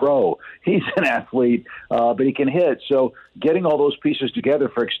couldn't throw. He's an athlete, but he can hit. So getting all those pieces together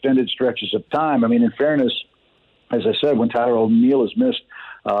for extended stretches of time, I mean, in fairness, as I said, when Tyler O'Neill has missed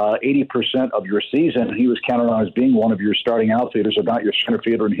 80% of your season, he was counted on as being one of your starting outfielders, or not your center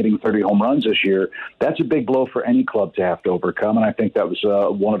fielder, and hitting 30 home runs this year. That's a big blow for any club to have to overcome, and I think that was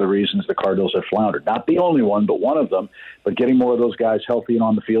one of the reasons the Cardinals have floundered. Not the only one, but one of them. But getting more of those guys healthy and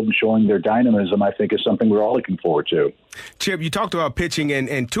on the field and showing their dynamism, I think, is something we're all looking forward to. Chip, you talked about pitching,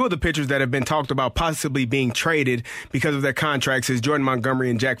 and two of the pitchers that have been talked about possibly being traded because of their contracts is Jordan Montgomery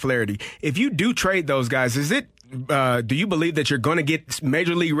and Jack Flaherty. If you do trade those guys, do you believe that you're going to get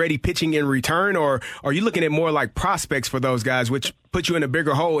major league ready pitching in return, or are you looking at more like prospects for those guys, which puts you in a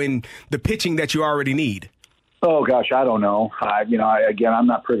bigger hole in the pitching that you already need? Oh, gosh, I don't know. Again, I'm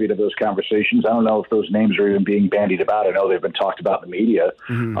not privy to those conversations. I don't know if those names are even being bandied about. I know they've been talked about in the media.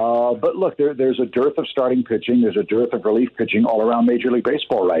 Mm-hmm. But look, there's a dearth of starting pitching. There's a dearth of relief pitching all around Major League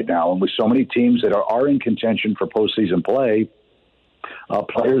Baseball right now. And with so many teams that are in contention for postseason play,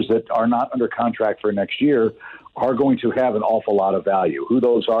 players that are not under contract for next year are going to have an awful lot of value. Who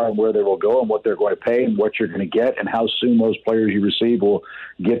those are and where they will go and what they're going to pay and what you're going to get and how soon those players you receive will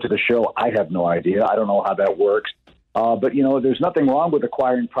get to the show, I have no idea. I don't know how that works. But, there's nothing wrong with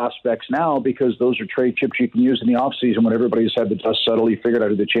acquiring prospects now, because those are trade chips you can use in the offseason when everybody's had the dust settle. You figured out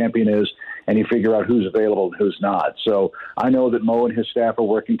who the champion is, and you figure out who's available and who's not. So I know that Mo and his staff are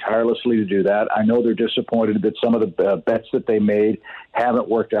working tirelessly to do that. I know they're disappointed that some of the bets that they made haven't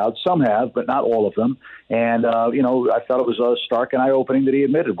worked out. Some have, but not all of them. And, I thought it was stark and eye-opening that he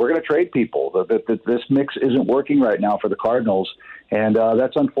admitted, we're going to trade people, that this mix isn't working right now for the Cardinals. And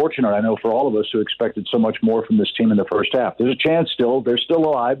that's unfortunate, I know, for all of us who expected so much more from this team in the first half. There's a chance still. They're still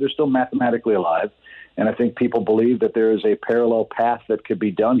alive. They're still mathematically alive. And I think people believe that there is a parallel path that could be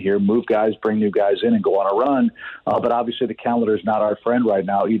done here, move guys, bring new guys in, and go on a run. But obviously the calendar is not our friend right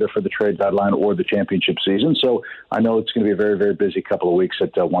now, either for the trade deadline or the championship season. So I know it's going to be a very, very busy couple of weeks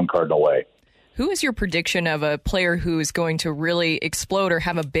at One Cardinal Way. Who is your prediction of a player who is going to really explode or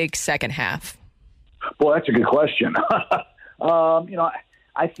have a big second half? Well, that's a good question.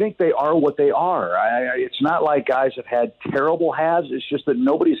 I think they are what they are. It's not like guys have had terrible halves. It's just that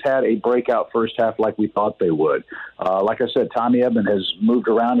nobody's had a breakout first half like we thought they would. Like I said, Tommy Edman has moved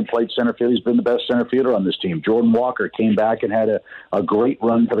around and played center field. He's been the best center fielder on this team. Jordan Walker came back and had a great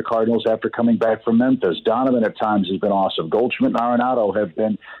run for the Cardinals after coming back from Memphis. Donovan at times has been awesome. Goldschmidt and Arenado have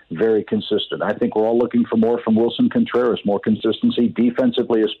been very consistent. I think we're all looking for more from Wilson Contreras, more consistency,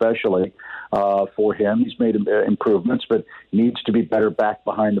 defensively especially for him. He's made improvements, but needs to be better back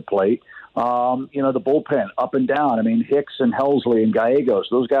behind the plate. The bullpen up and down. I mean, Hicks and Helsley and Gallegos,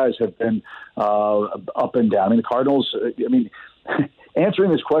 those guys have been up and down. I mean, the Cardinals,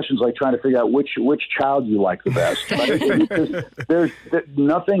 answering this question is like trying to figure out which child you like the best. There's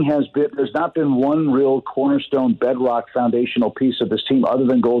not been one real cornerstone, bedrock, foundational piece of this team other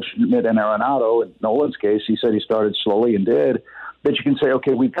than Goldschmidt and Arenado. In Nolan's case, he said he started slowly and did. That you can say,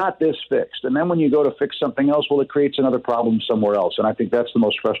 okay, we've got this fixed. And then when you go to fix something else, well, it creates another problem somewhere else. And I think that's the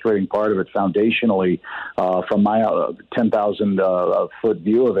most frustrating part of it foundationally from my 10,000-foot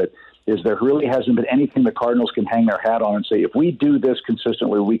view of it, is there really hasn't been anything the Cardinals can hang their hat on and say, if we do this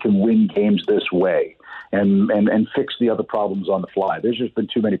consistently, we can win games this way and fix the other problems on the fly. There's just been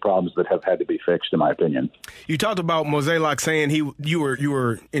too many problems that have had to be fixed, in my opinion. You talked about Mozeliak saying you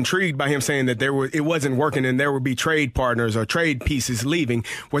were intrigued by him saying that it wasn't working and there would be trade partners or trade pieces leaving.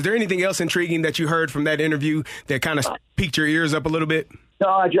 Was there anything else intriguing that you heard from that interview that kind of piqued your ears up a little bit? No,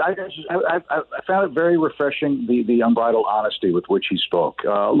 I found it very refreshing, the unbridled honesty with which he spoke.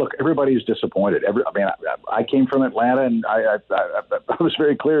 Look, everybody's disappointed. I came from Atlanta, and I was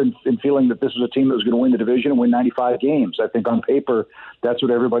very clear in feeling that this was a team that was going to win the division and win 95 games. I think on paper, that's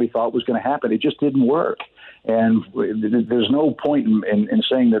what everybody thought was going to happen. It just didn't work. And there's no point in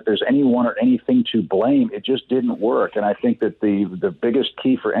saying that there's anyone or anything to blame. It just didn't work. And I think that the biggest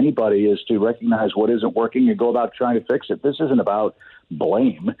key for anybody is to recognize what isn't working and go about trying to fix it. This isn't about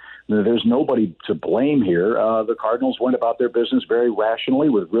blame. There's nobody to blame here. The Cardinals went about their business very rationally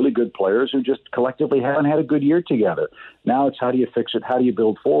with really good players who just collectively haven't had a good year together. Now it's how do you fix it? How do you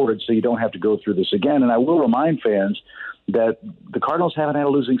build forward so you don't have to go through this again? And I will remind fans that the Cardinals haven't had a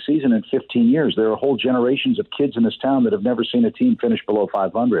losing season in 15 years. There are whole generations of kids in this town that have never seen a team finish below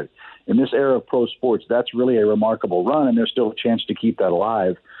 500. In this era of pro sports, that's really a remarkable run, and there's still a chance to keep that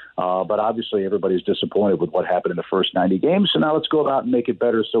alive. But obviously everybody's disappointed with what happened in the first 90 games. So now let's go out and make it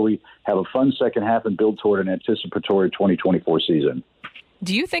better so we have a fun second half and build toward an anticipatory 2024 season.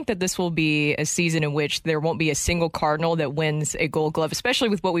 Do you think that this will be a season in which there won't be a single Cardinal that wins a Gold Glove, especially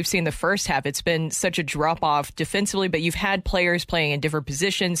with what we've seen the first half? It's been such a drop-off defensively, but you've had players playing in different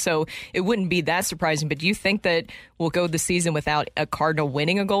positions, so it wouldn't be that surprising. But do you think that we'll go the season without a Cardinal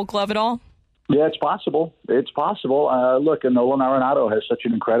winning a Gold Glove at all? Yeah, it's possible. It's possible. Look, and Nolan Arenado has such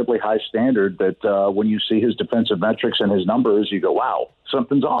an incredibly high standard that when you see his defensive metrics and his numbers, you go, wow,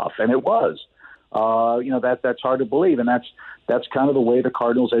 something's off. And it was. That's hard to believe. And that's kind of the way the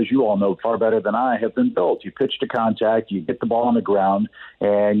Cardinals, as you all know far better than I, have been built. You pitch to contact, you get the ball on the ground,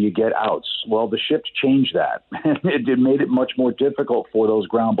 and you get outs. Well, the shift changed that. It made it much more difficult for those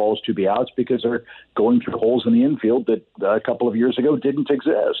ground balls to be outs because they're going through holes in the infield that a couple of years ago didn't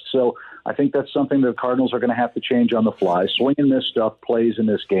exist. So I think that's something that the Cardinals are going to have to change on the fly. Swing and miss stuff plays in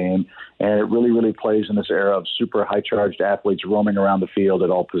this game, and it really, really plays in this era of super high-charged athletes roaming around the field at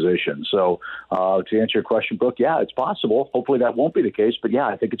all positions. So to answer your question, Brooke, yeah, it's possible. Hopefully that won't be the case, but yeah,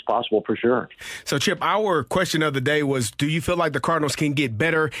 I think it's possible for sure. So, Chip, our question of the day was, do you feel like the Cardinals can get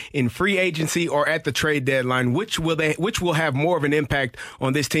better in free agency or at the trade deadline? Which will have more of an impact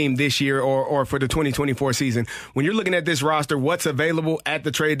on this team this year or for the 2024 season? When you're looking at this roster, what's available at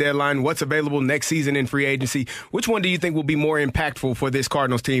the trade deadline, what's available next season in free agency, which one do you think will be more impactful for this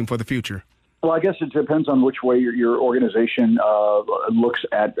Cardinals team for the future? Well, I guess it depends on which way your organization looks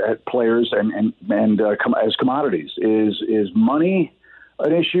at players and as commodities. Is money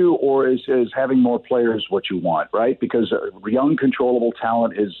an issue, or is having more players what you want, right? Because young, controllable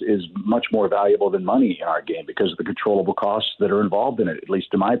talent is much more valuable than money in our game because of the controllable costs that are involved in it, at least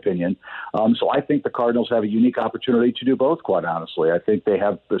in my opinion. So I think the Cardinals have a unique opportunity to do both, quite honestly. I think they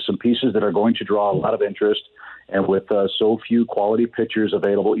have some pieces that are going to draw a lot of interest. And with so few quality pitchers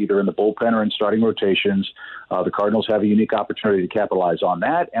available either in the bullpen or in starting rotations, the Cardinals have a unique opportunity to capitalize on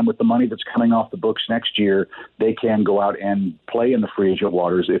that. And with the money that's coming off the books next year, they can go out and play in the free agent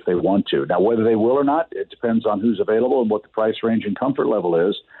waters if they want to. Now, whether they will or not, it depends on who's available and what the price range and comfort level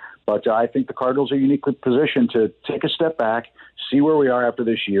is. But I think the Cardinals are uniquely positioned to take a step back, see where we are after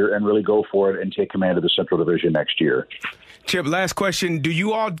this year, and really go for it and take command of the Central Division next year. Chip, last question. Do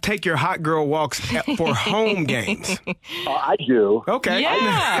you all take your hot girl walks for home games? I do. Okay.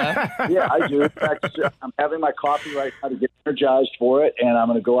 Yeah. Yeah, I do. In fact, I'm having my coffee right now to get energized for it, and I'm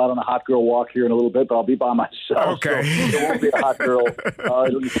going to go out on a hot girl walk here in a little bit, but I'll be by myself. Okay. So it won't be a hot girl.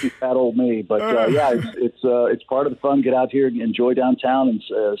 It'll just be fat old me. But, yeah, it's part of the fun. Get out here and enjoy downtown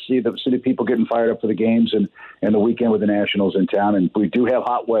and see the city people getting fired up for the games and the weekend with the Nationals in town. And we do have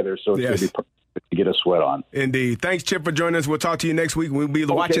hot weather, so it's going to be perfect to get a sweat on. Indeed. Thanks, Chip, for joining us. We'll talk to you next week. We'll be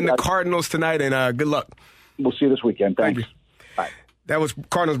watching the Cardinals tonight, and good luck. We'll see you this weekend. Thanks. Bye. That was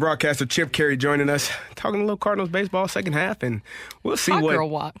Cardinals broadcaster Chip Caray joining us, talking a little Cardinals baseball second half, and we'll see hot what girl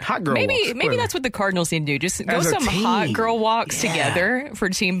walk. Hot girl maybe walks. Maybe that's what the Cardinals need to do. Just go some team. hot girl walks together for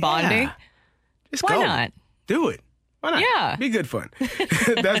team bonding. Yeah. Just Why go. not? Do it. Why not? Yeah. Be good fun.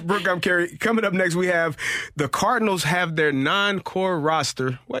 That's Brooke. I'm Caray. Coming up next, we have the Cardinals have their non-core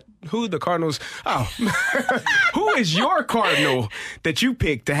roster. What? Who the Cardinals? Oh. Who is your Cardinal that you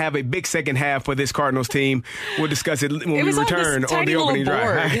picked to have a big second half for this Cardinals team? We'll discuss it when we return on the opening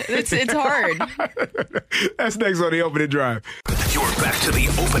drive. It's hard. That's next on the opening drive. You're back to the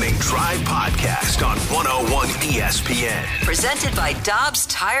Opening Drive podcast on 101 ESPN. Presented by Dobbs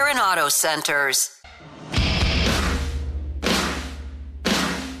Tire and Auto Centers.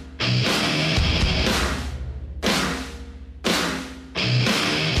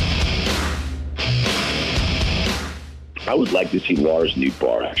 I would like to see Lars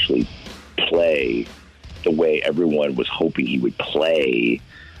Nootbaar actually play the way everyone was hoping he would play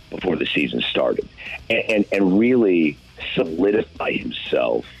before the season started, and really solidify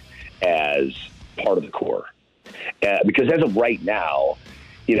himself as part of the core. Because as of right now,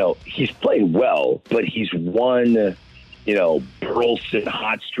 he's playing well, but he's one, Burleson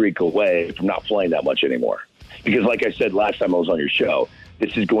hot streak away from not playing that much anymore. Because like I said last time I was on your show,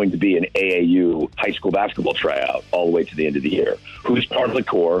 this is going to be an AAU high school basketball tryout all the way to the end of the year. Who's part of the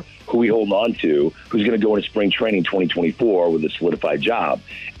core? Who we hold on to? Who's going to go into spring training 2024 with a solidified job?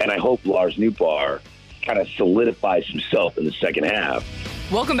 And I hope Lars Nootbaar kind of solidifies himself in the second half.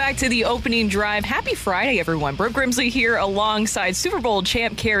 Welcome back to the opening drive. Happy Friday, everyone. Brooke Grimsley here alongside Super Bowl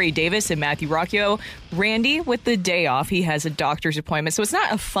champ Kerry Davis and Matthew Rocchio. Randy with the day off. He has a doctor's appointment, so it's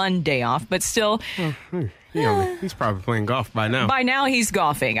not a fun day off, but still... he's probably playing golf by now. By now, he's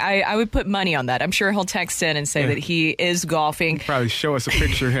golfing. I would put money on that. I'm sure he'll text in and say that he is golfing. He'll probably show us a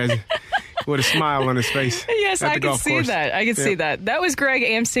picture with a smile on his face. Yes, I can see that. I can see that. That was Greg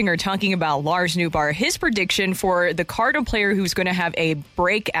Amsinger talking about Lars Nootbaar, his prediction for the Cardinal player who's going to have a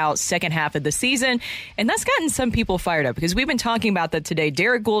breakout second half of the season. And that's gotten some people fired up because we've been talking about that today.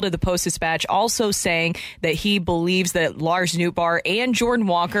 Derek Gould of the Post-Dispatch also saying that he believes that Lars Nootbaar and Jordan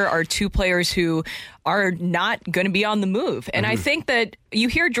Walker are two players who are not going to be on the move. And I think that you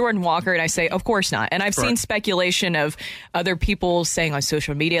hear Jordan Walker and I say, of course not. And I've seen speculation of other people saying on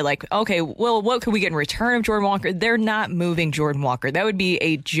social media, like, okay, well, what could we get in return of Jordan Walker? They're not moving Jordan Walker. That would be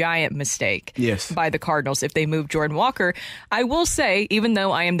a giant mistake by the Cardinals if they move Jordan Walker. I will say, even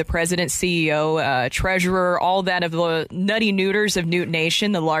though I am the president, CEO, treasurer, all that of the nutty neuters of Newt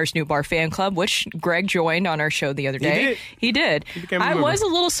Nation, the Lars Nootbaar fan club, which Greg joined on our show the other day. He did. I was a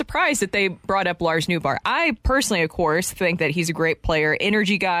little surprised that they brought up Lars Nootbaar. I personally, of course, think that he's a great player,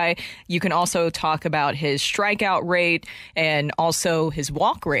 energy guy. You can also talk about his strikeout rate and also his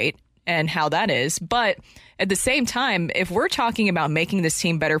walk rate and how that is. But at the same time, if we're talking about making this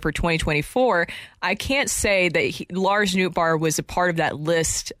team better for 2024, I can't say that Lars Nootbaar was a part of that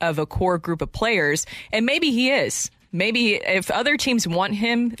list of a core group of players. And maybe he is. Maybe if other teams want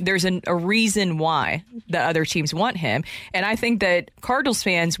him, there's a reason why the other teams want him. And I think that Cardinals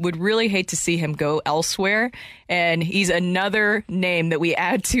fans would really hate to see him go elsewhere. And he's another name that we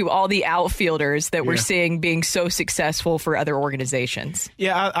add to all the outfielders that we're seeing being so successful for other organizations.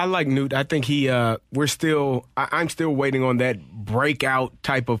 Yeah, I like Newt. I think I'm still waiting on that breakout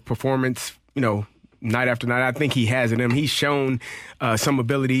type of performance, night after night. I think he has it in him. He's shown some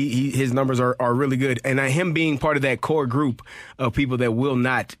ability. His numbers are really good. And him being part of that core group of people that will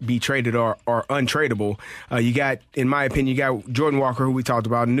not be traded or untradeable. You got, in my opinion, you got Jordan Walker, who we talked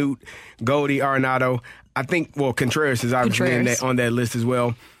about, Newt, Goldie, Arenado. I think, Contreras is obviously on that list as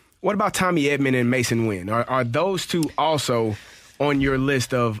well. What about Tommy Edman and Mason Wynn? Are those two also on your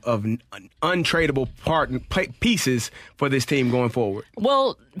list of untradeable pieces for this team going forward?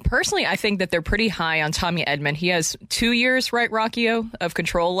 Well, personally, I think that they're pretty high on Tommy Edman. He has 2 years, right, Rocchio, of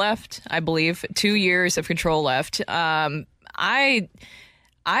control left, I believe. 2 years of control left.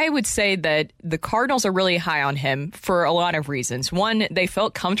 I would say that the Cardinals are really high on him for a lot of reasons. One, they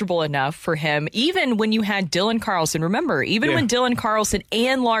felt comfortable enough for him, even when you had Dylan Carlson. Remember, when Dylan Carlson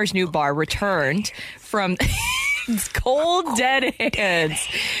and Lars Nootbaar returned from cold, dead hands,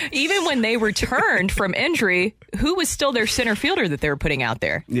 even when they returned from injury, who was still their center fielder that they were putting out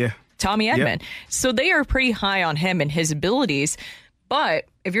there? Yeah. Tommy Edman. Yep. So they are pretty high on him and his abilities. But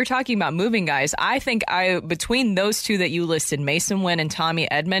if you're talking about moving guys, I think between those two that you listed, Mason Wynn and Tommy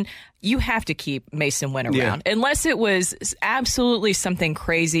Edman, you have to keep Mason Wynn around. Unless it was absolutely something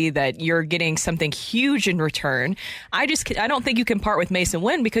crazy that you're getting something huge in return. I don't think you can part with Mason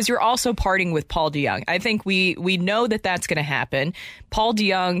Wynn because you're also parting with Paul DeJong. I think we know that that's going to happen. Paul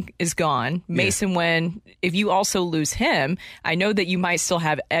DeJong is gone. Mason Wynn, if you also lose him, I know that you might still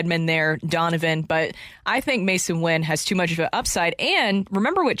have Edman there, Donovan, but I think Mason Wynn has too much of an upside. And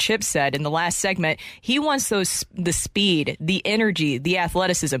remember what Chip said in the last segment, he wants the speed, the energy, the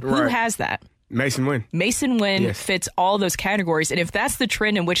athleticism. Who has that? Mason Wynn. Mason Wynn fits all those categories. And if that's the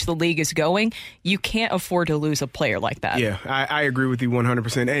trend in which the league is going, you can't afford to lose a player like that. Yeah, I agree with you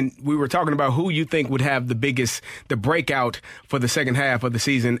 100%. And we were talking about who you think would have the breakout for the second half of the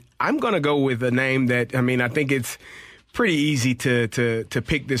season. I'm going to go with a name that, I think it's pretty easy to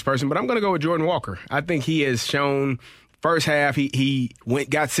pick this person, but I'm going to go with Jordan Walker. I think he has shown first half, he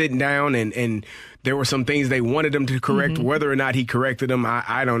got sitting down and There were some things they wanted him to correct. Whether or not he corrected them,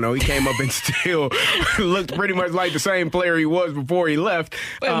 I don't know. He came up and still looked pretty much like the same player he was before he left.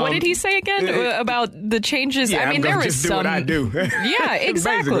 But what did he say again about the changes? Yeah, I mean, there was do some. What I do. Yeah,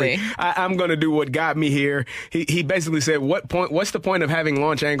 exactly. I'm going to do what got me here. He basically said, what's the point of having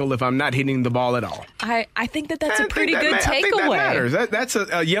launch angle if I'm not hitting the ball at all? I think that's a pretty good takeaway. I think that matters. That's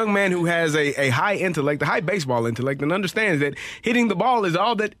a young man who has a high intellect, a high baseball intellect, and understands that hitting the ball is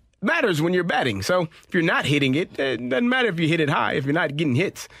all that matters when you're batting. So if you're not hitting it, it doesn't matter if you hit it high if you're not getting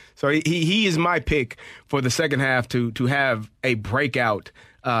hits. So he is my pick for the second half to have a breakout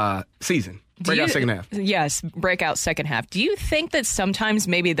season. Breakout second half. Yes, breakout second half. Do you think that sometimes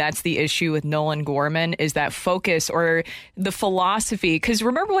maybe that's the issue with Nolan Gorman, is that focus or the philosophy? Because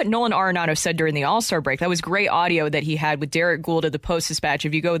remember what Nolan Arenado said during the All-Star break. That was great audio that he had with Derek Gould of the Post-Dispatch.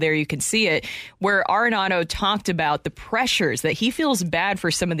 If you go there, you can see it, where Arenado talked about the pressures that he feels bad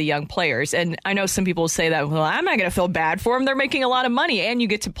for some of the young players. And I know some people say that, well, I'm not going to feel bad for them. They're making a lot of money, and you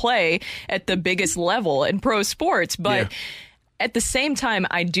get to play at the biggest level in pro sports. But at the same time,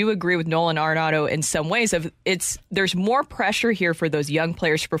 I do agree with Nolan Arenado in some ways. There's more pressure here for those young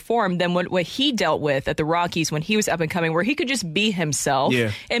players to perform than what he dealt with at the Rockies when he was up and coming, where he could just be himself. Yeah.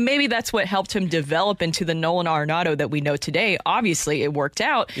 And maybe that's what helped him develop into the Nolan Arenado that we know today. Obviously, it worked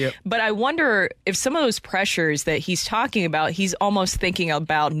out. Yep. But I wonder if some of those pressures that he's talking about, he's almost thinking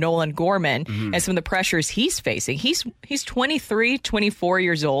about Nolan Gorman and some of the pressures he's facing. He's 23, 24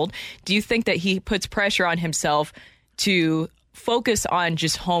 years old. Do you think that he puts pressure on himself to focus on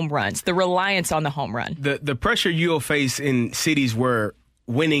just home runs, the reliance on the home run? The pressure you'll face in cities where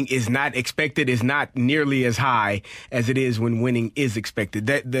winning is not expected is not nearly as high as it is when winning is expected.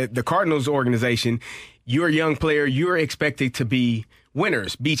 The Cardinals organization, you're a young player, you're expected to be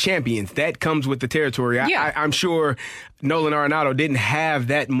winners, be champions. That comes with the territory. I'm sure Nolan Arenado didn't have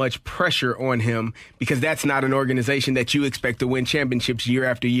that much pressure on him because that's not an organization that you expect to win championships year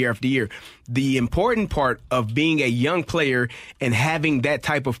after year after year. The important part of being a young player and having that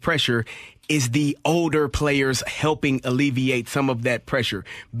type of pressure is the older players helping alleviate some of that pressure.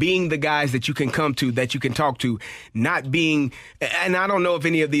 Being the guys that you can come to, that you can talk to, not being, and I don't know if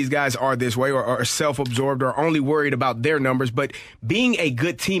any of these guys are this way or are self-absorbed or only worried about their numbers, but being a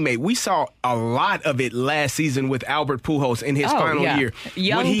good teammate. We saw a lot of it last season with Albert Pujols in his final year.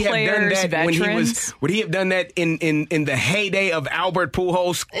 Young players, veterans. Would he have done that in the heyday of Albert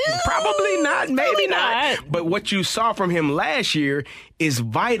Pujols? Probably not, maybe not. But what you saw from him last year is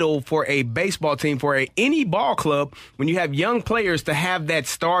vital for a baseball team, for any ball club, when you have young players to have that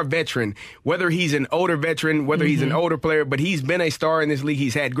star veteran, whether he's an older veteran, whether he's an older player, but he's been a star in this league.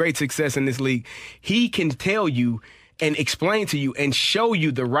 He's had great success in this league. He can tell you and explain to you and show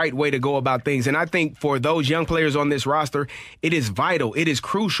you the right way to go about things. And I think for those young players on this roster, it is vital. It is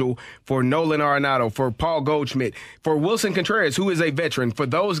crucial for Nolan Arenado, for Paul Goldschmidt, for Wilson Contreras, who is a veteran, for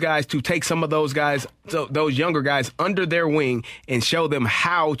those guys to take some of those guys, those younger guys under their wing and show them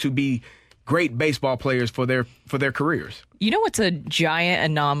how to be great baseball players for their careers. You know what's a giant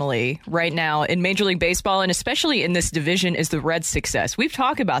anomaly right now in Major League Baseball, and especially in this division, is the Reds' success. We've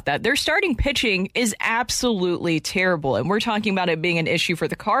talked about that. Their starting pitching is absolutely terrible, and we're talking about it being an issue for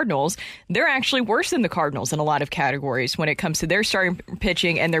the Cardinals. They're actually worse than the Cardinals in a lot of categories when it comes to their starting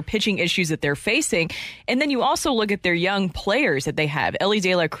pitching and their pitching issues that they're facing. And then you also look at their young players that they have. Elly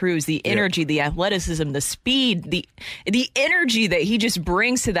De La Cruz, the energy, the athleticism, the speed, the energy that he just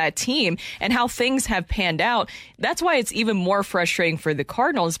brings to that team and how things have panned out. That's why it's even more frustrating for the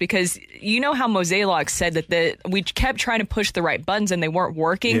Cardinals, because you know how Mozeliak said that we kept trying to push the right buttons and they weren't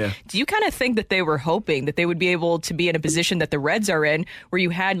working. Yeah. Do you kind of think that they were hoping that they would be able to be in a position that the Reds are in, where you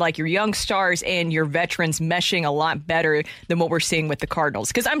had like your young stars and your veterans meshing a lot better than what we're seeing with the Cardinals?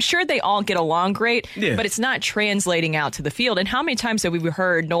 Because I'm sure they all get along great, but it's not translating out to the field. And how many times have we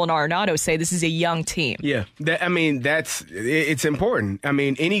heard Nolan Arenado say this is a young team? Yeah, it's important. I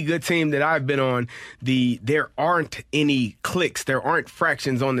mean, any good team that I've been on, there aren't any clicks. There aren't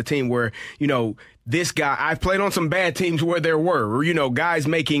fractions on the team where, this guy, I've played on some bad teams where there were, guys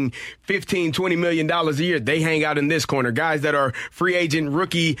making $15, $20 million a year. They hang out in this corner. Guys that are free agent,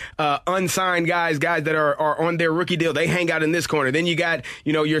 rookie, unsigned guys that are on their rookie deal, they hang out in this corner. Then you got,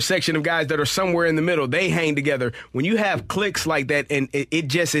 your section of guys that are somewhere in the middle. They hang together. When you have clicks like that, and it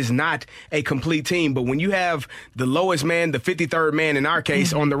just is not a complete team. But when you have the lowest man, the 53rd man in our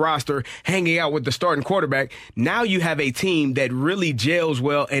case on the roster, hanging out with the starting quarterback, now you have a team that really gels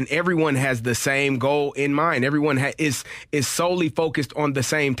well, and everyone has the same goal in mind. Everyone is solely focused on the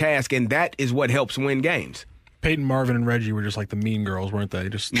same task, and that is what helps win games. Peyton, Marvin, and Reggie were just like the mean girls, weren't they?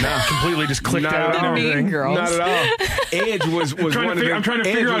 Just completely just clicked out. The mean girls. Not at all. Edge was one of the. I'm trying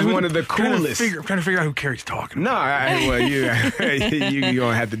to figure out one of the coolest. I'm trying to figure out who Carrie's talking. No, you're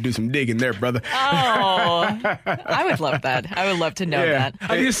gonna have to do some digging there, brother. Oh, I would love that. I would love to know that.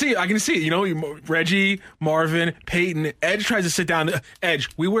 I can see it. You know, Reggie, Marvin, Peyton. Edge tries to sit down. Edge,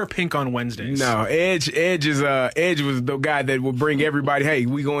 we wear pink on Wednesdays. No, Edge was the guy that would bring everybody. Hey,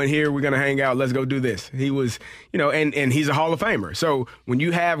 we going here. We're gonna hang out. Let's go do this. He was, and he's a Hall of Famer. So when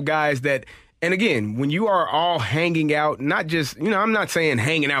you have guys that. And again, when you are all hanging out, not just, I'm not saying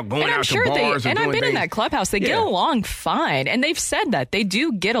hanging out, going out to bars. And I've been in that clubhouse. They get along fine. And they've said that. They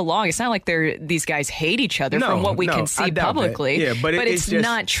do get along. It's not like these guys hate each other from what we can see publicly. Yeah, but it's just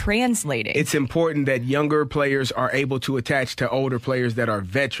not translating. It's important that younger players are able to attach to older players that are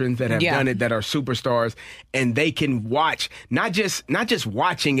veterans, that have done it, that are superstars. And they can watch, not just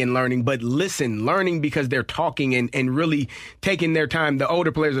watching and learning, but learning because they're talking and really taking their time. The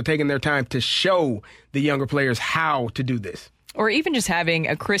older players are taking their time to show the younger players how to do this. Or even just having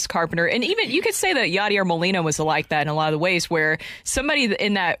a Chris Carpenter. And even you could say that Yadier Molina was like that in a lot of the ways, where somebody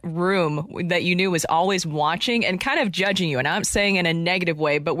in that room that you knew was always watching and kind of judging you. And I'm saying in a negative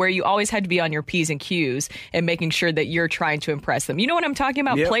way, but where you always had to be on your P's and Q's and making sure that you're trying to impress them. You know what I'm talking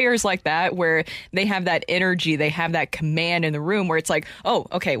about? Yep. Players like that, where they have that energy, they have that command in the room where it's like, oh,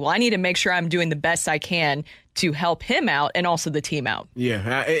 okay, well, I need to make sure I'm doing the best I can to help him out and also the team out.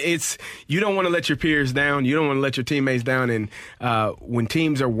 Yeah, you don't want to let your peers down. You don't want to let your teammates down. And when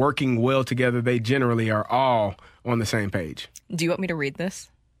teams are working well together, they generally are all on the same page. Do you want me to read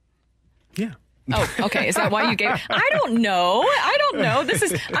this? Yeah. Oh, okay. Is that why you gave? I don't know. This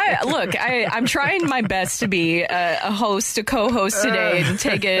is. I'm trying my best to be a co-host today, and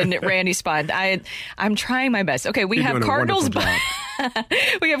taking Randy's spot. I'm trying my best. Okay, we have Cardinals.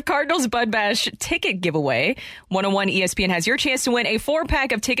 We have Cardinals Bud Bash ticket giveaway. 101 ESPN has your chance to win a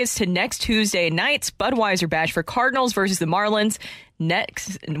 4-pack of tickets to next Tuesday night's Budweiser Bash for Cardinals versus the Marlins.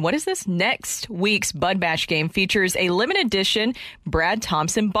 Next week's Bud Bash game features a limited edition Brad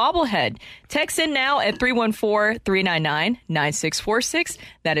Thompson bobblehead. Text in now at 314-399-9646.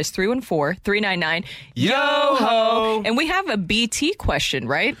 That is 314-399-YO-HO. And we have a BT question,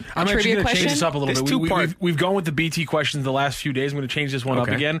 right? I'm actually going to change this up a little bit. We've gone with the BT questions the last few days. I'm going to change this one up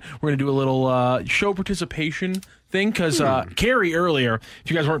again. We're going to do a little show participation thing because Carrie earlier,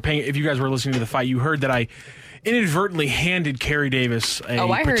 if you guys were listening to the fight, you heard that I inadvertently handed Kerry Davis a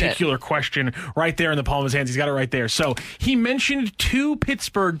particular question right there in the palm of his hands. He's got it right there. So he mentioned 2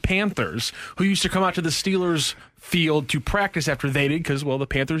 Pittsburgh Panthers who used to come out to the Steelers field to practice after they did because, well, the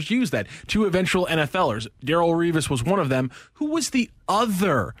Panthers used that. 2 eventual NFLers. Darrelle Revis was one of them. Who was the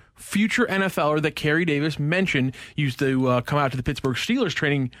other future NFLer that Kerry Davis mentioned used to come out to the Pittsburgh Steelers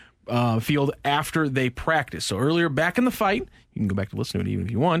training field after they practiced? So earlier back in the fight, you can go back to listen to it even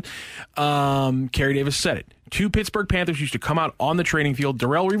if you want, Kerry Davis said it. 2 Pittsburgh Panthers used to come out on the training field.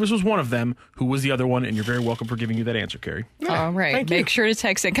 Darrelle Revis was one of them. Who was the other one? And you're very welcome for giving you that answer, Kerry. Yeah, all right. Make sure to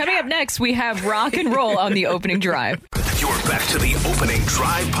text it. Coming up next, we have rock and roll on the opening drive. You're back to the Opening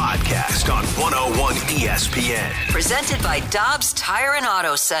Drive podcast on 101 ESPN. Presented by Dobbs Tire and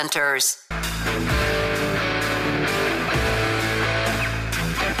Auto Centers.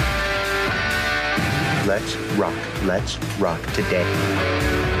 Let's rock. Let's rock today.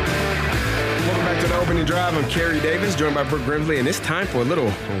 Welcome back to the Opening Drive. I'm Kerry Davis, joined by Brooke Grimsley, and it's time for a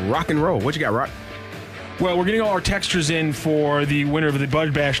little rock and roll. What you got, Rock? Well, we're getting all our textures in for the winner of the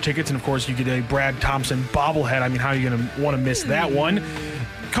Bud Bash tickets, and of course, you get a Brad Thompson bobblehead. I mean, how are you going to want to miss that one?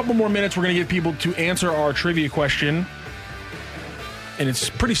 A couple more minutes, we're going to get people to answer our trivia question. And it's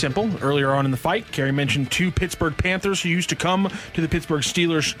pretty simple. Earlier on in the fight, Kerry mentioned 2 Pittsburgh Panthers who used to come to the Pittsburgh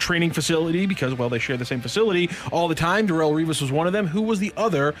Steelers training facility because, well, they share the same facility all the time. Darrelle Revis was one of them. Who was the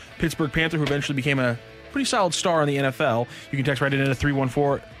other Pittsburgh Panther who eventually became a pretty solid star in the NFL? You can text right in at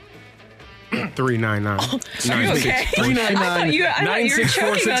 314- 399. Okay. 399. I thought you were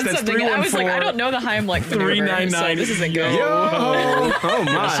choking on something. I was like, I don't know the Heimlich maneuver. 399. So this isn't good. Oh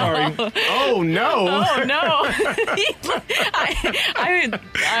my! Sorry. Oh no! Oh no!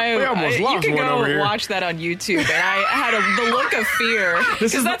 We almost you lost can one over go here. watch that on YouTube, and I had the look of fear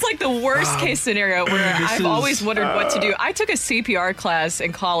because that's like the worst case scenario where I've always wondered what to do. I took a CPR class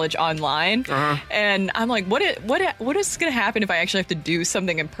in college online, and I'm like, what is going to happen if I actually have to do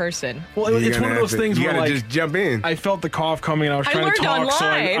something in person? Well, it's one of those things you where gotta like just jump in. I felt the cough coming and I was trying to talk, so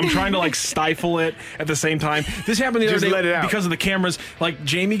I'm trying to like stifle it at the same time. This happened the other Just day let it out. because of the cameras. Like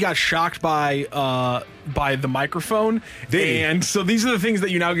Jamie got shocked by the microphone, and so these are the things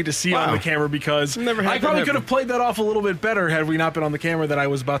that you now get to see on the camera because I probably could have played that off a little bit better had we not been on the camera that I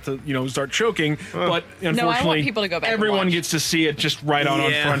was about to start choking. But unfortunately, no, I want people to go back everyone and gets to see it just right on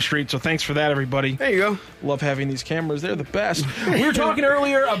Front Street. So thanks for that, everybody. There you go. Love having these cameras. They're the best. We were talking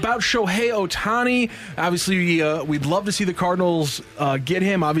earlier about Shohei Ohtani. Obviously, we'd love to see the Cardinals get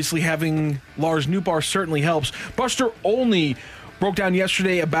him. Obviously, having Lars Nootbaar certainly helps. Buster Olney broke down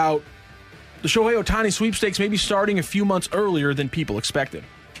yesterday about the Shohei Ohtani sweepstakes maybe starting a few months earlier than people expected.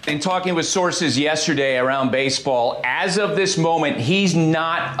 In talking with sources yesterday around baseball, as of this moment, he's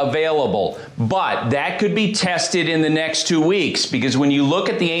not available. But that could be tested in the next 2 weeks because when you look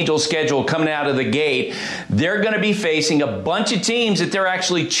at the Angels' schedule coming out of the gate, they're going to be facing a bunch of teams that they're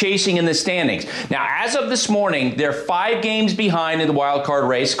actually chasing in the standings. Now, as of this morning, they're 5 games behind in the wild card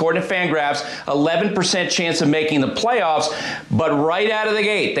race. According to Fangraphs, 11% chance of making the playoffs. But right out of the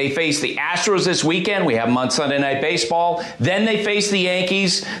gate, they face the Astros this weekend. We have them on Sunday Night Baseball. Then they face the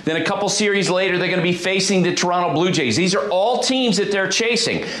Yankees. Then a couple series later, they're going to be facing the Toronto Blue Jays. These are all teams that they're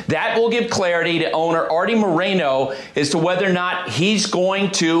chasing. That will give clarity to owner Artie Moreno as to whether or not he's going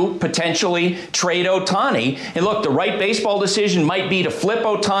to potentially trade Ohtani. And look, the right baseball decision might be to flip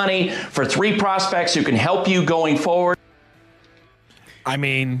Ohtani for 3 prospects who can help you going forward. I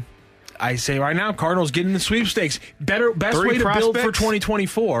mean, I say right now, Cardinals getting the sweepstakes. Best 3 way to prospects? build for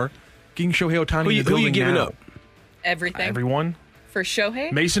 2024. Getting Shohei Ohtani. Who you giving now. up? Everything. Everyone. For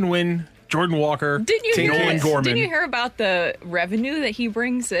Shohei? Mason Wynn, Jordan Walker, Nolan Gorman. Didn't you hear about the revenue that he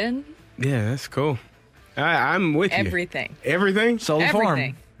brings in? Yeah, that's cool. I'm with you. Everything. Everything? Sell the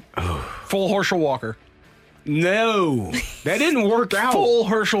farm. Full Herschel Walker. No, that didn't work out. Full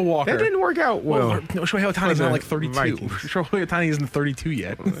Herschel Walker. That didn't work out well. No, Shohei Ohtani's not like 32. Shohei Ohtani isn't 32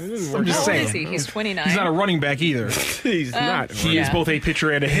 yet. I'm just How old saying. is he? He's 29. He's not a running back either. He's not. He is both a pitcher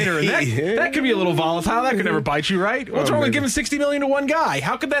and a hitter, and that could be a little volatile. That could never bite you, right? What's wrong with giving $60 million to one guy?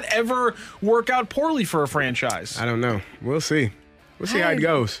 How could that ever work out poorly for a franchise? I don't know. We'll see. We'll see how it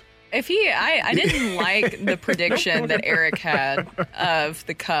goes. If I didn't like the prediction that Eric had of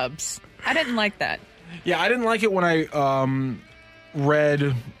the Cubs. I didn't like that. Yeah, I didn't like it when I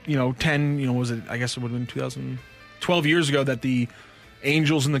read, 10, was it, I guess it would have been 2012 years ago that the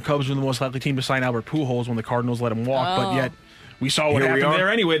Angels and the Cubs were the most likely team to sign Albert Pujols when the Cardinals let him walk, but yet we saw what happened there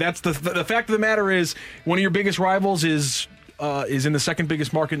anyway. That's the fact of the matter is one of your biggest rivals is in the second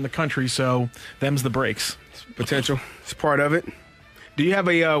biggest market in the country, so them's the breaks. Potential. It's part of it. Do you have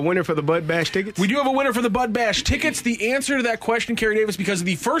a winner for the Bud Bash tickets? We do have a winner for the Bud Bash tickets. The answer to that question, Kerry Davis, because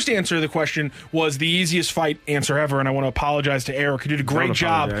the first answer to the question was the easiest fight answer ever, and I want to apologize to Eric, who did a great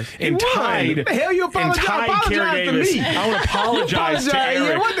job and tied. What the hell you apologize to me? I want to apologize to Eric.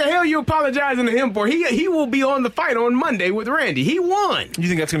 Yeah, what the hell you apologizing to him for? He will be on the fight on Monday with Randy. He won. You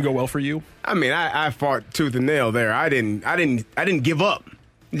think that's going to go well for you? I mean, I fought tooth and nail there. I didn't give up.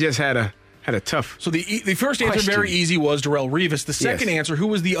 Just had a tough. So the first answer, very easy, was Darrell Rivas. The second answer, who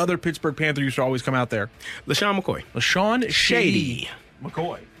was the other Pittsburgh Panther who used to always come out there? LaShawn McCoy. LaShawn Shady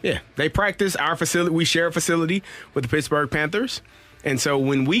McCoy. Yeah, they practice our facility. We share a facility with the Pittsburgh Panthers, and so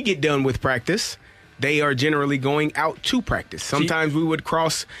when we get done with practice, they are generally going out to practice. Sometimes we would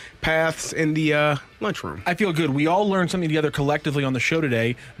cross paths in the lunchroom. I feel good. We all learned something together collectively on the show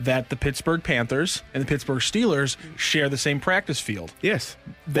today that the Pittsburgh Panthers and the Pittsburgh Steelers share the same practice field. Yes.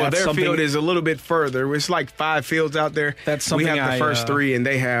 Well, their field is a little bit further. It's like 5 fields out there. That's something we have the first 3, and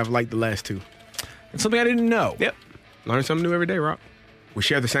they have like the last 2. It's something I didn't know. Yep. Learn something new every day, Rock. We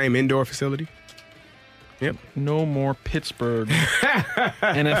share the same indoor facility. Yep. No more Pittsburgh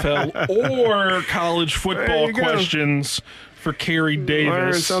NFL or college football questions for Kerry Davis.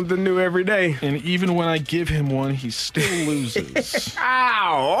 Learn something new every day. And even when I give him one, he still loses.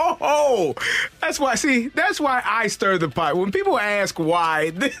 Ow! Oh! That's why I stir the pot. When people ask why,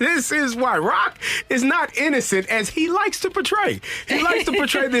 this is why. Rock is not innocent as he likes to portray. He likes to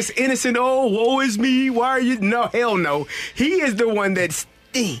portray this innocent, oh, woe is me, why are you? No, hell no. He is the one that's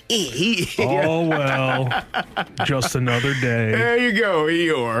oh, well, just another day. There you go,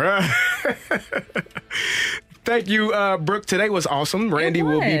 Eeyore. Thank you, Brooke. Today was awesome. Randy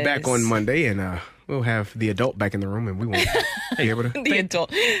will be back on Monday, and we'll have the adult back in the room, and we won't be able to. The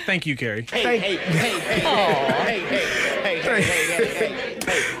adult. Thank you, Kerry.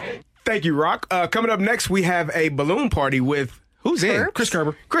 Thank you, Rock. Coming up next, we have a balloon party with... Who's in? Chris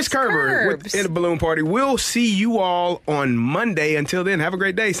Kerber. Chris Kerber in a balloon party. We'll see you all on Monday. Until then, have a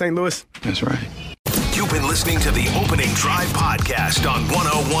great day, St. Louis. That's right. You've been listening to the Opening Drive podcast on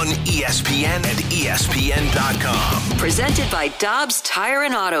 101 ESPN and ESPN.com. Presented by Dobbs Tire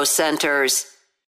and Auto Centers.